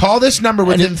 Call this number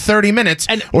within 30 minutes,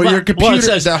 or your computer, it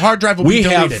says, the hard drive will be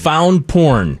deleted." We have found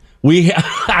porn.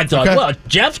 I thought, Okay. well,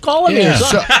 Jeff's calling me. Or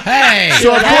something.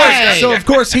 So of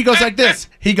course he goes like this.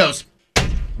 He goes,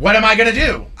 "What am I going to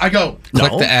do?" I go,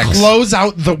 Click the X. Close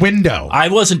out the window. I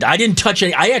didn't touch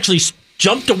any. I actually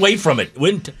jumped away from it.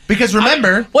 Because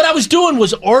remember, what I was doing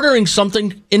was ordering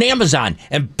something in Amazon,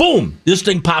 and boom, this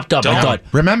thing popped up. I thought,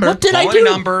 remember, what did I do?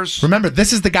 Numbers. Remember,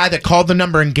 this is the guy that called the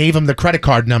number and gave him the credit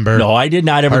card number. No, I did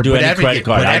not ever Or do any whatever credit you-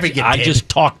 card. whatever you I did. just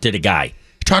talked to the guy.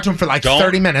 Talked to him for like Don't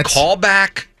 30 minutes. Call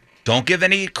back. Don't give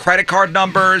any credit card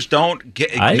numbers. Don't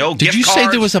get no Did gift you say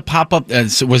cards. there was a pop-up?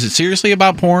 Was it seriously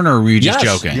about porn, or were you just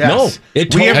Yes. joking? Yes. No.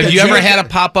 Have you ever had a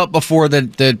pop-up before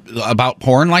that about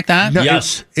porn like that? No,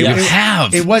 Yes. It, Yes. it,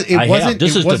 have. It was. It I wasn't. have.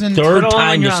 This it is wasn't, the third Put it on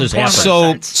time your this has porn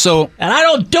happened. So And I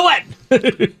don't do it.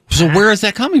 So where is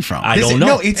that coming from? I don't know.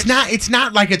 No, it's not. It's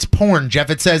not like it's porn, Jeff.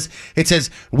 It says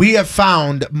we have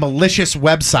found malicious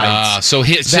websites. So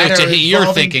that are you're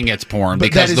involving- thinking it's porn but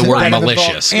because that of the is- word that is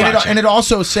malicious. involved. Gotcha. And it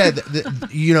also said that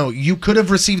you could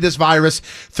have received this virus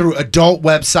through adult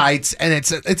websites, and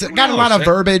it's got a lot of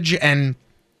verbiage and.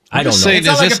 I don't know. It's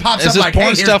not like it pops is up this like, porn hey,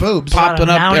 here's stuff boobs. popping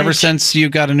up Knowledge. ever since you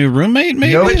got a new roommate?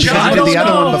 Maybe. Nope, John, I did the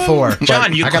other one before.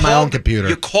 John, you I got my called- own computer.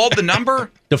 You called the number?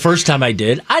 The first time I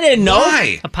did, I didn't know.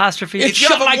 Why? Apostrophe. It If you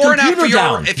shut have a my warrant out computer for your-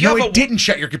 down. if you No, have it a- didn't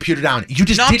shut your computer down. You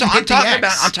just No, didn't I'm hit the talking X.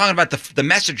 about. I'm talking about the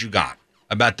message you got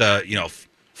about the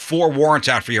 4 warrants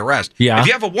out for your arrest. Yeah. If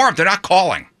you have a warrant, they're not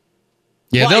calling.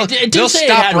 Yeah, Well, they'll, it didn't they'll say it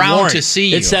stop had a round warrant. to see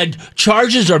you. It said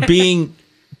charges are being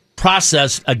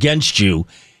processed against you,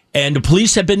 and the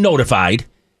police have been notified.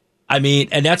 I mean,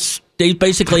 and that's they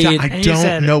basically. I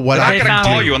don't know what They're I not can going to do.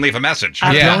 call you and leave a message.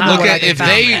 Yeah, look at if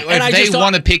they just thought-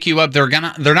 want to pick you up, they're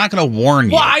not going to warn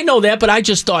you. Well, I know that, but I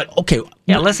just thought, okay,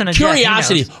 Yeah, listen to Jeff, he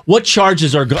curiosity. knows. What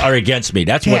charges are against me?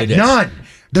 That's what Yeah, it is. none.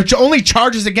 The only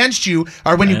charges against you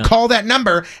are when you call that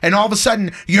number and all of a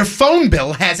sudden your phone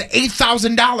bill has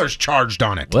 $8,000 charged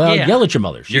on it. Well, yell at your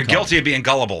mother. You're guilty of being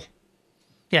gullible.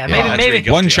 Yeah, that's what you're maybe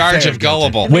guilty One of. charge Very of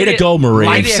gullible. Way to go, Marie.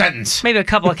 Life Maybe sentence. maybe a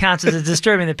couple of counts as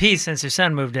disturbing the peace since your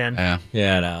son moved in. Yeah.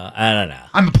 Yeah, no, I don't know.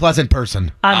 I'm a pleasant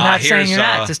person. I'm not saying here's, you're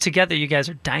not. Just together, you guys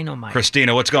are dynamite.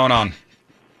 Christina, what's going on?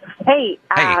 Hey,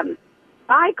 Hey.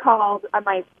 I called,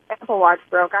 my Apple Watch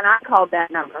broke, and I called that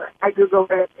number. I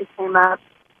Googled it. It came up.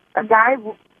 A guy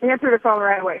answered the phone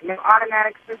right away. No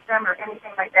automatic system or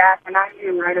anything like that, and I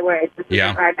knew right away.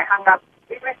 Yeah. I hung up.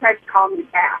 They even tried to call me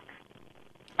back.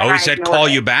 Oh, And he I said ignored call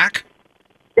it. you back?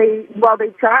 They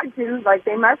tried to. Like,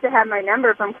 they must have had my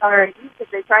number from caller ID because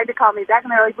they tried to call me back,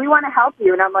 and they're like, we want to help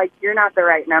you. And I'm like, you're not the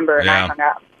right number, and Yeah. I hung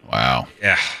up. Wow.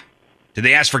 Yeah. Did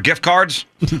they ask for gift cards?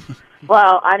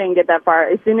 Well, I didn't get that far.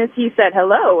 As soon as he said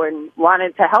hello and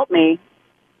wanted to help me,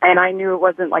 and I knew it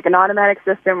wasn't like an automatic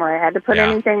system where I had to put Yeah.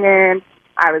 anything in,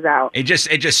 I was out. It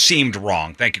just seemed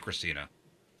wrong. Thank you, Christina.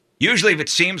 Usually, if it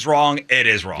seems wrong, it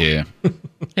is wrong. Yeah.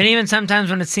 And even sometimes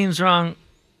when it seems wrong,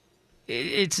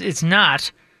 it's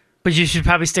not. But you should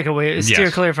probably steer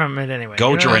Yes. clear from it anyway. Go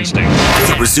You with know your what I mean? instinct.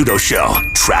 The Rizzuto Show.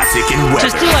 Traffic and weather.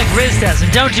 Just do like Riz does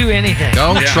and don't do anything.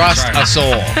 Don't Yeah, trust that's right. a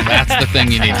soul. That's the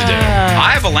thing you need to do.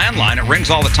 I have a landline. It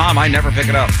rings all the time. I never pick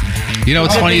it up. You know,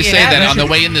 it's Oh, funny you you say that. haven't? On the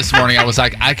way in this morning, I was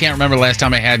like, I can't remember the last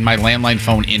time I had my landline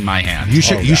phone in my hand. You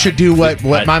should do what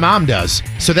my mom does.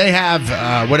 So they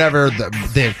have whatever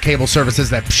the cable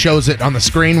services that shows it on the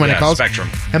screen when Yeah, it calls.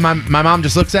 Spectrum. And my mom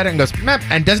just looks at it and goes, meh,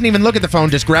 and doesn't even look at the phone,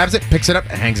 just grabs it, picks it up,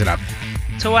 and hangs it up.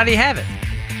 So why do you have it?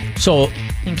 So,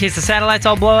 In case the satellites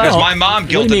all blow Because out? my mom what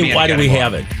do you guilted mean? me into Why do we getting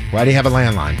have one. it? Why do you have a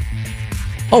landline?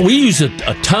 Oh, we use it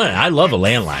a ton. I love a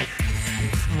landline.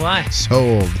 Why?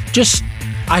 Sold. Just,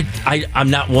 I'm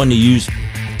not one to use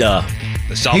the.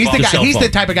 The cell He's phone. the guy. cell He's phone. the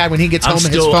type of guy when he gets I'm home, his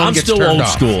still, phone I'm gets still turned old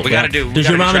off. school. We gotta do Does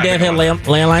your mom and dad have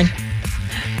landline?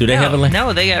 Do they have a landline?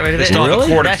 No, they got rid of They it. still have a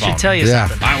corded That phone. should tell you Yeah.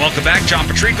 something. All right, welcome back. John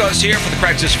Patrico's here for the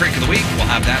Craigslist Freak of the Week. We'll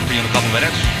have that for you in a couple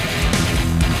minutes.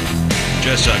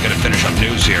 Just going to finish up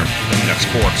news here. Then we got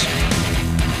sports.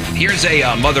 Here's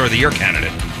a Mother of the Year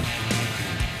candidate.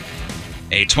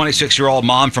 A 26-year-old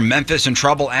mom from Memphis in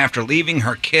trouble after leaving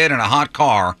her kid in a hot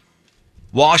car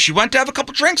while she went to have a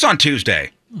couple drinks on Tuesday.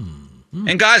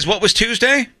 And guys, what was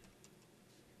Tuesday?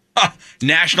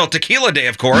 National Tequila Day,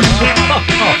 of course.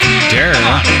 Dare.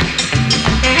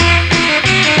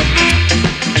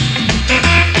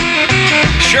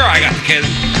 Sure, I got the kid.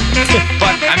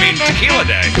 But, I mean, Tequila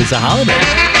Day. It's a holiday.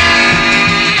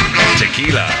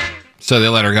 Tequila. So they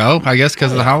let her go, I guess,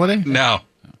 because of the holiday? No.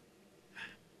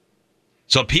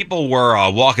 So people were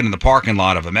walking in the parking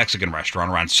lot of a Mexican restaurant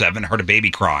around 7, heard a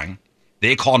baby crying.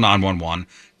 They called 911.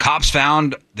 Cops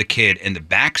found the kid in the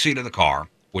back seat of the car,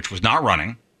 which was not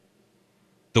running.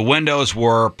 The windows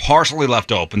were partially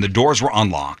left open. The doors were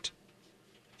unlocked.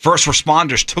 First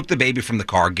responders took the baby from the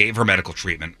car, gave her medical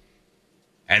treatment.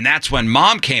 And that's when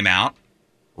mom came out,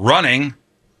 running,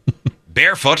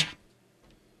 barefoot.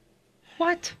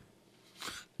 What?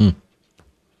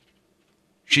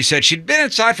 She said she'd been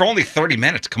inside for only 30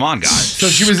 minutes. Come on, guys. So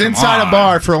she was Come inside on. a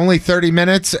bar for only 30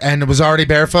 minutes and was already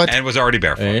barefoot? And was already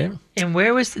barefoot. And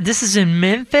where was this? Is in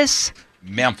Memphis?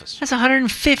 Memphis. That's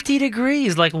 150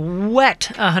 degrees, like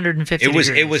wet 150 It was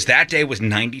degrees. that day was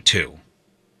 92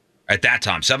 at that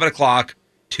time, 7 o'clock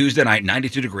Tuesday night,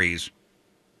 92 degrees,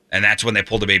 and that's when they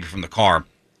pulled the baby from the car.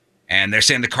 And they're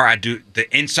saying the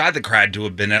inside the car had to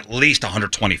have been at least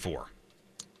 124.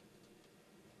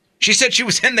 She said she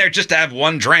was in there just to have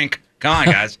one drink. Come on,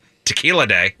 guys, Tequila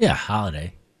Day. Yeah,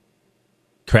 holiday.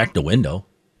 Crack the window.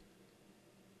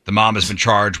 The mom has been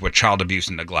charged with child abuse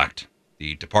and neglect.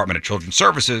 The Department of Children's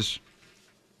Services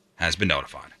has been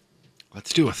notified.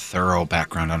 Let's do a thorough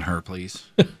background on her, please.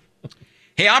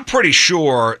 Hey, I'm pretty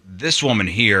sure this woman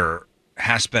here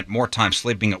has spent more time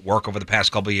sleeping at work over the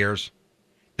past couple of years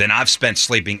than I've spent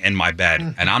sleeping in my bed,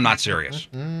 and I'm not serious.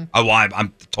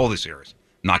 I'm totally serious.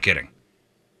 I'm not kidding.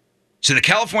 So the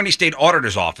California State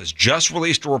Auditor's Office just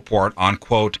released a report on,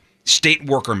 quote, state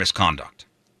worker misconduct.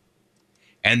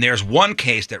 And there's one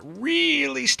case that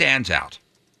really stands out.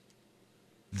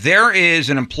 There is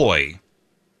an employee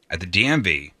at the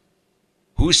DMV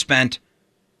who spent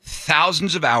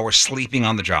thousands of hours sleeping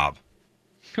on the job.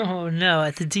 Oh, no.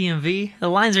 At the DMV, the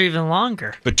lines are even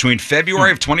longer. Between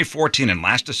February of 2014 and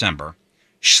last December,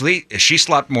 she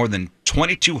slept more than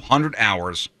 2,200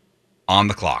 hours on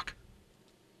the clock.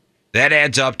 That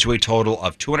adds up to a total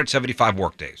of 275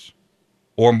 workdays,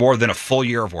 or more than a full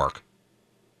year of work.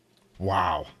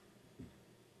 Wow.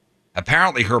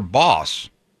 Apparently, her boss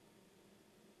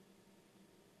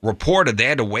reported they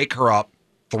had to wake her up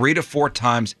 3 to 4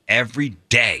 times every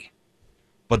day.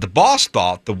 But the boss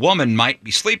thought the woman might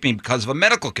be sleeping because of a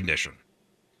medical condition,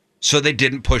 so they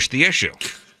didn't push the issue.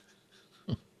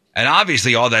 And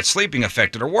obviously, all that sleeping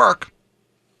affected her work.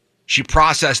 She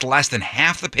processed less than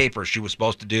half the papers she was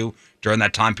supposed to do during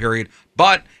that time period.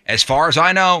 But as far as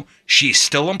I know, she's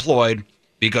still employed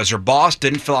because her boss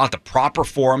didn't fill out the proper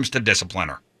forms to discipline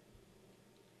her.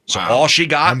 So all she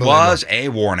got was a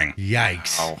warning.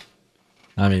 Yikes. Wow.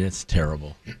 I mean, it's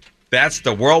terrible. That's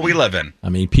the world we live in. I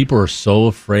mean, people are so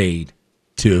afraid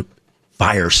to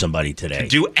fire somebody today. To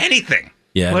do anything.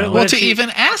 Yeah. Well, to even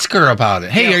ask her about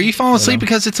it. Hey, are you falling asleep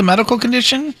because it's a medical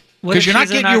condition? Because you're not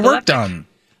getting your work done.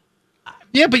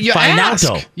 Yeah, but you find ask.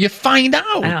 out, though. You find out.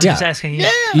 I know, I'm just asking you.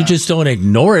 Yeah. You just don't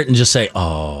ignore it and just say,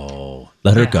 "Oh,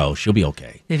 let her go. She'll be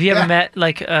okay." Have you ever met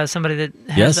like somebody that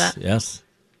has that? Yes.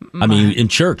 I mean, in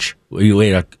church, we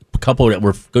had a couple that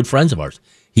were good friends of ours.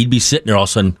 He'd be sitting there, all of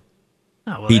a sudden,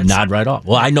 he'd nod right off.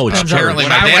 Well, I know it's church. Apparently, my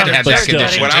dad had that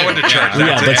condition. When I went to church,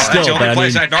 that's the only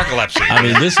place I had narcolepsy. I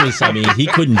mean, this was. I mean, he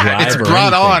couldn't drive. It's or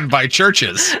brought anything. on by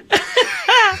churches.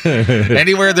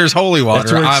 Anywhere there's holy water,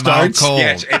 That's where it I'm out starts? cold.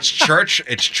 Yeah, it's church.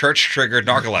 It's church triggered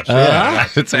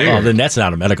narcolepsy. Then that's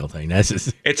not a medical thing. That's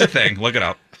just, It's a thing. Look it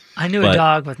up. I knew But- a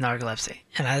dog with narcolepsy,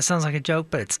 and that sounds like a joke,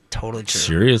 but it's totally true.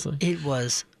 Seriously? It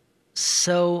was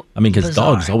so. I mean, because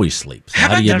bizarre. dogs always sleep. So How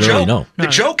how do you about the really joke? know? The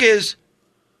joke is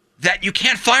that you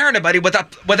can't fire anybody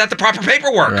without the proper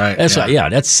paperwork. Right.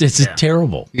 That's it's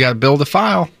terrible. You got to build a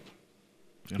file.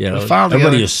 You know, put a file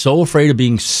everybody together. is so afraid of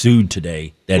being sued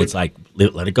today that it's like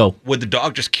let it go. Would the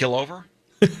dog just kill over?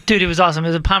 Dude, it was awesome. It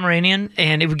was a Pomeranian,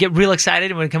 and it would get real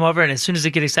excited, and would come over, and as soon as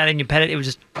it get excited and you pet it, it would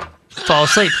just fall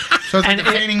asleep. So it's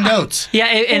entertaining notes. Yeah,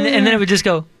 and then it would just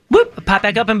go, whoop, pop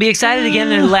back up and be excited again,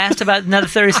 and it would last about another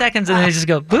 30 seconds, and then it just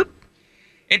go, whoop.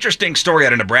 Interesting story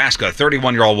out of Nebraska. A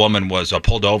 31-year-old woman was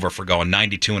pulled over for going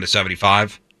 92 into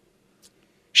 75.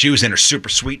 She was in her super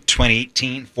sweet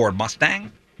 2018 Ford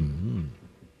Mustang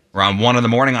around 1 in the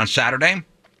morning on Saturday.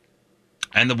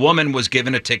 And the woman was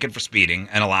given a ticket for speeding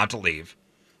and allowed to leave.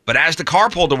 But as the car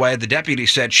pulled away, the deputy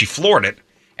said she floored it.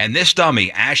 And this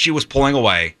dummy, as she was pulling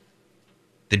away,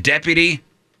 the deputy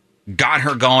got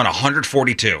her going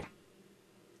 142.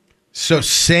 So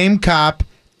same cop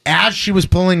as she was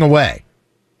pulling away.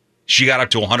 She got up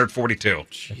to 142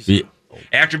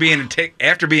 after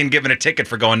being given a ticket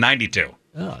for going 92.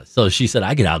 Oh, so she said,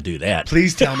 "I can outdo that."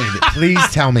 Please tell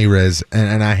me, Riz,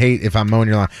 and I hate if I'm mowing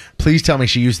your lawn. Please tell me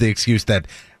she used the excuse that,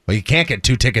 well, you can't get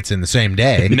 2 tickets in the same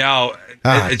day. No,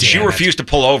 she refused to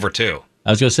pull over too. I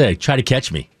was going to say, try to catch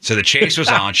me. So the chase was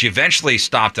on. She eventually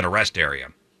stopped at a rest area.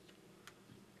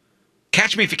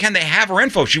 Catch me if you can. They have her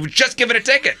info. She was just given a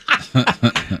ticket.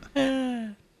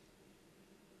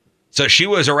 So she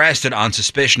was arrested on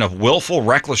suspicion of willful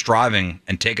reckless driving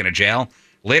and taken to jail.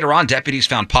 Later on, deputies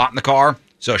found pot in the car,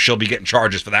 so she'll be getting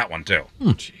charges for that one too.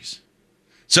 Jeez.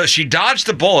 So she dodged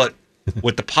the bullet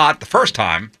with the pot the first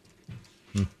time.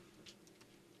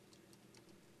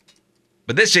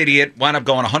 But this idiot wound up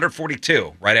going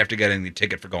 142 right after getting the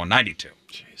ticket for going 92.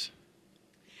 Jeez.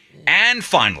 And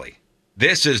finally,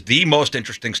 this is the most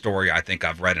interesting story I think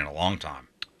I've read in a long time.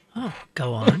 Oh,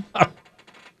 go on.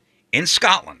 In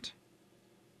Scotland,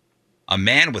 a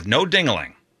man with no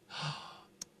ding-a-ling.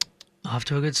 Off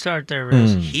to a good start there,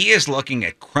 Riz. He is looking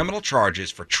at criminal charges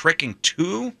for tricking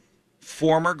 2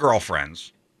 former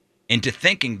girlfriends into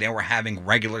thinking they were having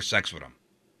regular sex with him.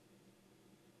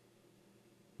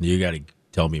 You got to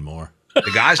tell me more.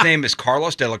 The guy's name is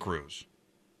Carlos de la Cruz.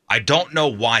 I don't know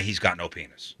why he's got no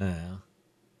penis. Yeah.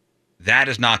 That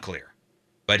is not clear.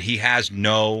 But he has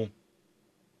no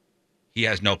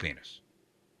penis.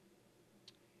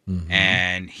 Mm-hmm.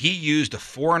 And he used a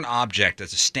foreign object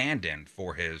as a stand-in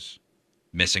for his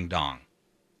missing dong,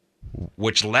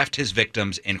 which left his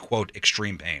victims in, quote,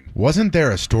 extreme pain. Wasn't there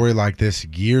a story like this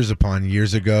years upon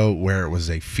years ago where it was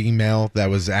a female that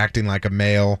was acting like a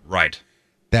male? Right.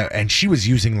 And she was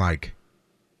using like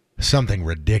something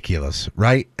ridiculous,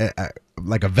 right?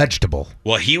 Like a vegetable.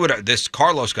 Well, this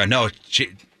Carlos guy, no,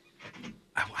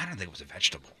 I don't think it was a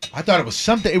vegetable. I thought it was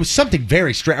something. It was something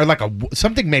very strange, or like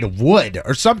something made of wood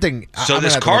or something. So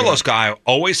this Carlos guy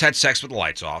always had sex with the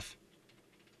lights off.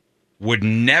 Would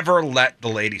never let the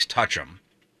ladies touch him.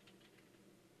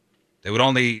 They would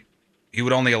only he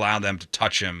would only allow them to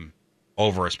touch him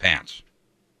over his pants.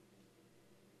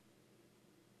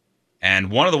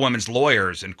 And one of the women's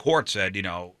lawyers in court said,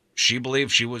 she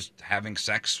believed she was having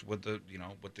sex with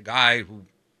the guy who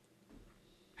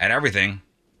had everything.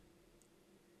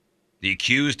 The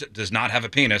accused does not have a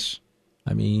penis.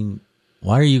 I mean,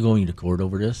 why are you going to court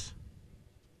over this?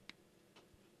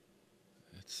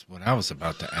 That's what I was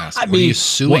about to ask. I What mean, are you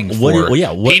suing what-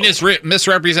 for? penis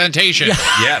misrepresentation. Yeah.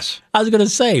 Yes. I was going to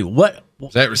say, what?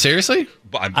 Is that seriously?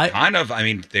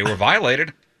 They were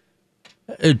violated.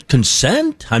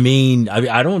 Consent? I mean,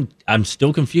 I'm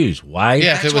still confused. Why?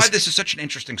 Yeah, That's why this is such an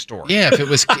interesting story. Yeah,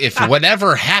 if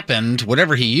whatever happened,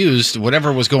 whatever he used,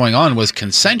 whatever was going on was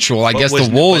consensual, I guess the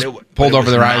wolves pulled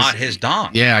over their eyes. Not his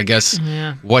dong. Yeah, I guess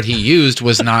Yeah. what he used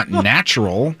was not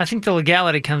natural. I think the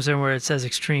legality comes in where it says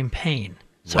extreme pain.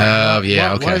 So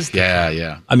yeah, what okay. was the-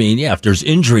 Yeah. I mean, yeah, if there's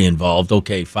injury involved,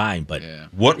 okay, fine. But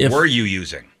What were you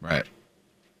using? Right.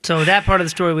 So that part of the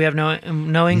story we have no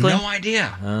inkling. No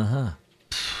idea. Uh-huh.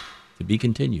 To be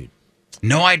continued.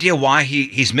 No idea why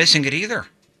he's missing it either.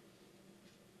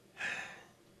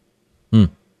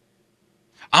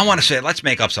 I want to say, let's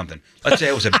make up something. Let's say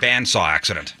it was a bandsaw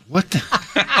accident. What the?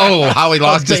 Oh, how he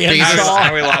lost his penis.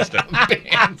 How he lost it.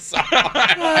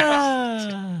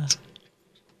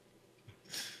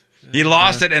 He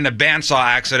lost it in a bandsaw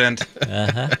accident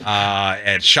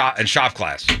in shop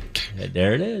class.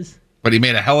 There it is. But he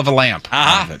made a hell of a lamp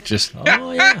out of it. Just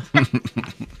Oh yeah.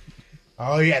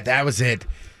 Oh yeah, that was it.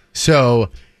 So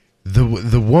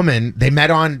the woman they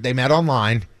met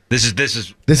online. This is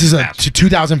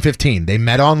 2015. They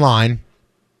met online,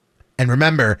 and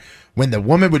remember when the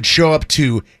woman would show up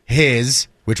to his,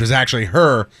 which was actually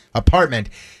her apartment,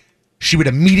 she would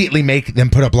immediately make them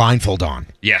put a blindfold on.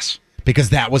 Yes, because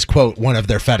that was quote one of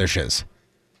their fetishes.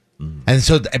 And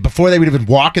so before they would even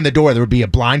walk in the door, there would be a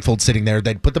blindfold sitting there.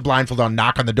 They'd put the blindfold on,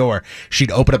 knock on the door.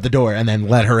 She'd open up the door and then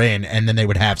let her in, and then they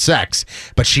would have sex.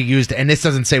 But she used, and this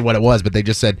doesn't say what it was, but they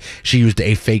just said she used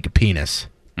a fake penis.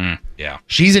 Yeah.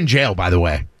 She's in jail, by the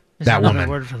way. There's that another woman.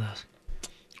 word for those.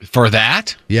 For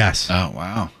that? Yes. Oh,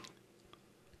 wow.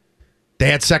 They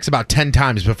had sex about 10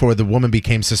 times before the woman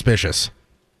became suspicious.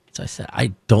 As I said,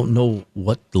 I don't know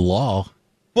what the law.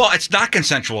 Well, it's not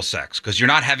consensual sex because you're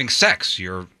not having sex.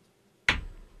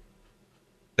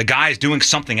 The guy's doing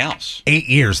something else. 8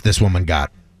 years this woman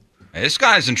got. This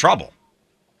guy's in trouble.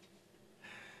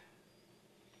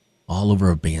 All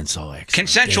over a bandsaw accident.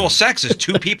 Consensual sex is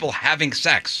two people having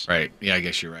sex. Right. Yeah, I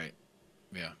guess you're right.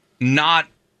 Yeah. Not.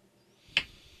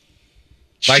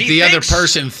 Like She the other thinks-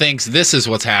 person thinks this is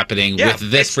what's happening Yeah,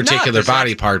 with this it's not. particular It's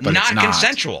body part, but it's not.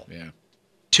 consensual. Yeah.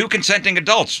 Two consenting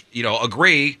adults,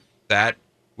 agree that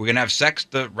we're going to have sex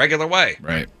the regular way.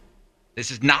 Right.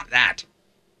 This is not that.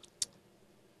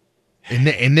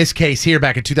 In this case here,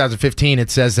 back in 2015, it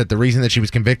says that the reason that she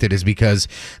was convicted is because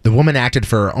the woman acted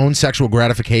for her own sexual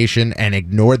gratification and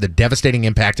ignored the devastating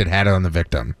impact it had on the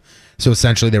victim. So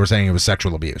essentially, they were saying it was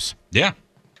sexual abuse. Yeah.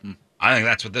 I think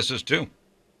that's what this is, too.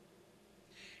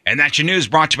 And that's your news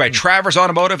brought to you by Travers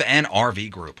Automotive and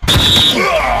RV Group.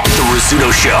 The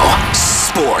Rizzuto Show.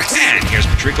 Sports. And here's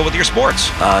Patrico with your sports.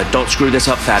 Don't screw this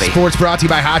up, fatty. Sports brought to you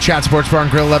by Hot Shot Sports Bar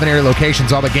and Grill, 11 area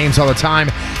locations, all the games, all the time.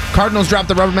 Cardinals dropped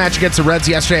the rubber match against the Reds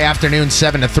yesterday afternoon,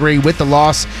 7-3. With the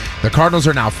loss, the Cardinals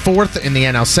are now fourth in the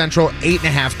NL Central,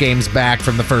 8.5 games back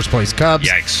from the first place Cubs.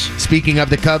 Yikes. Speaking of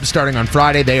the Cubs, starting on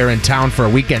Friday, they are in town for a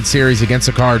weekend series against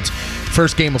the Cards.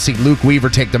 First game will see Luke Weaver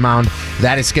take the mound.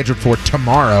 That is scheduled for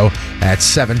tomorrow at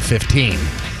 7:15.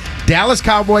 Dallas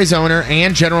Cowboys owner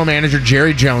and general manager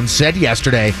Jerry Jones said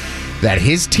yesterday that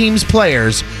his team's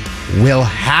players will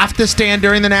have to stand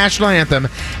during the national anthem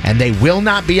and they will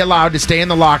not be allowed to stay in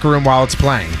the locker room while it's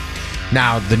playing.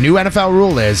 Now, the new NFL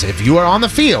rule is if you are on the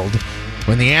field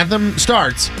when the anthem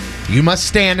starts, you must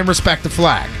stand and respect the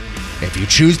flag. If you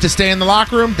choose to stay in the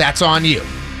locker room, that's on you.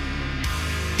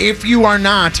 If you are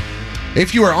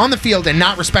on the field and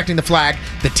not respecting the flag,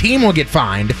 the team will get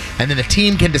fined, and then the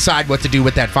team can decide what to do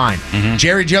with that fine.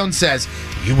 Jerry Jones says,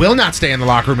 you will not stay in the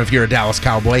locker room if you're a Dallas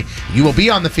Cowboy. You will be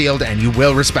on the field, and you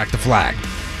will respect the flag.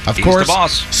 Of He's course, the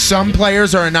boss. some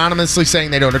players are anonymously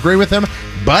saying they don't agree with him,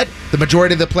 but the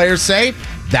majority of the players say,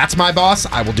 that's my boss,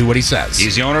 I will do what he says.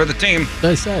 He's the owner of the team.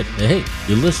 I said, hey,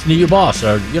 you listen to your boss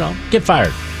or, get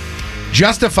fired.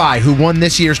 Justify, who won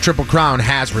this year's Triple Crown,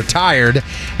 has retired,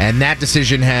 and that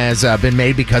decision has been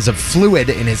made because of fluid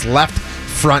in his left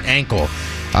front ankle.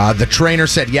 The trainer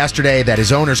said yesterday that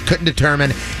his owners couldn't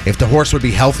determine if the horse would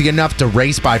be healthy enough to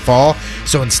race by fall,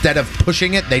 so instead of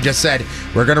pushing it, they just said,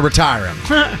 we're going to retire him.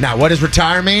 Now, what does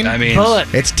retire mean? That means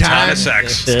it's time of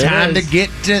sex. It's time to get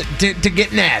to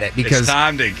getting at it, because it's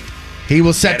time to He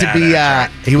will set Get to be. out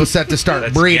of He will set to start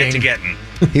Let's breeding. get to getting.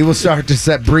 He will start to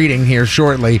set breeding here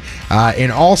shortly.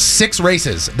 In all 6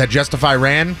 races that Justify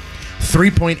ran,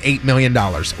 $3.8 million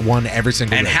won every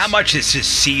single And race. how much is his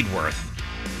seed worth?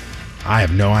 I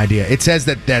have no idea. It says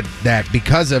that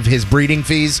because of his breeding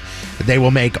fees, they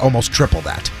will make almost triple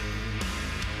that.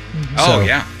 Oh, So-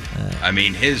 yeah. I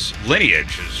mean, his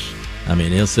lineage is... I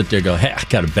mean, he'll sit there and go, hey, I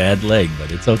got a bad leg,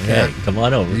 but it's okay. Yeah. Come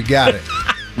on over. You got it.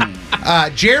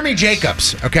 Jeremy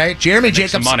Jacobs, okay? Jeremy Make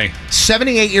Jacobs, some money.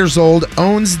 78 years old,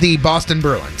 owns the Boston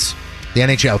Bruins, the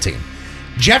NHL team.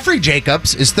 Jeffrey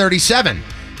Jacobs is 37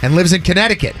 and lives in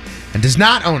Connecticut and does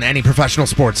not own any professional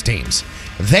sports teams.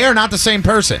 They are not the same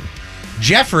person.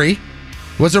 Jeffrey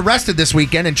was arrested this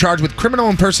weekend and charged with criminal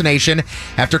impersonation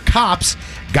after cops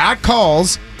got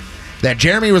calls that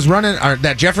Jeffrey was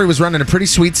running a pretty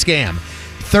sweet scam.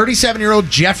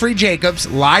 37-year-old Jeffrey Jacobs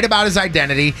lied about his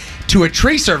identity to a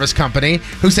tree service company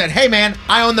who said, "Hey man,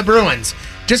 I own the Bruins.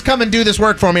 Just come and do this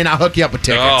work for me and I'll hook you up with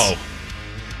tickets." Oh.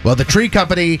 Well, the tree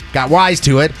company got wise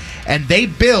to it and they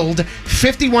billed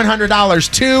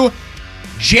 $5,100 to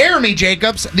Jeremy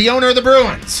Jacobs, the owner of the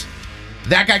Bruins.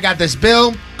 That guy got this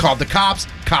bill, called the cops.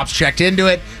 Cops checked into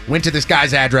it, went to this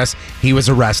guy's address. He was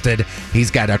arrested. He's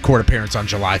got a court appearance on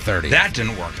July 30th. That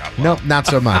didn't work out well. Nope, not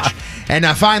so much. And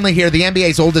finally here, the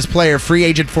NBA's oldest player, free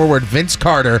agent forward Vince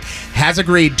Carter, has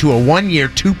agreed to a 1-year,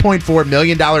 $2.4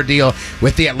 million deal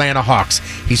with the Atlanta Hawks.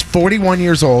 He's 41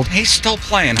 years old. He's still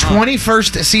playing, huh?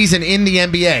 21st season in the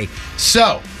NBA.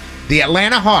 So, the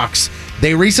Atlanta Hawks,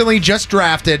 they recently just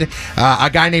drafted a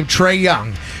guy named Trae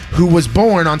Young, who was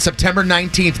born on September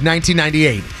 19th,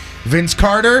 1998. Vince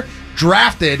Carter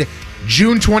drafted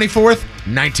June 24th,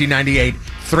 1998,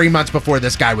 3 months before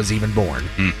this guy was even born.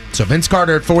 So Vince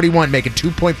Carter at 41 making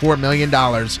 $2.4 million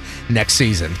next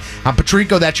season. I'm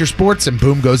Patrico, that's your sports, and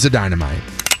boom goes the dynamite.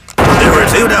 The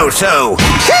Rizzuto Show.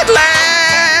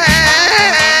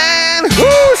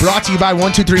 Brought to you by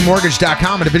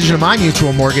 123mortgage.com, a division of My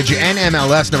Mutual Mortgage, and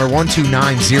MLS number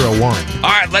 12901. All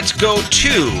right, let's go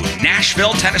to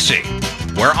Nashville, Tennessee,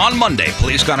 where on Monday,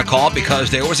 police got a call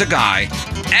because there was a guy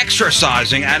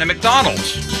exercising at a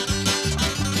McDonald's,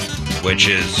 which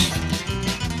is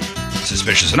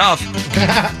suspicious enough,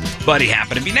 but he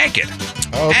happened to be naked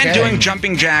and doing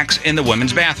jumping jacks in the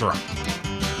women's bathroom.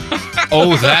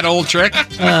 Oh, that old trick?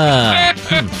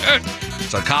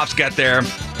 So cops get there.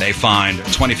 They find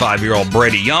 25-year-old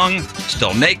Brady Young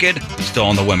still naked, still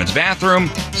in the women's bathroom,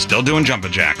 still doing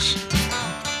jumping jacks.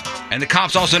 And the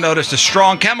cops also noticed a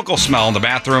strong chemical smell in the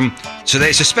bathroom, so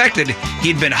they suspected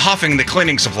he'd been huffing the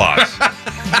cleaning supplies.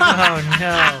 Oh,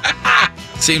 no.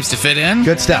 Seems to fit in.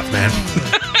 Good stuff, man.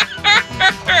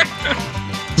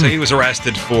 So he was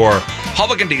arrested for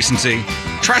public indecency,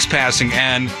 trespassing,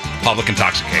 and public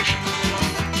intoxication.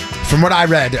 From what I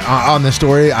read on the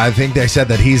story, I think they said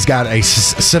that he's got a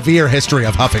severe history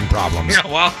of huffing problems. Yeah,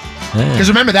 well. Because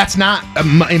remember, that's not,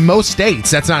 in most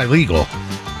states, that's not illegal.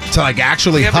 To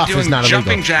actually Yeah, but huff is doing not illegal.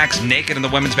 jumping jacks naked in the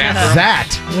women's bathroom.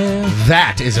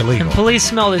 That is illegal. And police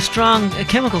smell the strong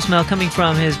chemical smell coming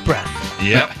from his breath.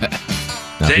 Yep. Now,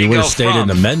 if he would have stayed in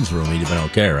the men's room, he'd have been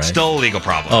okay, right? Still a legal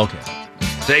problem. Okay.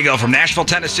 There you go. From Nashville,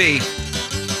 Tennessee,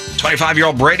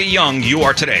 25-year-old Brady Young, you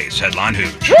are today's Headline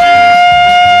Hooch.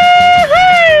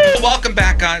 Welcome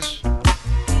back, guys.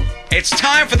 It's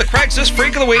time for the Craigslist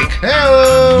Freak of the Week.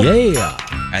 Hello. Yeah.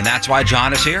 And that's why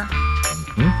John is here.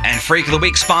 And Freak of the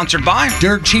Week sponsored by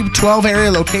Dirt Cheap 12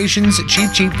 area locations.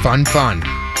 Cheap, fun. All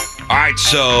right,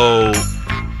 so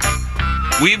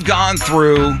we've gone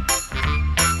through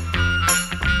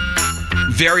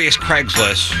various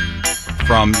Craigslists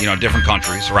from different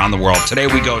countries around the world. Today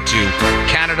we go to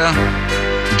Canada,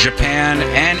 Japan,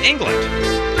 and England.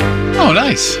 Oh,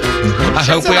 nice. I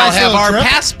hope we all have our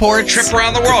passports. Trip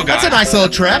around the world, guys. That's a nice little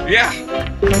trip. Yeah.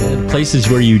 Places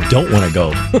where you don't want to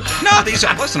go. No,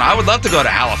 listen, I would love to go to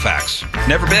Halifax.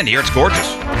 Never been here. It's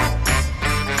gorgeous.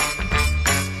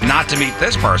 Not to meet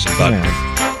this person, but...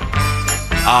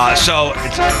 so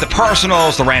it's the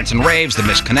personals, the rants and raves, the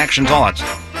misconnections, all that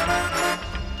stuff.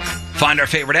 Find our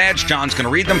favorite ads. John's going to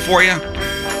read them for you.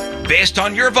 Based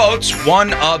on your votes,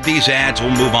 one of these ads will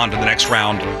move on to the next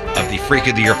round of the Freak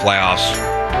of the Year playoffs.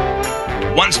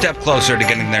 One step closer to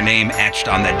getting their name etched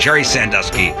on that Jerry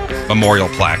Sandusky memorial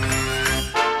plaque.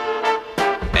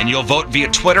 And you'll vote via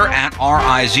Twitter at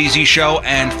RIZZ Show.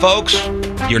 And folks,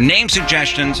 your name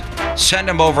suggestions, send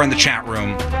them over in the chat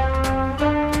room.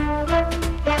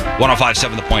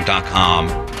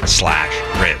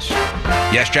 1057thepoint.com/Riz.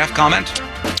 Yes, Jeff, comment?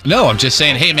 No, I'm just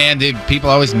saying, hey, man, people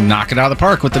always knock it out of the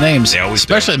park with the names. They always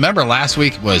Especially, remember, last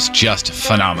week was just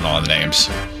phenomenal on the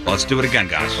names. Let's do it again,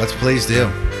 guys. Let's please do.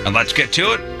 And let's get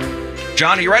to it.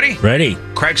 John, are you ready? Ready.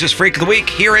 Craigslist Freak of the Week.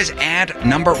 Here is ad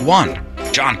number 1.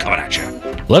 John, coming at you.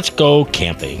 Let's go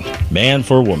camping. Man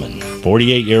for woman.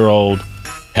 48-year-old.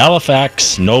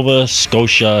 Halifax, Nova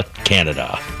Scotia,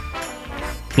 Canada.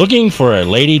 Looking for a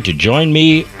lady to join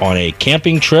me on a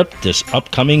camping trip this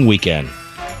upcoming weekend.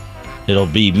 It'll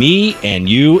be me and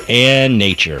you and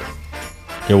nature.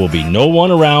 There will be no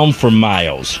one around for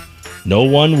miles. No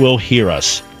one will hear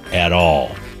us at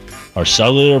all. Our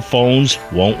cellular phones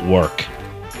won't work.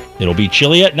 It'll be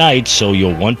chilly at night, so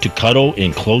you'll want to cuddle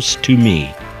in close to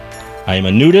me. I am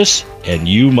a nudist, and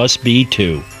you must be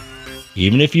too.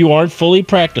 Even if you aren't fully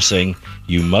practicing,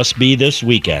 you must be this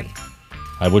weekend.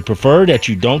 I would prefer that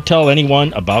you don't tell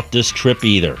anyone about this trip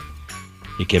either.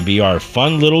 It can be our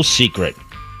fun little secret.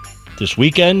 This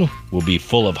weekend will be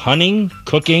full of hunting,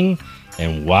 cooking,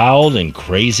 and wild and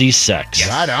crazy sex.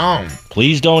 Right on.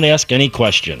 Please don't ask any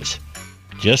questions.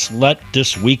 Just let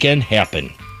this weekend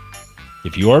happen.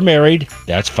 If you are married,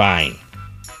 that's fine.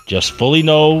 Just fully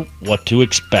know what to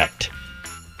expect.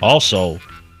 Also,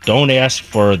 don't ask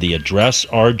for the address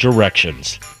or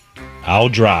directions. I'll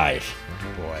drive.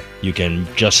 You can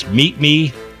just meet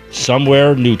me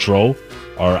somewhere neutral,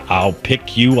 or I'll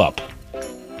pick you up.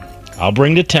 I'll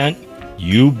bring the tent.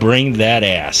 You bring that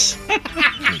ass.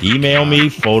 Email me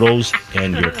photos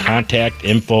and your contact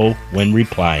info when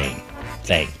replying.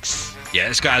 Thanks. Yeah,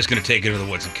 this guy's going to take you to the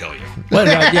woods and kill you. Well,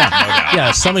 No yeah, doubt.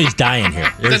 yeah. Somebody's dying here.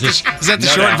 Is that the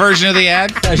No short doubt. version of the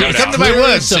ad? No Come doubt. to my Really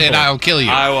woods simple. and I'll kill you.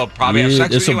 I will probably have sex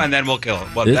with This'll- you, and then we'll kill.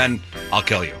 Well, This- then I'll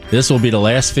kill you. This will be the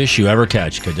last fish you ever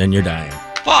catch, because then you're dying.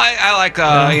 Well, I like,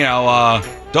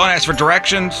 don't ask for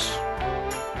directions.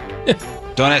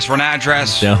 Don't ask for an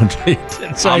address. Don't.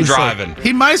 I'm driving.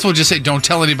 He might as well just say, don't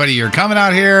tell anybody you're coming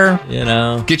out here. You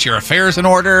know. Get your affairs in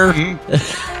order.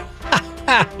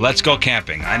 Let's go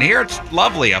camping. And here it's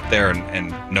lovely up there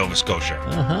in Nova Scotia.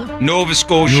 Uh-huh. Nova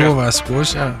Scotia. Nova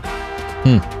Scotia.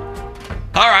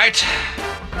 All right.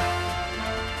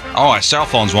 Oh, my cell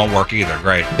phones won't work either.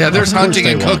 Great. Yeah, there's Of course hunting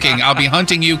they and won't. cooking. I'll be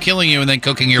hunting you, killing you, and then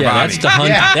cooking your Yeah, body. that's the hunt.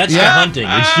 Yeah. That's Yeah. the hunting.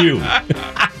 It's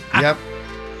you. Yep.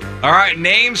 All right,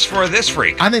 names for this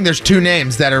freak. I think there's two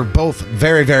names that are both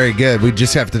very, very good. We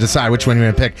just have to decide which one you're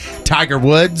going to pick. Tiger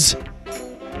Woods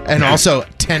and also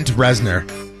Tent Reznor.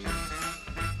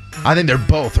 I think they're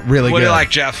both really What good. do you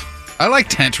like, Jeff? I like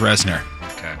Tent Reznor.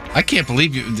 Okay. I can't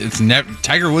believe you.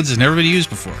 Tiger Woods has never been used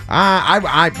before.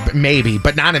 I maybe,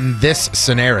 but not in this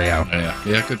scenario.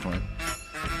 Yeah, good point.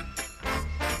 All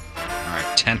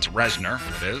right, Tent Reznor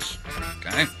it is.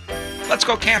 Okay. Let's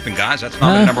go camping, guys. That's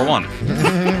nominee number 1.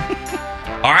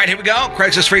 All right, here we go.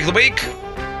 Craigslist Freak of the Week.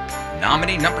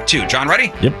 Nominee number 2. John,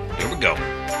 ready? Yep. Here we go.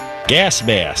 Gas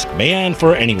mask. Man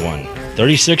for anyone.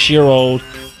 36-year-old.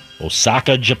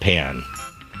 Osaka, Japan.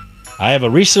 I have a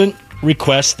recent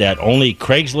request that only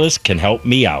Craigslist can help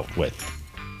me out with.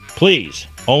 Please,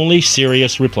 only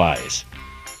serious replies.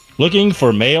 Looking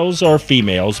for males or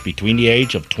females between the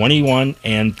age of 21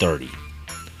 and 30.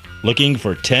 Looking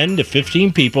for 10 to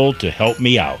 15 people to help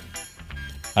me out.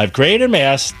 I've created a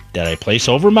mask that I place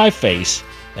over my face,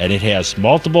 and it has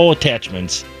multiple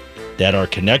attachments that are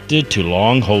connected to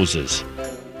long hoses.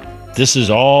 This is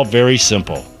all very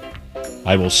simple.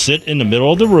 I will sit in the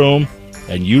middle of the room,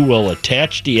 and you will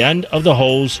attach the end of the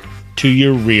hose to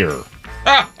your rear.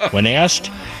 When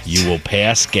asked, you will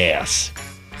pass gas.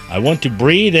 I want to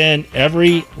breathe in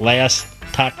every last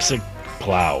toxic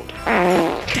cloud.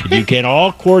 If you can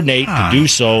all coordinate to do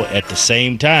so at the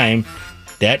same time,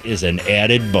 that is an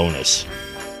added bonus.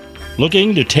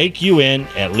 Looking to take you in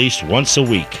at least once a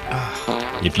week.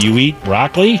 If you eat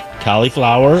broccoli,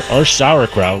 cauliflower, or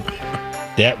sauerkraut,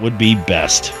 that would be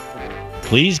best.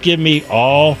 Please give me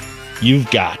all you've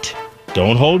got.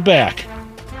 Don't hold back.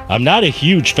 I'm not a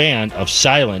huge fan of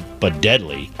silent but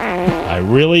deadly. I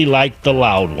really like the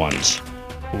loud ones.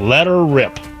 Let her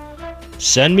rip.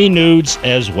 Send me nudes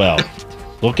as well.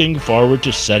 Looking forward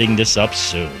to setting this up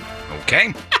soon.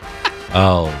 Okay.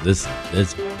 Oh, this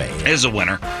is bad. Is a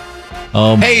winner.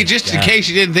 Hey, just in case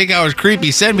you didn't think I was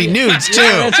creepy, send me nudes too.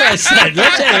 Yeah, that's what I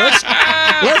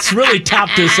said. Let's really top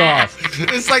this off.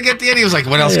 It's like at the end, he was like,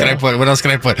 "What else can I put? What else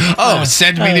can I put? Oh,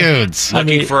 send me nudes."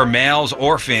 Looking for males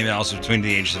or females between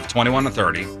the ages of 21 and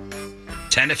 30.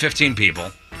 10 to 15 people.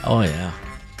 Oh, yeah.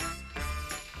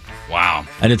 Wow.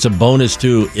 And it's a bonus,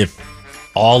 too, if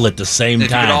all at the same If you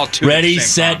time. could all two at the Ready,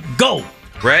 same set, go.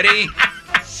 Ready,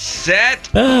 set,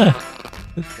 Oh,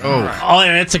 Right.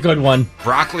 that's a good one.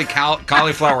 Broccoli,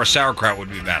 cauliflower, sauerkraut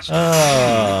would be best.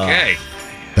 Oh. Okay.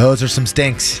 Those are some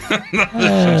stinks.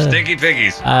 Some stinky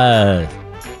piggies. And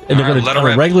they're All right, gonna, let her on a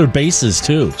rip. regular basis,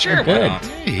 too. Sure, They're why good. not?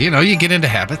 Hey, you know, you get into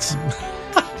habits.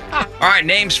 All right,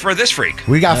 names for this freak.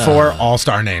 We got 4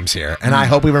 all-star names here, and I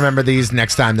hope we remember these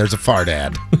next time there's a fart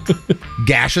ad.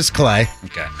 Gaseous Clay.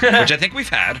 Okay. Which I think we've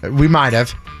had. We might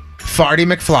have. Farty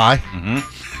McFly.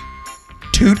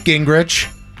 Toot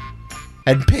Gingrich.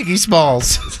 And Piggy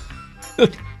Smalls.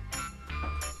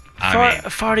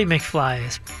 Farty McFly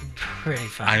is pretty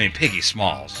funny. I mean, Piggy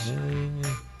Smalls.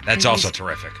 That's also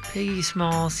terrific. Piggy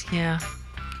Smalls, yeah.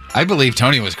 I believe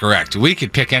Tony was correct. We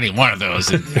could pick any one of those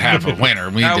and have a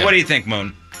winner. What do you think,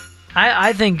 Moon?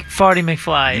 I think Farty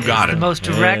McFly You got is it. the most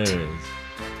direct There it is.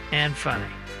 and funny.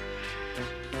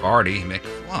 Farty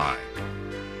McFly.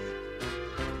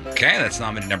 Okay, that's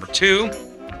nominee number 2.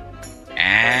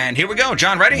 And here we go.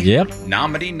 John, ready? Yep.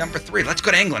 Nominee number 3. Let's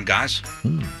go to England, guys.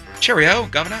 Cheerio,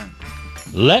 Governor.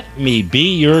 Let me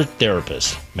be your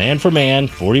therapist. Man for man,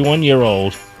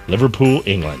 41-year-old, Liverpool,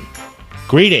 England.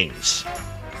 Greetings.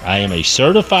 I am a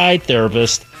certified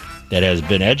therapist that has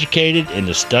been educated in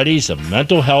the studies of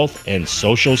mental health and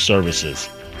social services.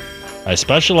 I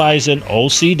specialize in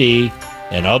OCD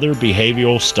and other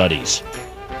behavioral studies.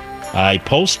 I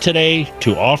post today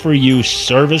to offer you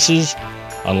services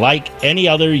unlike any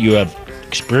other you have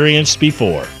experienced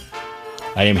before.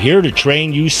 I am here to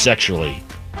train you sexually.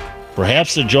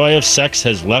 Perhaps the joy of sex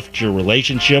has left your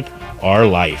relationship or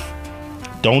life.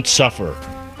 Don't suffer.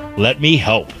 Let me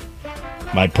help.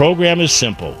 My program is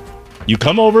simple. You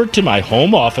come over to my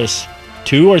home office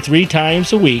 2 or 3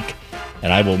 times a week,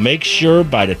 and I will make sure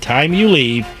by the time you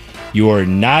leave, you are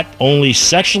not only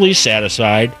sexually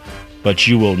satisfied, but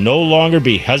you will no longer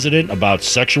be hesitant about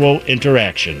sexual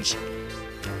interactions.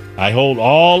 I hold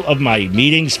all of my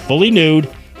meetings fully nude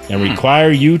and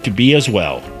require you to be as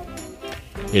well.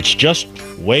 It's just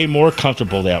way more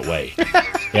comfortable that way.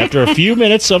 After a few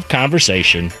minutes of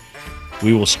conversation,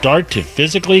 we will start to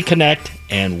physically connect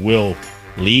and will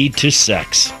lead to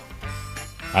sex.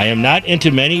 I am not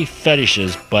into many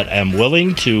fetishes, but am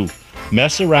willing to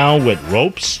mess around with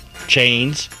ropes,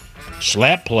 chains,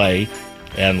 slap play,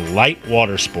 and light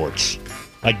water sports.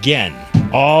 Again,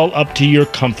 all up to your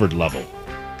comfort level.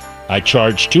 I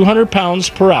charge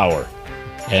 £200 per hour,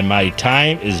 and my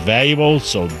time is valuable,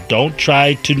 so don't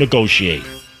try to negotiate.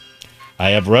 I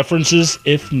have references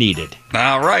if needed.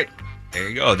 All right. There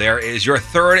you go. There is your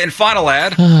third and final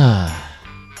ad.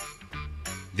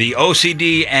 The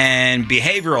OCD and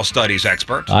behavioral studies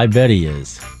expert. I bet he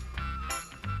is.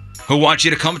 Who wants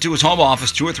you to come to his home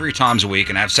office 2 or 3 times a week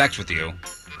and have sex with you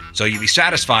so you be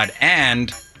satisfied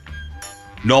and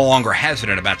no longer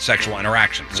hesitant about sexual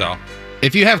interaction. So,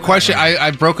 if you have questions,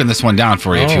 I've broken this one down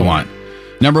for you if you want.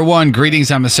 Number 1,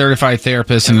 greetings. I'm a certified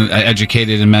therapist and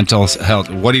educated in mental health.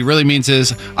 What he really means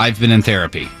is I've been in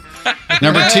therapy.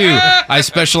 Number 2, I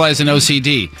specialize in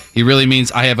OCD. He really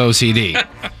means I have OCD.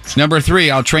 Number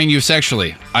 3, I'll train you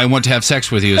sexually. I want to have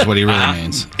sex with you is what he really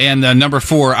means. And number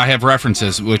 4, I have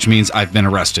references, which means I've been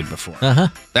arrested before.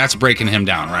 That's breaking him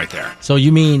down right there. So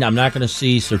you mean I'm not going to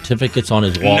see certificates on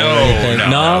his wall or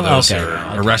anything? No, those okay.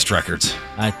 are arrest records.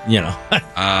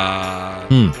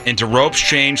 Into ropes,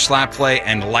 change, slap play,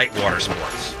 and light water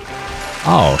sports.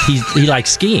 Oh, he likes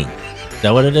skiing. Is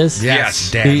that what it is?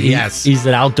 Yes, Dad. Yes. He's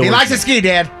an outdoor. He likes to ski,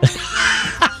 Dad. Was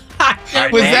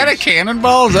that a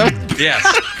cannonball? Is that... Yes.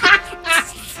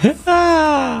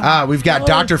 We've got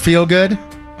Dr. Feelgood.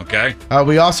 Okay.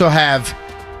 We also have.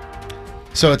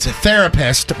 So it's a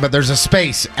therapist, but there's a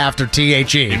space after THE.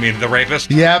 You mean the rapist?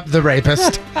 Yep, the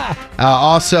rapist.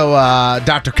 Also,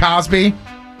 Dr. Cosby.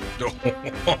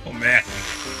 Oh, man.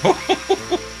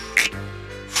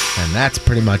 And that's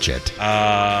pretty much it.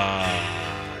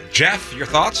 Jeff, your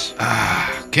thoughts?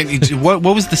 Can you? What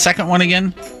was the second one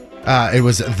again? It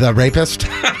was the rapist.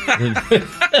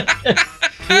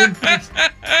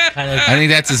 I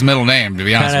think that's his middle name, to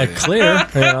be honest with you. Clear,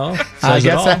 you know. I Says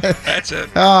it all. guess That's it.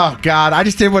 Oh God, I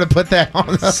just didn't want to put that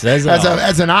on Says it as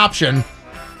all. an option.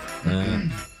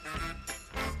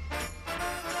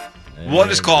 We'll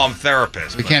just call him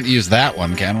therapist. We can't use that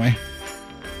one, can we?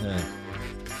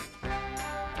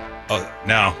 Oh,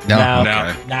 no. No.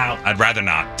 No. I'd rather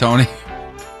not. Tony?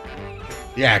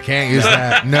 Yeah, can't use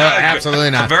that. No, absolutely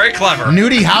not. Very clever.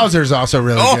 Nudie Hauser's also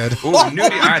really good. Ooh, nudie.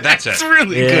 All right, that's it. It's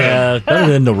really Yeah, good. better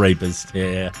than the rapist.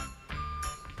 Yeah.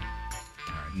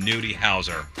 Nudie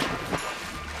Hauser.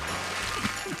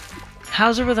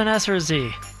 Hauser with an S or a Z?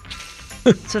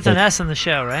 It's with an S in the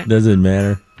show, right? Doesn't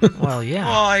matter. Well, yeah.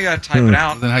 Oh, you gotta type it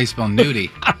out. Then how you spell nudie?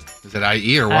 Is it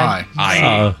I-E or Y?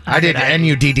 I-E. I did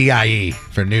Nuddie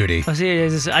for nudie. Oh,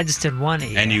 see, I just did one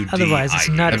E. N-U-D-I-E. Otherwise, it's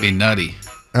nutty. That'd be nutty.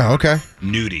 Oh, okay.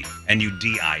 Nudie.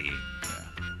 N-U-D-I-E.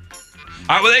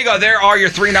 All right, well, there you go. There are your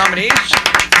 3 nominees.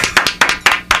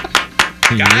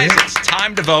 Guys, it's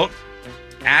time to vote.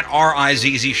 at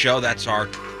RIZZ Show. That's our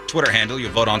Twitter handle.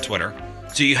 You'll vote on Twitter.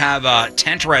 So you have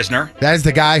Tent Resner. That is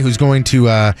the guy who's going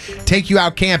to take you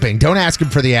out camping. Don't ask him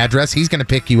for the address. He's going to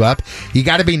pick you up. You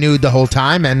got to be nude the whole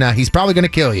time, and he's probably going to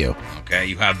kill you. Okay,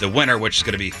 you have the winner, which is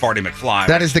going to be Farty McFly.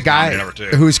 That is the guy number 2.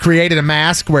 who's created a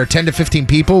mask where 10 to 15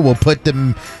 people will put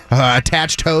them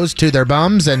attached hose to their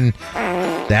bums, and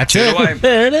that's it. Away.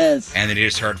 There it is. And then you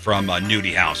just heard from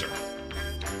Nudie Hauser.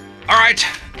 All right,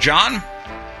 John,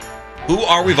 who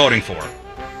are we voting for?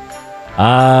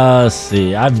 Let's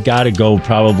see. I've got to go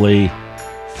probably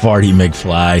Farty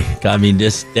McFly. I mean,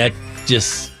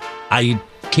 I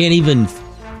can't even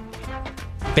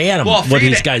fathom what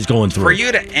these guys going through. For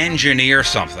you to engineer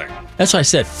something. That's why I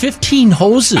said 15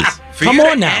 hoses. Come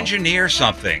on now. Engineer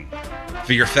something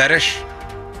for your fetish.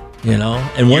 You know,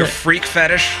 and your freak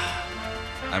fetish.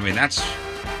 I mean, that's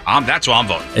who I'm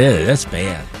voting. Yeah, that's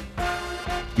bad.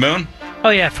 Moon? Oh,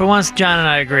 yeah. For once, John and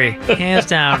I agree. Hands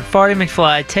down. Farty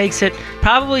McFly takes it.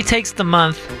 Probably takes the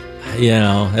month. You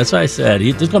know, that's what I said.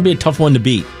 There's going to be a tough one to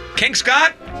beat. King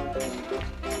Scott?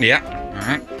 Yeah. All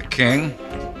right. The King.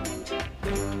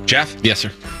 Jeff? Yes,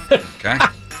 sir. Okay.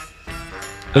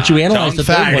 But you analyzed the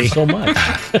third one so much.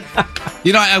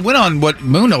 You know, I went on what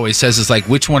Moon always says is like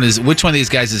which one of these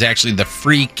guys is actually the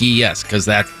freakiest, because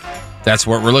that's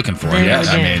what we're looking for. Yes,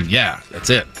 I mean, yeah,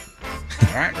 that's it.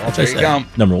 All right, well, there you go.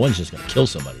 Number one's just going to kill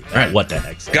somebody. All right. What the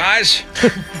heck? Guys,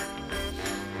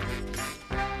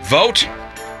 vote.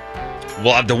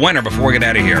 We'll have the winner before we get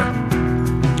out of here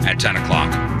at 10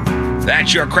 o'clock.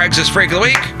 That's your Craigslist Freak of the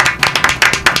Week.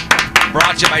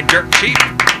 Brought to you by Dirt Cheap.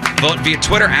 Vote via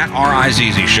Twitter at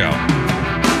RIZZ Show.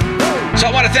 So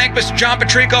I want to thank Mr. John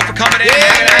Patrico for coming in. See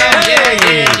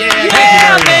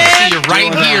you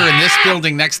right here in this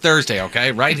building next Thursday,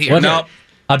 okay? Right here. No.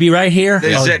 I'll be right here.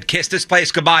 This is it. Kiss this place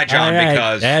goodbye, John,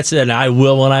 because that's it. I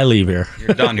will when I leave here.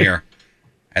 You're done here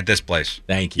at this place.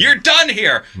 Thank you. You're done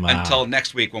here until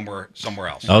next week when we're somewhere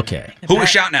else. Okay. Who we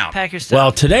shouting out?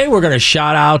 Well, today we're going to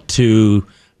shout out to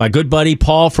my good buddy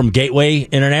Paul from Gateway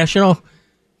International.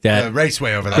 That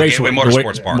Raceway over there. Gateway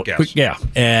Motorsports Park, yes. Yeah,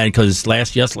 and because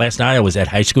last night I was at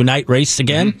high school night race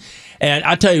again. And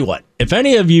I'll tell you what, if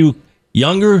any of you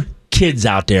younger kids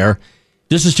out there,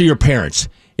 this is to your parents.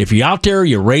 If you're out there,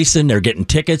 you're racing, they're getting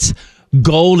tickets,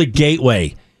 go to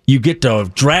Gateway. You get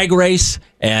to drag race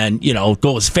and,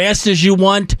 go as fast as you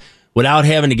want without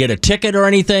having to get a ticket or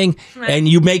anything. Right. And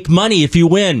you make money if you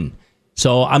win.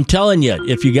 So I'm telling you,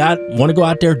 if you want to go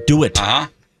out there, do it.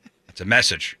 That's a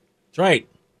message. That's right.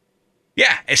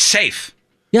 Yeah, it's safe.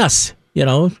 Yes.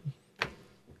 I'm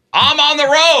on the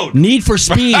road. Need for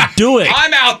Speed. Do it.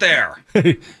 I'm out there.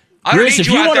 Chris, if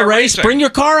you want to race, bring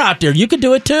your car out there. You can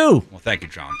do it too. Well, thank you,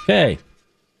 John. Okay.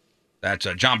 That's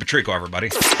John Patrico, everybody.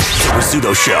 The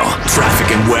Rizzuto Show. Traffic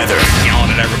and weather.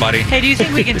 Yelling at everybody. Hey, do you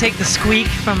think we can take the squeak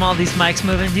from all these mics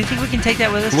moving? Do you think we can take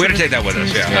that with us? We're going to take that with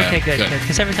us, yeah. Okay, good.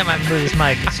 Because every time I move this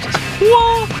mic, it's just,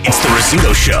 whoa. It's the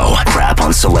Rizzuto Show. Crap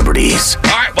on celebrities. All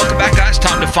right, welcome back, guys.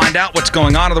 Time to find out what's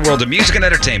going on in the world of music and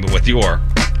entertainment with your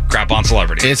Crap on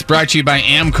Celebrity. It's brought to you by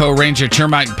Amco Ranger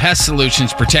Termite and Pest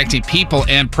Solutions, protecting people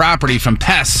and property from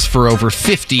pests for over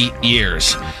 50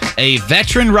 years. A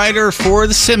veteran writer for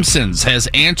The Simpsons has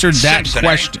answered that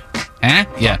question. Huh?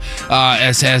 Yeah.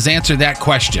 Has answered that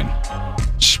question.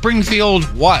 Springfield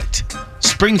what?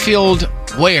 Springfield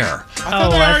where?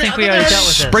 I think we already dealt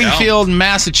with this. Springfield,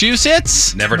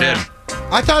 Massachusetts? Never did.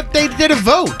 I thought they did a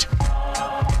vote.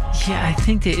 Yeah, I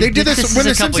think they did this when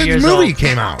the Simpsons movie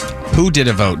came out. Who did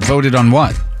a vote? Voted on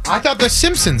what? I thought the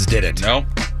Simpsons did it. No.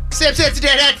 Simpsons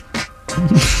did it.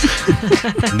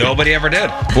 Nobody ever did.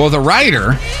 Well, the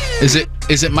writer, is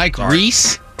it Mike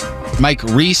Reese? Mike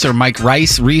Reese or Mike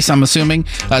Rice? Reese, I'm assuming,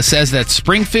 says that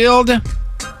Springfield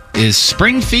is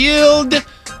Springfield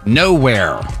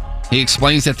nowhere. He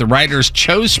explains that the writers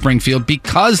chose Springfield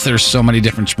because there's so many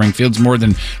different Springfields, more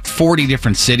than 40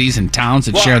 different cities and towns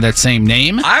that share that same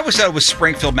name. I always thought it was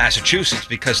Springfield, Massachusetts,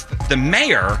 because the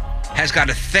mayor has got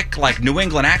a thick, New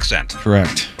England accent.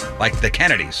 Correct. Like the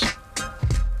Kennedys.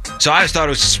 So I always thought it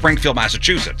was Springfield,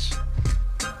 Massachusetts.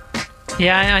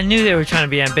 Yeah, I knew they were trying to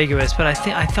be ambiguous, but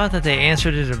I thought that they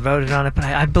answered it or voted on it, but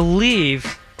I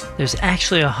believe there's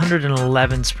actually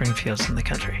 111 Springfields in the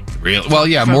country. Really? Well,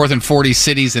 yeah, more than 40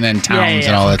 cities and then towns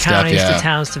and all that stuff. Counties to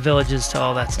towns to villages to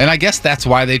all that stuff. And I guess that's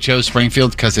why they chose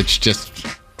Springfield, because it's just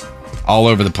all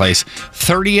over the place.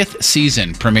 30th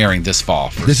season premiering this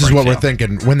fall. This is what we're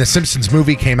thinking. When the Simpsons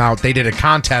movie came out, they did a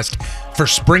contest for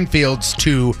Springfields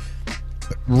to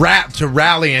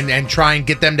rally and try and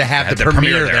get them to have the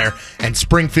premiere there. And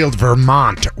Springfield,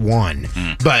 Vermont won.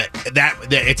 But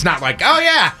it's not like, oh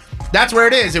yeah, That's where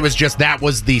it is. It was just that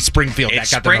was the Springfield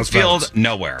It's that got the most votes. Springfield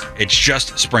nowhere. It's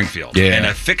just Springfield. Yeah. In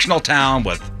a fictional town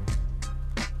with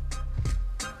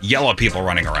yellow people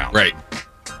running around. Right.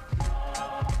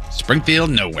 Springfield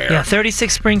nowhere. Yeah,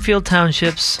 36 Springfield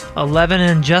townships, 11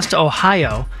 in just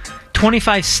Ohio.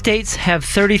 25 states have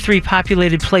 33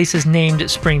 populated places named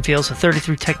Springfield, so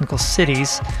 33 technical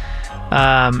cities.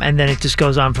 And then it just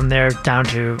goes on from there down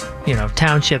to,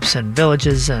 townships and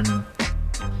villages, and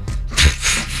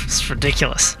it's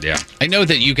ridiculous. Yeah. I know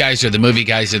that you guys are the movie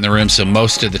guys in the room, so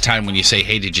most of the time when you say,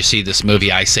 hey, did you see this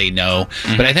movie, I say no.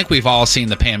 Mm-hmm. But I think we've all seen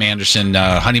the Pam Anderson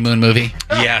honeymoon movie.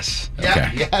 Yes.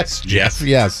 Okay.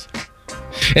 Yes.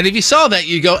 And if you saw that,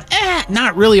 you go,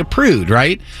 not really a prude,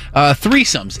 right?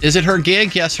 Threesomes. Is it her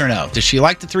gig? Yes or no? Does she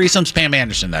like the threesomes? Pam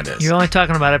Anderson, that is. You're only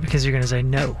talking about it because you're going to say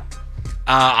no.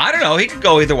 I don't know. He could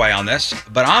go either way on this,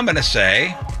 but I'm going to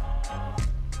say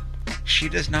she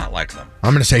does not like them.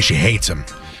 I'm going to say she hates him.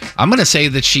 I'm going to say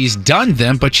that she's done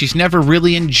them, but she's never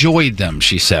really enjoyed them,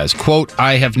 she says. Quote,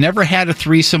 I have never had a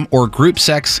threesome or group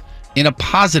sex in a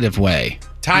positive way.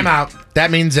 Time out.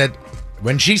 That means that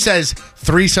when she says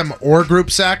threesome or group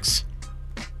sex,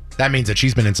 that means that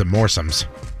she's been in some moresomes.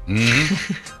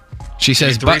 Mm-hmm. She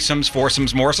says threesomes,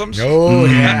 foursomes, moresomes. Oh,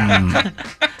 yeah.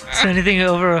 So anything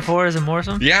over a 4 is a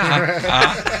moresome?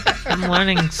 Yeah. I'm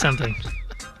learning something.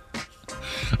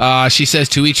 She says,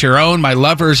 to each her own, my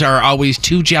lovers are always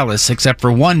too jealous, except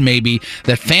for one maybe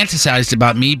that fantasized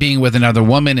about me being with another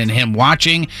woman and him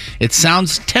watching. It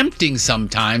sounds tempting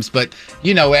sometimes, but,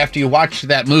 after you watch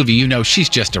that movie, she's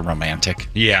just a romantic.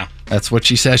 Yeah. That's what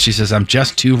she says. She says, I'm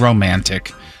just too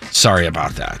romantic. Sorry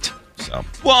about that. So.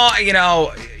 Well, you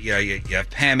have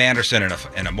Pam Anderson and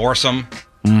a moresome.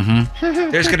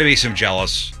 Mm-hmm. There's going to be some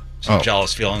jealous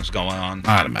feelings going on.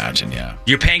 I'd imagine, yeah.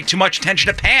 You're paying too much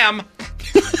attention to Pam.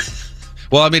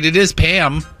 Well, I mean, it is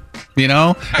Pam,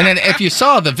 And then if you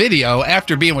saw the video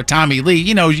after being with Tommy Lee,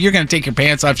 you're going to take your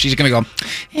pants off. She's going to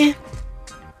go,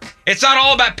 It's not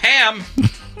all about Pam.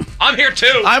 I'm here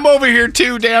too. I'm over here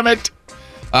too, damn it.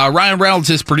 Ryan Reynolds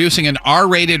is producing an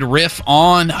R-rated riff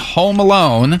on Home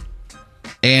Alone,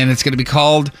 and it's going to be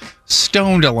called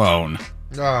Stoned Alone.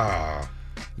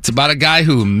 It's about a guy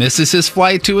who misses his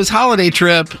flight to his holiday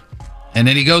trip, and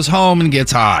then he goes home and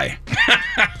gets high.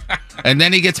 And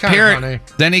then he gets paranoid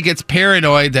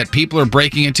that people are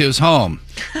breaking into his home.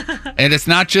 And it's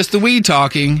not just the weed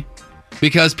talking,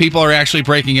 because people are actually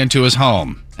breaking into his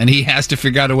home, and he has to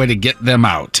figure out a way to get them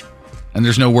out. And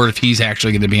there's no word if he's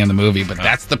actually going to be in the movie, but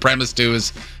that's the premise to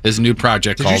his new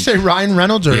project. Did you say Ryan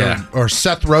Reynolds or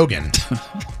Seth Rogen?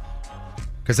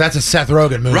 Because that's a Seth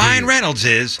Rogen movie. Ryan Reynolds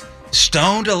is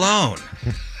Stoned Alone.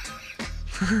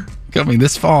 Coming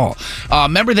this fall.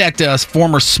 Remember that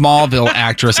former Smallville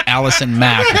actress, Allison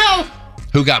Mack,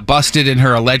 who got busted in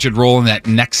her alleged role in that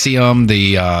Nexium,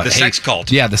 the sex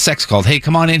cult. Yeah, the sex cult. Hey,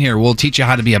 come on in here. We'll teach you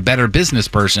how to be a better business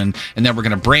person, and then we're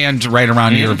going to brand right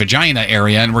around your vagina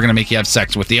area, and we're going to make you have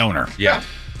sex with the owner. Yeah.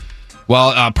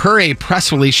 Well, per a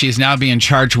press release, she is now being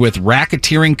charged with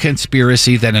racketeering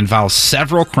conspiracy that involves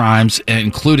several crimes,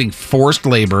 including forced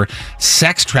labor,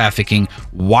 sex trafficking,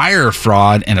 wire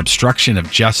fraud, and obstruction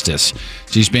of justice.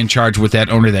 She's been charged with that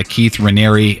owner, that Keith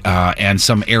Raniere, and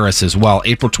some heiress as well.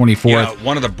 April 24th. Yeah,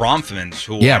 one of the Bromphmans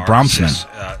who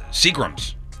are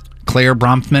Seagrams. Claire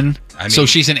Bromphman. So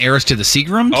she's an heiress to the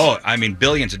Seagrams? Oh, I mean,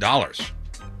 billions of dollars.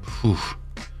 Whew.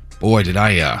 Boy, did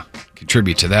I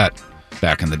contribute to that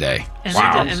back in the day.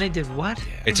 And they did what?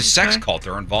 It's a sex cult.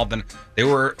 They're involved in.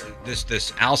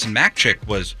 This Allison Mack chick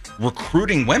was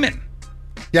recruiting women.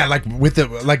 Yeah,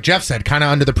 like Jeff said, kind of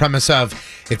under the premise of,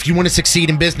 if you want to succeed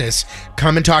in business,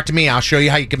 come and talk to me. I'll show you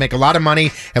how you can make a lot of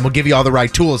money, and we'll give you all the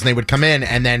right tools. And they would come in,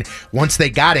 and then once they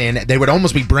got in, they would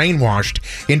almost be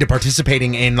brainwashed into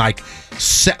participating in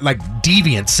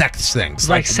deviant sex things,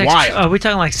 like sex. Wild. Are we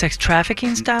talking like sex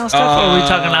trafficking style stuff, or are we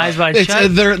talking eyes wide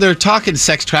shut? They're talking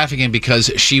sex trafficking because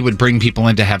she would bring people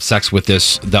in to have sex with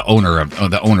the owner of the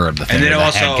thing, and then the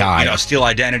also head guy. Steal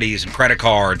identities and credit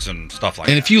cards and stuff like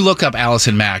that. And if you look up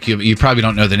Allison Mack, you probably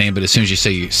don't know the name, but as soon as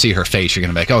you see her face, you're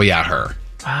gonna be like, oh yeah, her.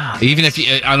 Wow. Even if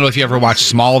I don't know if you ever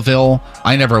watched Smallville.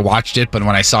 I never watched it, but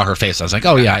when I saw her face, I was like,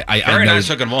 oh yeah, I know. Nice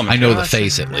looking woman. I know the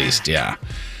face at least. Yeah.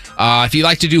 If you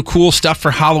like to do cool stuff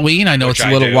for Halloween, I know it's a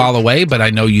little while away, but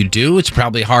I know you do. It's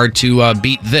probably hard to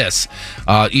beat this.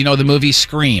 The movie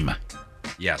Scream.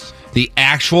 Yes. The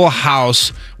actual house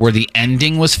where the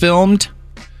ending was filmed.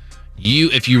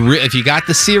 If you got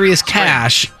the serious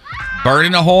cash,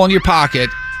 burning a hole in your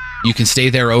pocket, You can stay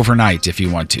there overnight if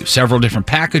you want to. Several different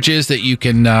packages that you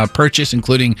can purchase,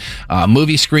 including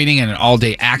movie screening and an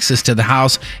all-day access to the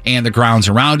house and the grounds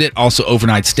around it. Also,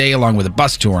 overnight stay along with a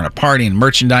bus tour and a party and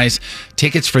merchandise.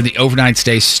 Tickets for the overnight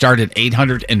stay start at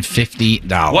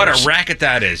 $850. What a racket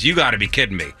that is. You got to be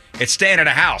kidding me. It's staying at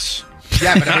a house.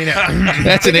 Yeah, but I mean,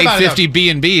 that's an $850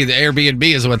 B&B. The Airbnb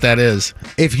is what that is.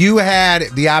 If you had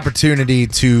the opportunity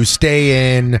to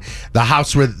stay in the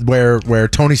house where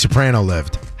Tony Soprano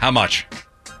lived, how much?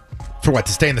 For what?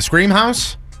 To stay in the Scream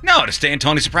house? No, to stay in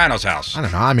Tony Soprano's house. I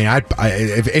don't know. I mean,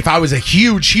 if I was a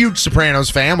huge Sopranos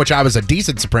fan, which I was a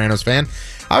decent Sopranos fan,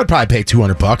 I would probably pay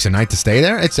 $200 a night to stay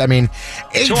there. It's, I mean,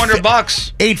 $200.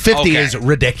 $850 is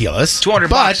ridiculous.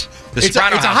 $200. The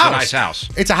Soprano house is a nice house.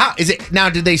 It's a house. Is it now?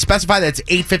 Did they specify that it's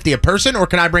 $850 a person, or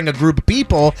can I bring a group of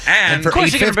people? And for of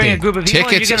course, you're going to bring a group of people.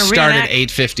 Tickets start at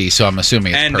 $850, so I'm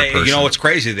assuming it's per person. You know what's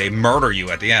crazy? They murder you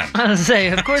at the end. I was gonna say,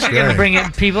 of course, you're going to bring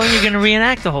in people, and you're going to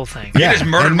reenact the whole thing. Yeah, You just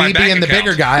murdered and my me bank being the account.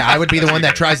 bigger guy, I would be the one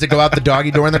that tries to go out the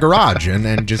doggy door in the garage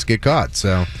and just get caught.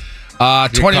 So.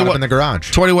 21 in the garage.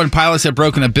 21 Pilots have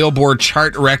broken a Billboard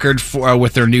chart record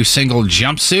with their new single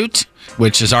Jumpsuit,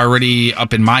 which is already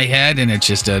up in my head, and it's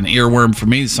just an earworm for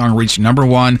me. The song reached the number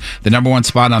one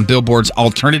spot on Billboard's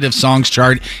Alternative Songs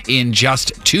chart in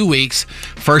just 2 weeks.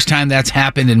 First time that's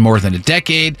happened in more than a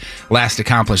decade. Last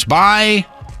accomplished by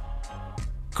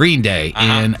Green Day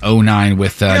in 2009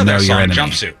 with Know Your song, Enemy.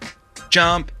 Jumpsuit.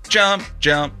 Jump, jump,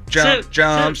 jump, jump,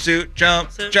 jumpsuit, jump,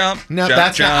 jump. No, jump,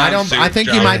 that's not. I don't. jumpsuit, I think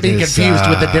you jump. might be confused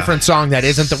with a different song that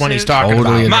isn't the one he's talking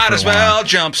Totally about. Might as well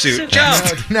jumpsuit,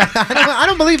 jump. No, I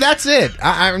don't believe that's it.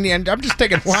 I mean, I'm just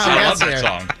taking a wild I love guess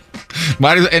that here.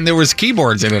 song. And there was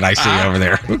keyboards in it, I see over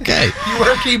there. Okay. You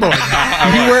were keyboard.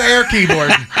 You were air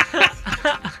keyboard.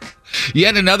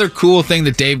 Yet another cool thing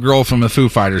that Dave Grohl from the Foo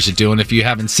Fighters is doing, if you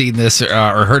haven't seen this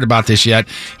or heard about this yet,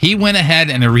 he went ahead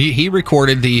and he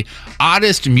recorded the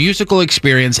oddest musical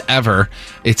experience ever.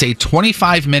 It's a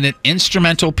 25-minute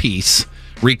instrumental piece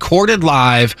recorded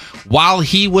live while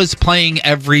he was playing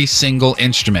every single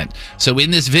instrument. So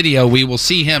in this video, we will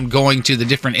see him going to the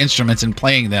different instruments and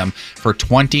playing them for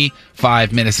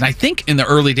 25 minutes. And I think in the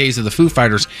early days of the Foo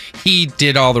Fighters, he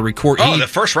did all the recording. Oh, the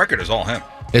first record is all him.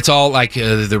 It's all like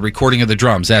the recording of the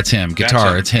drums. That's him.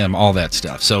 Guitar, it's him. All that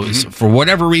stuff. So for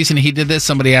whatever reason he did this,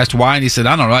 somebody asked why, and he said,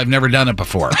 I don't know. I've never done it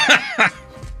before. Well,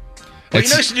 you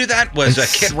know, used to do that was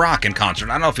Kid Rock in concert.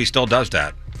 I don't know if he still does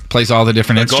that. Plays all the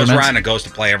different Goes instruments. around and goes to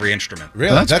play every instrument.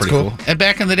 Really? Well, that's pretty cool. And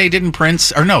back in the day, didn't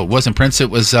Prince, or no, it wasn't Prince, it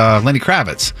was Lenny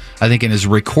Kravitz. I think in his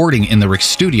recording in the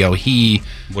studio, he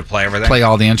would play everything. Play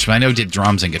all the instruments. I know he did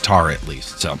drums and guitar at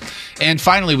least. So, and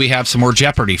finally, we have some more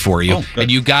Jeopardy for you.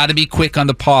 And you got to be quick on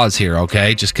the pause here,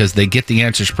 okay? Just because they get the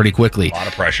answers pretty quickly. A lot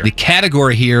of pressure. The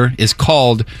category here is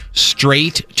called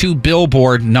Straight to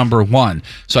Billboard #1.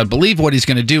 So I believe what he's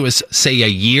going to do is say a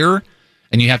year,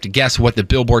 and you have to guess what the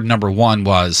Billboard #1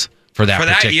 was. For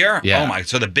that year? Yeah. Oh, my.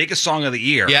 So the biggest song of the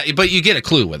year. Yeah, but you get a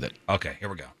clue with it. Okay, here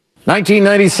we go.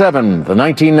 1997, the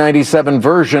 1997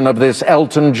 version of this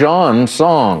Elton John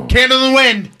song. Candle in the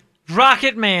Wind.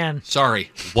 Rocket Man.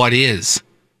 Sorry, what is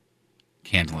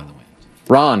Candle in the Wind?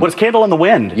 Ron. What's Candle in the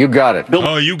Wind? You got it.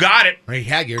 Oh, you got it.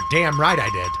 Yeah, you're damn right I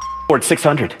did. Billboard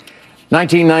 600.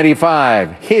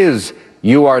 1995, his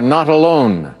You Are Not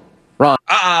Alone. Ron.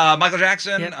 Michael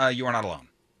Jackson, You Are Not Alone.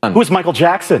 Who's Michael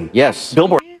Jackson? Yes.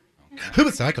 Billboard. Who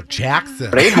was Michael Jackson?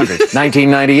 800.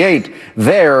 1998,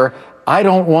 there, I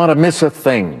Don't Want to Miss a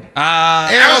Thing.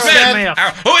 Aerosmith.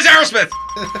 Who is Aerosmith?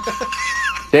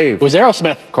 Dave. Who's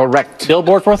Aerosmith? Correct.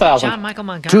 Billboard 4000. John Michael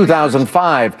Montgomery.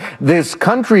 2005, this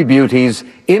Country Beauties,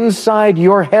 Inside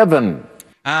Your Heaven.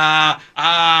 What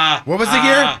was the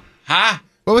year? Huh?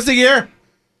 What was the year?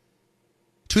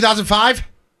 2005?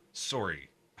 Sorry.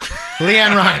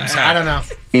 Leanne Rimes. I don't know.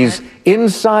 He's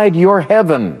Inside Your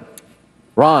Heaven.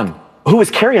 Ron. Who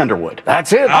is Carrie Underwood?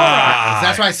 That's it.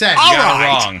 That's what I said. You got it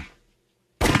wrong.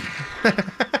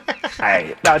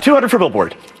 Hey, 200 for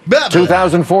Billboard.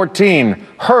 2014,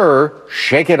 her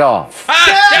Shake It Off.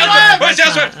 Where's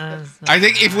Taylor Swift? I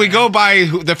think if we go by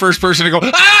the first person to go,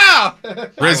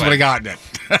 Riz would have gotten it.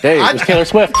 Dave, it was Taylor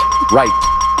Swift. Right.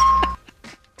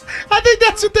 I think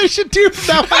that's what they should do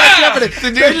from now on. Jeopardy.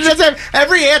 They should just have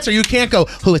every answer. You can't go,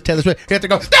 who is Taylor Swift? You have to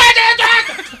go,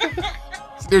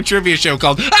 Their trivia show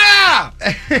called your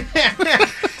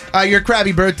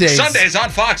Krabby Birthdays. Sundays on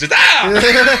Fox. It's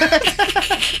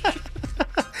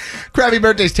Crappy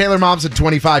birthdays. Taylor Mom's at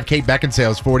 25. Kate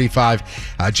Beckinsale is 45.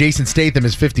 Jason Statham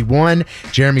is 51.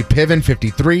 Jeremy Piven,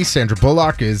 53. Sandra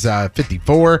Bullock is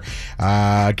 54.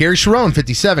 Gary Sharon,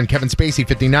 57. Kevin Spacey,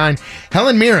 59.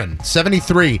 Helen Mirren,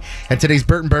 73. And today's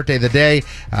Burton birthday of the day.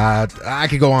 I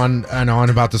could go on and on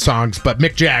about the songs, but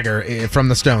Mick Jagger from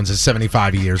the Stones is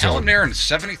 75 years old. Helen Mirren,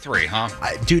 73, huh?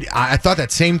 Dude, I thought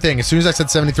that same thing. As soon as I said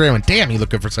 73, I went, damn, he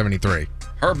looked good for 73.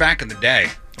 Her back in the day.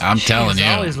 I'm telling you.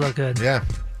 always look good. Yeah,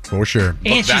 for sure.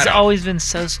 And she's always been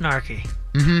so snarky.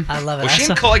 Mm-hmm. I love it. Was she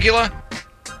in Caligula?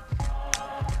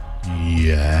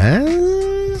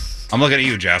 Yes. I'm looking at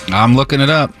you, Jeff. I'm looking it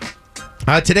up.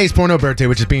 Today's porno birthday,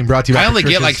 which is being brought to you by I only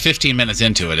get Patricia's- like 15 minutes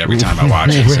into it every time I watch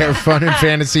it. Where fun and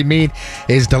fantasy meet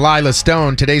is Delilah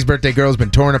Stone. Today's birthday girl has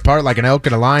been torn apart like an elk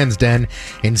in a lion's den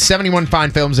in 71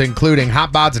 fine films, including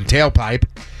Hot Bods and Tailpipe,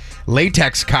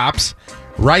 Latex Cops,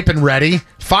 Ripe and Ready,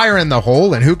 Fire in the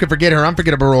Hole, and who could forget her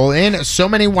unforgettable role in So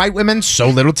Many White Women, So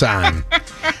Little Time.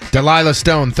 Delilah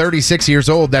Stone, 36 years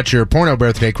old. That's your porno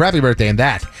birthday, crappy birthday, and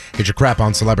that is your crap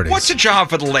on celebrities. What's the job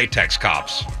for the latex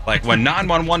cops? Like when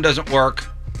 911 doesn't work,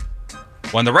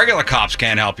 when the regular cops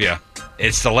can't help you,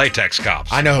 it's the latex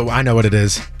cops. I know what it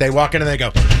is. They walk in and they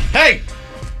go, "Hey,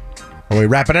 are we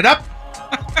wrapping it up?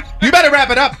 You better wrap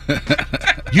it up.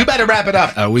 You better wrap it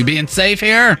up. Are we being safe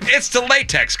here?" It's the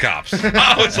latex cops. Oh,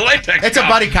 it's the latex It's a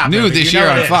cops. buddy cop New movie. this You know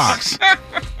year it on is. Fox.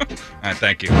 All right,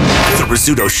 thank you. The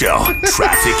Rizzuto Show.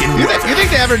 Traffic and You weather. think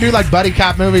they ever do like buddy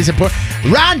cop movies? And put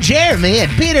Ron Jeremy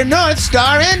and Peter North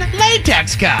starring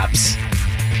Latex Cops,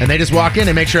 and they just walk in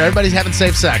and make sure everybody's having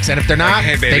safe sex, and if they're not,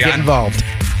 Hey, baby, they get involved.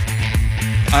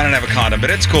 I don't have a condom, but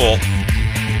it's cool.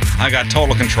 I got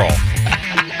total control.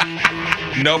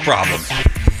 No problem.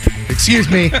 Excuse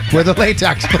me, we're the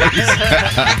Latex Police.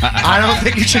 I don't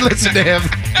think you should listen to him.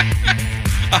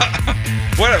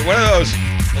 What are those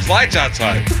lights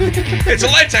outside? It's a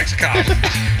latex cop.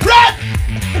 Run!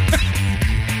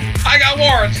 I got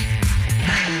warrants.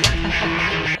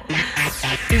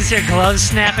 You just hear gloves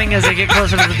snapping as they get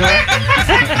closer to the door.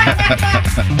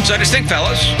 So just think,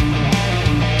 fellas,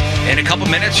 in a couple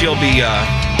minutes you'll be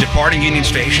departing Union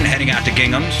Station, heading out to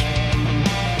Gingham's.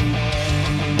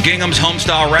 Gingham's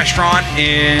Homestyle Restaurant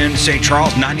in St.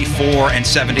 Charles, 94 and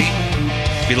 70.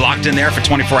 Be locked in there for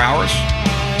 24 hours,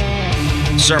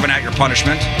 serving out your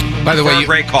punishment. By the for way, a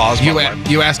great cause.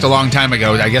 you asked a long time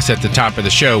ago, I guess at the top of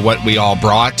the show, what we all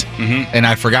brought. And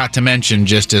I forgot to mention,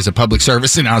 just as a public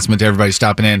service announcement to everybody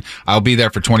stopping in, I'll be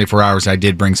there for 24 hours. I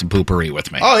did bring some poopery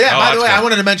with me. Oh, yeah. By the way, good. I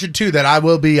wanted to mention, too, that I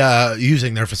will be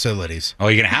using their facilities. Oh,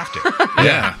 you're going to have to.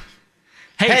 Yeah.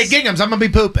 Hey, Gingham's, I'm going to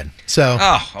be pooping. So,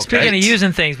 Speaking of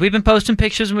using things, we've been posting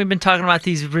pictures and we've been talking about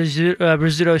these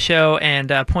Rizzuto Show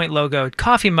and Point Logo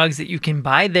coffee mugs that you can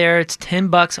buy there. It's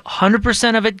 $10.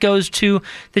 100% of it goes to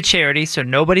the charity, so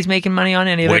nobody's making money on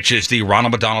any of it. Which is the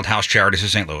Ronald McDonald House Charities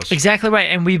of St. Louis. Exactly right.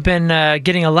 And we've been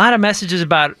getting a lot of messages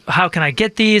about how can I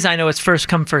get these. I know it's first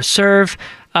come, first serve.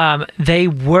 They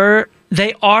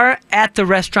are at the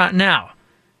restaurant now.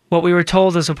 What we were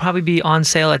told is it'll probably be on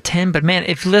sale at 10. But man,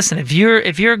 if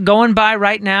you're going by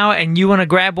right now and you want to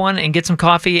grab one and get some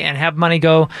coffee and have money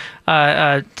go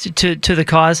to the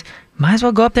cause, might as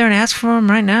well go up there and ask for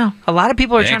them right now. A lot of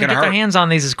people are It ain't trying to get gonna their hurt. hands on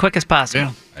these as quick as possible.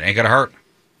 Yeah, it ain't gonna hurt.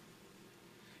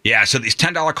 Yeah, so these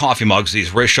 $10 coffee mugs,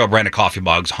 these Riz Show branded coffee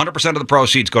mugs, 100% of the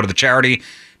proceeds go to the charity.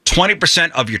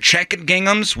 20% of your check at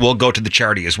Gingham's will go to the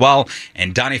charity as well.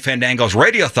 And Donnie Fandango's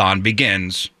Radiothon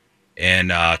begins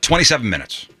in 27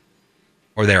 minutes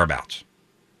or thereabouts.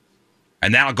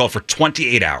 And that'll go for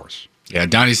 28 hours. Yeah,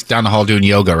 Donnie's down the hall doing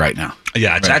yoga right now.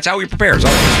 Yeah, that's how he prepares.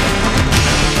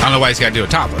 I don't know why he's got to do it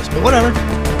topless, but whatever.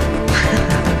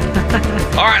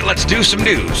 All right, let's do some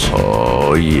news.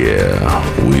 Oh,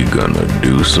 yeah. We gonna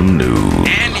do some news.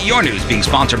 And your news being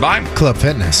sponsored by Club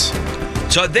Fitness.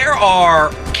 So there are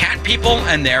cat people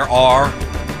and there are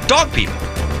dog people.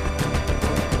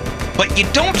 But you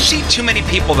don't see too many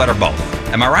people that are both.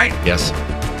 Am I right? Yes.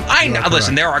 I know.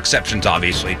 Listen, there are exceptions,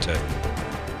 obviously, to,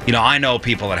 I know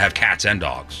people that have cats and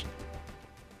dogs.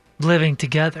 Living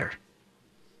together.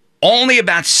 Only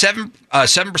about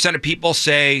 7% of people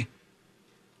say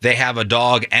they have a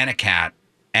dog and a cat,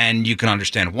 and you can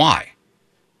understand why.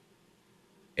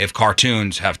 If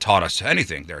cartoons have taught us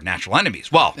anything, they're natural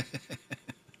enemies. Well,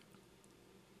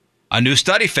 a new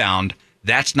study found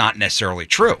that's not necessarily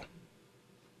true.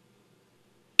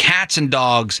 Cats and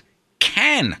dogs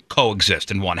can coexist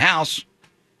in one house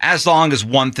as long as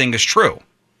one thing is true.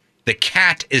 The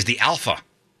cat is the alpha.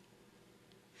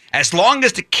 As long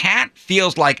as the cat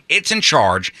feels like it's in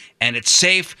charge and it's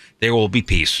safe, there will be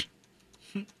peace.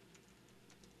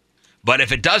 But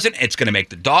if it doesn't, it's going to make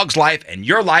the dog's life and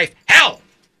your life hell.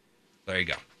 There you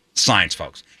go. Science,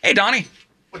 folks. Hey, Donnie.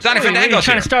 Donnie Are you Fandango's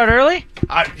trying here. to start early?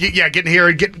 Yeah, getting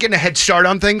here, getting a head start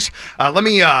on things. Let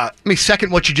me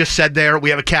second what you just said there. We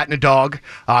have a cat and a dog.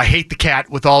 I hate the cat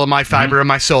with all of my fiber in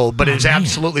my soul, but it is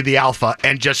absolutely the alpha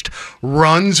and just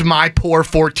runs my poor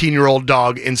 14-year-old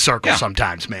dog in circles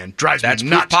sometimes, man. Drives That's me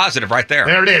proof nuts. positive right there.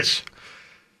 There it is.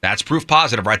 That's proof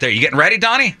positive right there. You getting ready,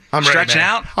 Donnie? I'm ready, Stretching man.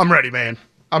 out? I'm ready, man.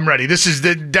 I'm ready. This is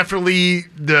definitely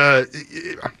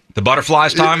the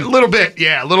butterflies time? A little bit,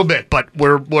 yeah, a little bit, but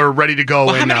we're ready to go.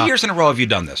 Well, how many years in a row have you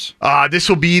done this? This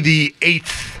will be the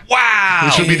 8th. Wow.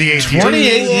 This will be the 8th year.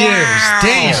 28 years.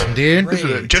 Damn,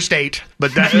 dude. Just 8,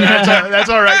 but that's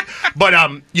all right. But,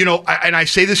 and I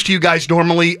say this to you guys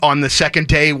normally on the second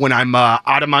day when I'm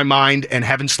out of my mind and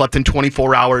haven't slept in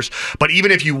 24 hours. But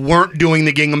even if you weren't doing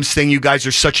the Gingham's thing, you guys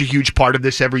are such a huge part of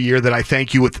this every year that I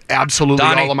thank you with absolutely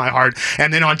Donnie, all of my heart.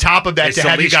 And then on top of that, it's to the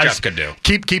have you least guys Jeff could do.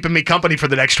 keeping me company for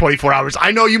the next 24 hours.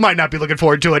 I know you might not be looking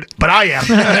forward to it, but I am.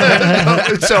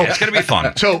 So it's going to be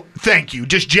fun. So thank you.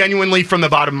 Just genuinely from the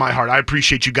bottom of my heart. I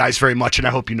appreciate you guys very much, and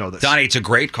I hope you know this. Donnie, it's a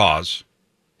great cause,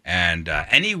 and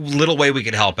any little way we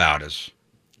could help out is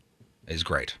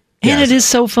great. And it is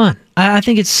so fun. I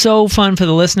think it's so fun for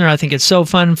the listener. I think it's so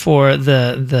fun for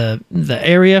the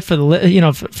area,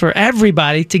 for for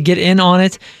everybody to get in on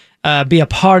it, be a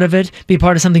part of it, be a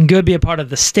part of something good, be a part of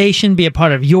the station, be a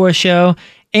part of your show,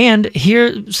 and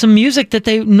hear some music that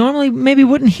they normally maybe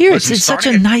wouldn't hear. Listen, it's such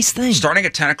a nice thing. Starting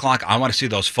at 10 o'clock, I want to see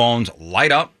those phones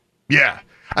light up. Yeah.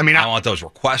 I mean, I want those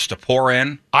requests to pour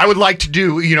in. I would like to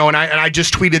do, and I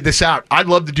just tweeted this out. I'd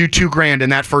love to do $2,000 in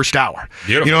that first hour.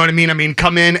 Beautiful. You know what I mean? I mean,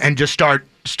 come in and just start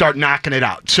knocking it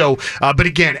out. So, but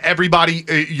again, everybody,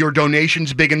 your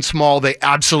donations, big and small, they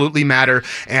absolutely matter,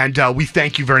 and we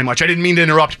thank you very much. I didn't mean to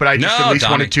interrupt, but I just at least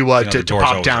Donnie, wanted to door's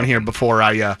pop always down open. here before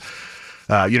I.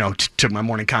 Took my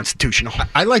morning constitutional.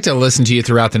 I like to listen to you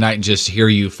throughout the night and just hear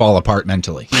you fall apart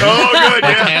mentally. Oh, good.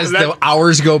 Yeah. As the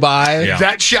hours go by. Yeah.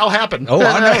 That shall happen. Oh,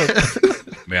 I know.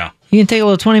 Yeah. You can take a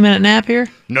little 20-minute nap here?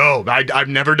 No, I've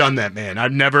never done that, man.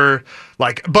 I've never,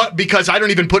 but because I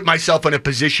don't even put myself in a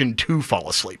position to fall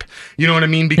asleep. You know what I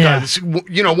mean? Because,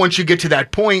 once you get to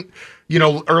that point,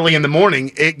 early in the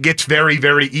morning, it gets very,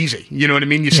 very easy. You know what I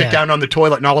mean? You sit down on the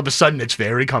toilet and all of a sudden it's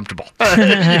very comfortable.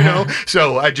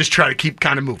 So I just try to keep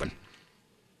kind of moving.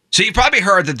 So you probably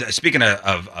heard that, speaking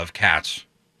of cats,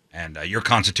 and you're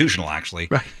constitutional, actually.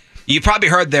 Right. You probably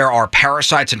heard there are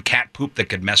parasites in cat poop that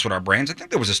could mess with our brains. I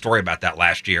think there was a story about that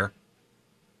last year.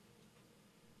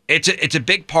 It's a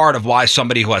big part of why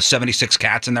somebody who has 76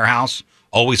 cats in their house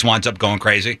always winds up going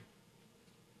crazy.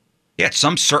 Yeah, it's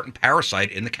some certain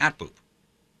parasite in the cat poop.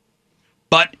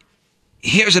 But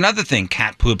here's another thing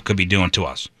cat poop could be doing to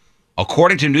us.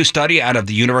 According to a new study out of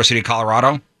the University of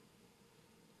Colorado,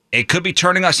 it could be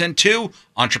turning us into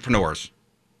entrepreneurs.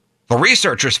 The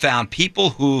researchers found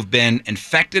people who've been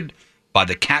infected by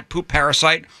the cat poop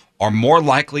parasite are more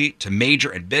likely to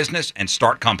major in business and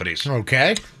start companies.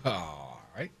 Okay.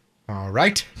 All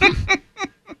right.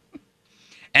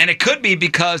 And it could be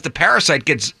because the parasite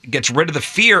gets rid of the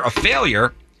fear of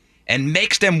failure and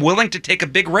makes them willing to take a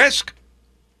big risk.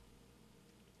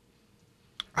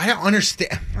 I don't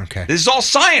understand. Okay. This is all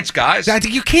science, guys.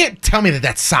 You can't tell me that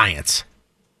that's science.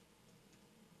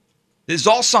 This is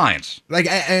all science.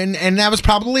 And that was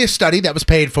probably a study that was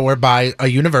paid for by a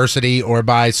university or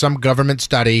by some government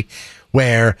study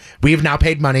where we've now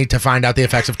paid money to find out the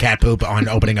effects of cat poop on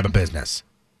opening up a business.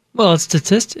 Well,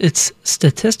 it's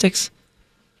statistics.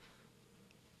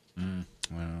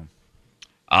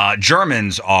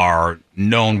 Germans are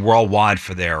known worldwide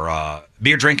for their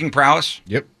beer drinking prowess.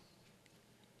 Yep.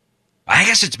 I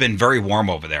guess it's been very warm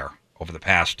over there over the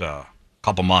past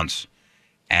couple months,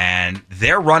 and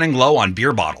they're running low on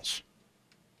beer bottles.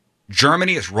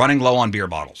 Germany is running low on beer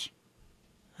bottles.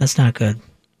 That's not good.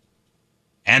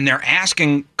 And they're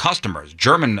asking customers,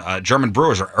 German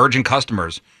brewers are urging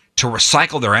customers to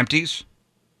recycle their empties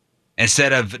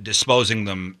instead of disposing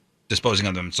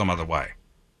of them some other way.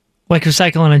 Like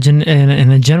recycle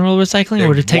in a general recycling,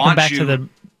 or to take them back to the...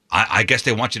 I guess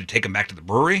they want you to take them back to the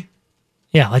brewery.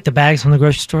 Yeah, like the bags from the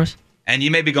grocery stores. And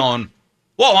you may be going,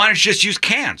 well, why don't you just use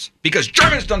cans? Because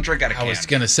Germans don't drink out of cans. I was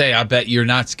going to say, I bet you're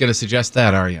not going to suggest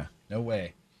that, are you? No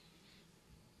way.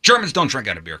 Germans don't drink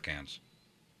out of beer cans.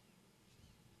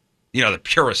 The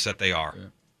purists that they are. Yeah.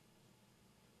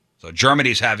 So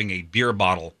Germany's having a beer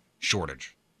bottle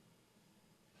shortage.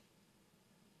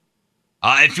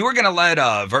 If you were going to let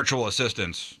virtual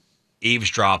assistants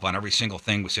eavesdrop on every single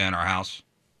thing we say in our house,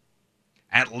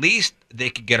 at least they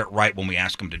could get it right when we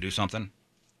ask them to do something.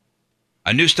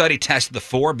 A new study tested the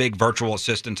 4 big virtual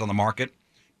assistants on the market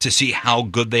to see how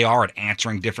good they are at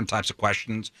answering different types of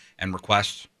questions and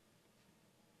requests.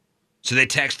 So they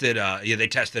tested. They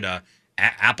tested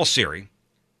Apple Siri.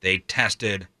 They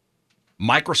tested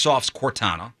Microsoft's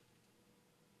Cortana.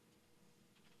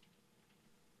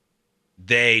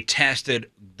 They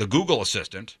tested the Google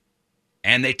Assistant,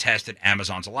 and they tested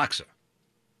Amazon's Alexa.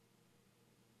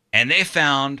 And they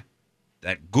found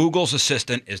that Google's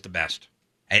Assistant is the best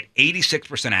at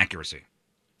 86% accuracy,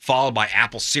 followed by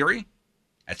Apple Siri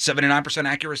at 79%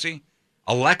 accuracy,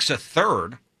 Alexa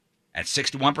third at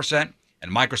 61%,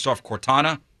 and Microsoft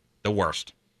Cortana the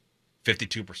worst,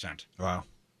 52%. Wow.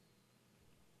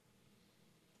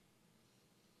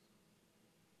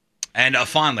 And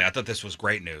finally, I thought this was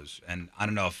great news. And I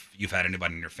don't know if you've had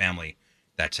anybody in your family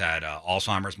that's had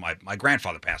Alzheimer's. My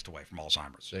grandfather passed away from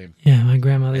Alzheimer's. Same. Yeah, my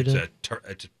grandmother It's did.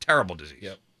 it's a terrible disease.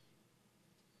 Yep.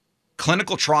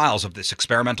 Clinical trials of this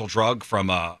experimental drug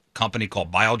from a company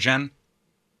called Biogen,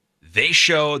 they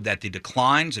showed that the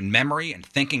declines in memory and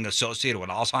thinking associated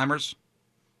with Alzheimer's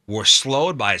were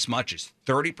slowed by as much as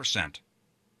 30%.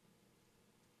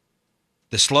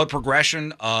 The slow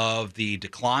progression of the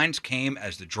declines came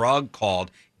as the drug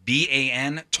called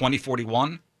BAN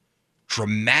 2041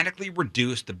 dramatically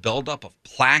reduced the buildup of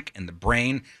plaque in the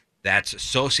brain that's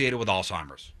associated with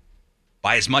Alzheimer's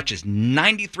by as much as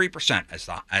 93% as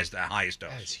the highest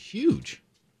dose. That's huge.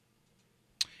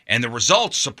 And the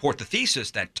results support the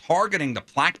thesis that targeting the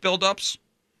plaque buildups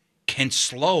can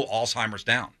slow Alzheimer's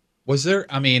down. Was there,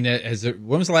 I mean,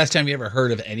 when was the last time you ever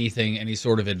heard of anything, any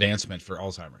sort of advancement for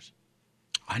Alzheimer's?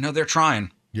 I know they're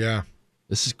trying. Yeah.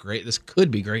 This is great. This could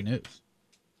be great news.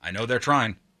 I know they're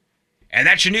trying. And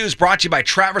that's your news brought to you by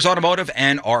Travers Automotive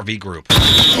and RV Group.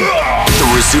 The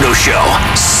Rizzuto Show.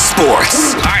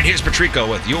 Sports. All right, here's Patrico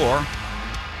with your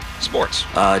sports.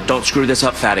 Don't screw this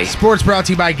up, fatty. Sports brought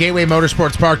to you by Gateway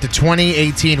Motorsports Park. The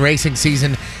 2018 racing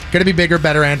season going to be bigger,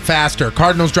 better, and faster.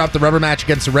 Cardinals dropped the rubber match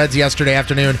against the Reds yesterday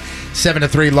afternoon.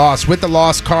 7-3 loss. With the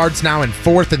loss, Cards now in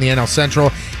fourth in the NL Central.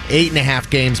 8.5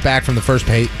 games back from the first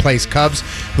place Cubs,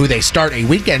 who they start a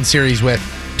weekend series with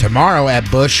tomorrow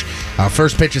at Busch.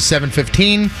 First pitch is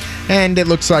 7:15, and it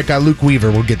looks like Luke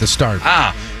Weaver will get the start.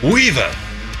 Weaver.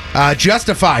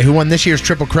 Justify, who won this year's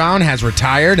Triple Crown, has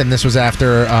retired, and this was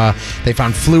after they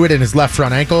found fluid in his left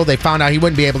front ankle. They found out he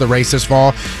wouldn't be able to race this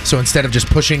fall, so instead of just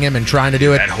pushing him and trying to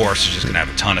do it, That horse is just going to have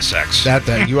a ton of sex.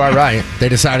 you are right. They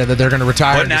decided that they're going to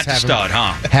retire. Putting and that just to have stud,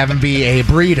 huh? Have him be a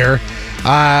breeder.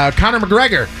 Conor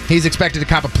McGregor, he's expected to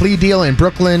cop a plea deal in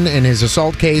Brooklyn in his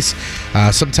assault case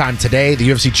sometime today. The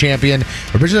UFC champion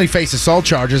originally faced assault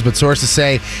charges, but sources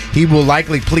say he will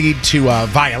likely plead to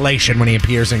violation when he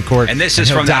appears in court. And this is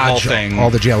he'll from that whole dodge thing. all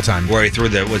the jail time. Where he threw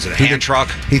the hand truck?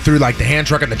 He threw like the hand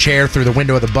truck and the chair through the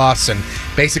window of the bus and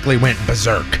basically went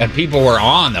berserk. And people were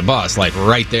on the bus, like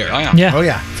right there. Oh, Oh,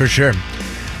 yeah, for sure.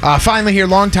 Finally here,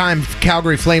 longtime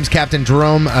Calgary Flames captain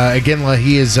Jerome Iginla,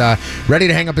 he is ready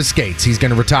to hang up his skates. He's going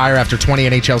to retire after 20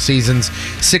 NHL seasons,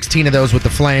 16 of those with the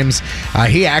Flames.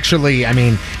 He actually,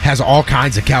 has all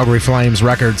kinds of Calgary Flames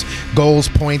records, goals,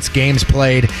 points, games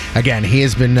played. Again, he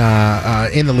has been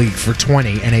in the league for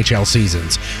 20 NHL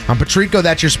seasons. I'm Patrico,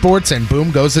 that's your sports, and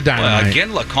boom goes the dynamite.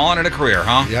 Iginla calling it a career,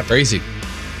 huh? Yep. Crazy.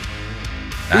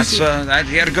 That's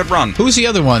he had a good run. Who's the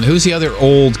other one? Who's the other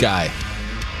old guy?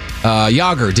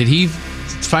 Yager. Did he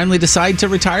finally decide to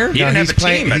retire? He didn't have a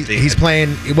team. He's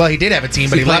playing. Well, he did have a team,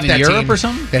 but he left that Europe team or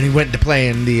something. Then he went to play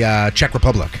in the Czech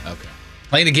Republic. Okay.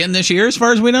 Playing again this year, as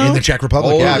far as we know. In the Czech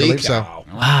Republic, yeah, I Holy believe cow.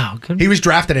 so. Wow. He was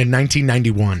drafted in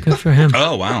 1991. Good for him.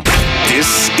 Oh, wow.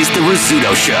 This is the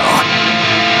Rizzuto Show.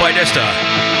 Boy, just a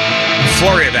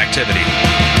flurry of activity.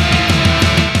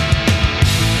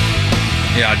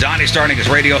 Yeah, Donnie's starting his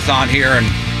radiothon here in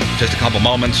just a couple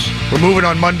moments. We're moving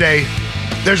on Monday.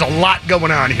 There's a lot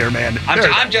going on here, man. There's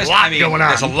a lot going on.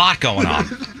 There's a lot going on.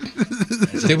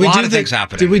 Did we do things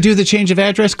happening. Did we do the change of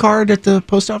address card at the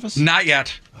post office? Not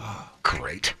yet.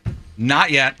 Great. Not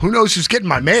yet. Who knows who's getting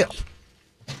my mail?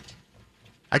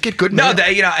 I get good mail. No,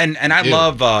 and I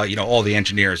love all the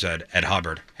engineers at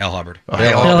Hubbard, Hale Hubbard.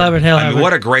 Hale Hubbard. I mean,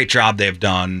 what a great job they've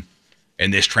done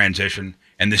in this transition.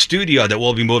 And the studio that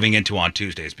we'll be moving into on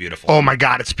Tuesday is beautiful. Oh my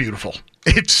God, it's beautiful.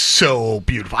 It's so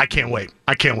beautiful. I can't wait.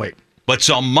 But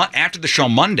so after the show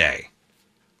Monday,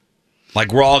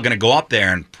 like we're all going to go up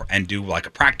there and do like a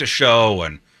practice show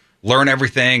and learn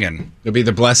everything, and it'll be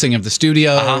the blessing of the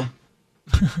studio.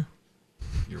 Uh-huh.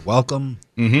 You're welcome.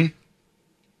 Mm-hmm.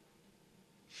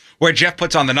 Where Jeff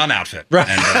puts on the nun outfit. Right.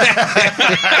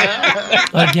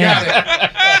 Again.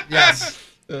 Yes.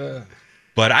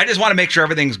 But I just want to make sure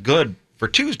everything's good for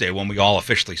Tuesday when we all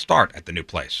officially start at the new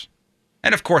place.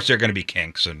 And of course, there are going to be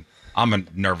kinks, and I'm a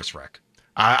nervous wreck.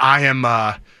 I am.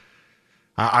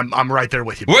 I'm right there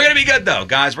with you. We're going to be good, though,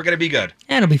 guys. We're going to be good.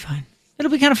 Yeah, it'll be fine.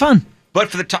 It'll be kind of fun. But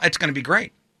for the it's going to be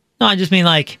great. No, I just mean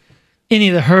like any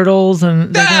of the hurdles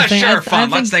and that kind of thing. Sure, fun.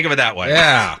 Let's think of it that way.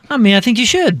 Yeah. I mean, I think you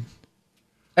should.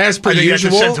 As per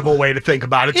usual. That's a sensible way to think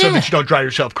about it so that you don't drive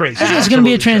yourself crazy. There's going to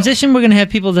be a transition. We're going to have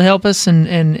people to help us,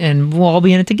 and we'll all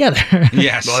be in it together.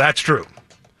 Yes. Well, that's true.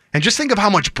 And just think of how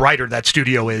much brighter that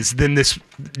studio is than this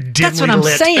dimly That's what I'm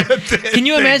lit saying. Can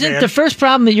you imagine the first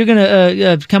problem that you're going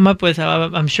to come up with?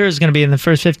 I'm sure is going to be in the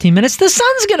first 15 minutes. The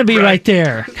sun's going to be right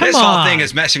there. Come this on. whole thing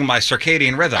is messing with my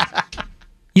circadian rhythm.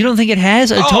 You don't think it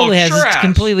has? It totally has. Sure It's has.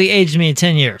 completely aged me in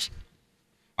 10 years.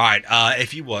 All right,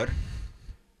 if you would,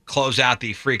 close out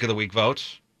the Freak of the Week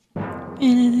votes. Okay,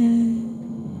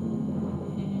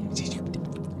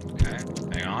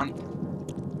 hang on.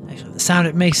 Actually, the sound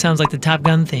it makes sounds like the Top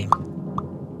Gun theme.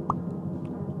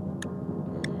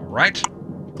 Right.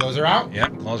 Close her out?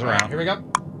 Yep, close her out. Here we go.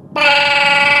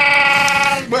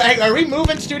 Hey, are we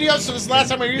moving studios? So this is the last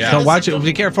time we were using So this? watch it.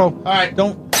 Be careful. All right.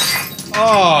 Don't.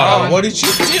 Oh, what did you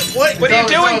do? What are you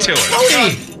doing to it?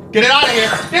 Cody, get it out of here.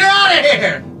 Get it out of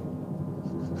here.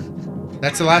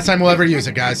 That's the last time we'll ever use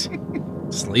it, guys.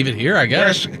 Just leave it here, I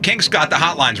guess. King's got the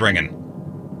hotlines ringing.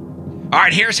 All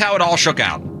right, here's how it all shook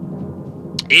out.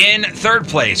 In third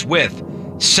place with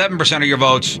 7% of your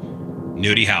votes,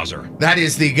 Nudie Hauser. That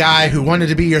is the guy who wanted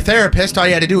to be your therapist. All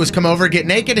you had to do was come over, get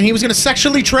naked, and he was going to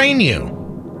sexually train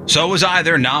you. So it was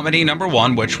either nominee number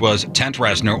 1, which was Tent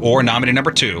Reznor, or nominee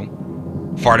number 2,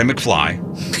 Farty McFly.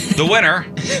 The winner,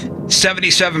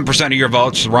 77% of your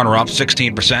votes. The runner-up,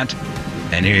 16%.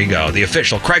 And here you go, the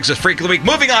official Craigslist Freak of the Week.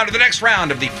 Moving on to the next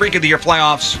round of the Freak of the Year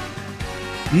playoffs.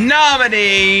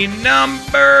 Nominee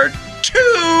number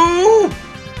 2.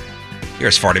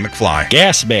 Here's Farty McFly.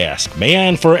 Gas mask,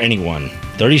 man for anyone.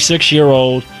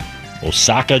 36-year-old,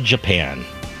 Osaka, Japan.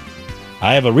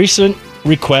 I have a recent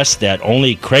request that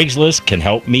only Craigslist can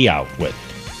help me out with.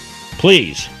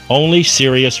 Please, only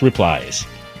serious replies.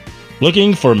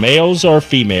 Looking for males or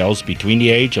females between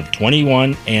the age of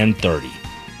 21 and 30.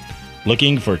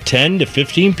 Looking for 10 to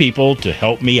 15 people to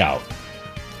help me out.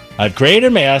 I've created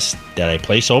a mask that I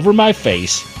place over my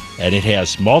face, and it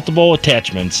has multiple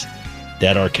attachments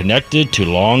that are connected to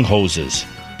long hoses.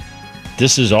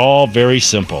 This is all very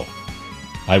simple.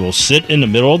 I will sit in the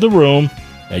middle of the room,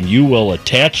 and you will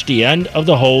attach the end of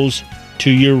the hose to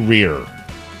your rear.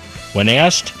 When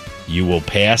asked, you will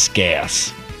pass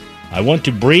gas. I want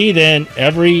to breathe in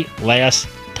every last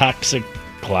toxic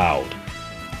cloud.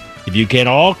 If you can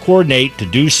all coordinate to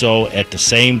do so at the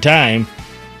same time,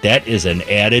 that is an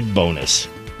added bonus.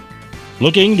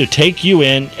 Looking to take you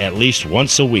in at least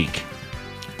once a week.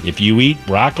 If you eat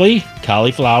broccoli,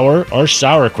 cauliflower, or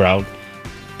sauerkraut,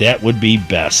 that would be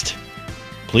best.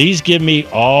 Please give me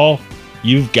all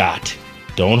you've got.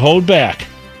 Don't hold back.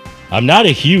 I'm not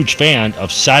a huge fan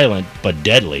of silent but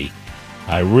deadly.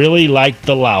 I really like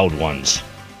the loud ones.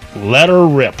 Let her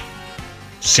rip.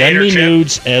 Send me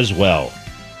nudes as well.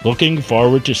 Looking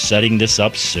forward to setting this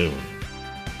up soon.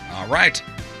 All right.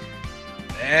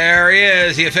 There he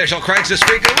is, the official Craigslist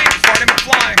Freak of the Week, Farty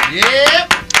McFly.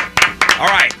 Yep. All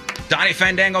right. Donnie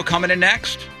Fandango coming in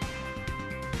next.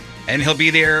 And he'll be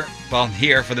there,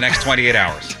 here for the next 28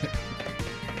 hours.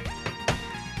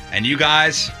 And you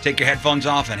guys, take your headphones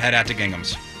off and head out to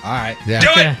Gingham's. All right. Yeah. Do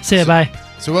it! See ya, bye.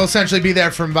 So we'll essentially be there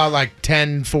from about like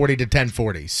 10:40 to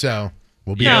 10:40. So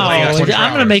we'll be No, I'm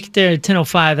going to make it there at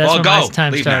 10:05. That's when my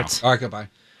time starts. All right, goodbye.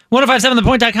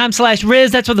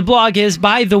 1057thepoint.com/Riz. That's what the blog is.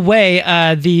 By the way,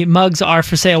 the mugs are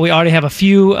for sale. We already have a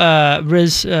few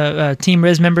Riz Team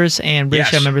Riz members and Riz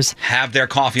Show members. Have their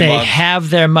coffee They mugs. have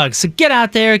their mugs. So get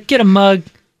out there, get a mug.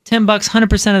 $10,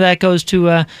 100% of that goes to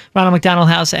Ronald McDonald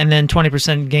House, and then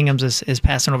 20% Gingham's is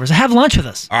passing over. So have lunch with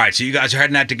us. All right, so you guys are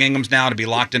heading out to Gingham's now to be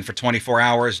locked in for 24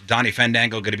 hours. Donnie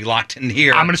Fandango going to be locked in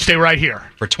here. I'm going to stay right here.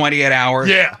 For 28 hours.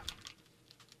 Yeah.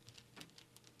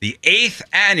 The 8th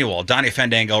annual Donnie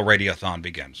Fandango Radiothon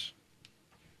begins.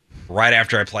 Right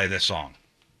after I play this song.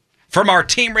 From our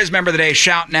Team Riz member of the day,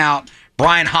 shouting out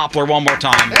Brian Hopler one more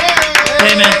time.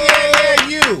 Hey, man.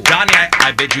 You. Donnie,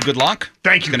 I bid you good luck.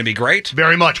 Thank you. It's going to be great.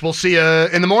 Very much. We'll see you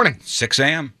in the morning. 6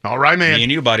 a.m. All right, man. Me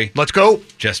and you, buddy. Let's go.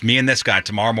 Just me and this guy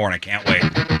tomorrow morning. Can't wait. All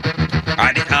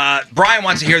right, Brian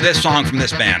wants to hear this song from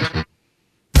this band.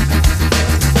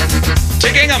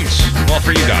 To Gingham's. Well,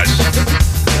 for you guys.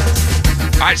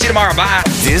 All right, see you tomorrow. Bye.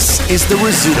 This is the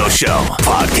Rizzuto Show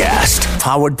podcast,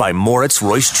 powered by Moritz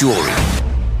Royce Jewelry.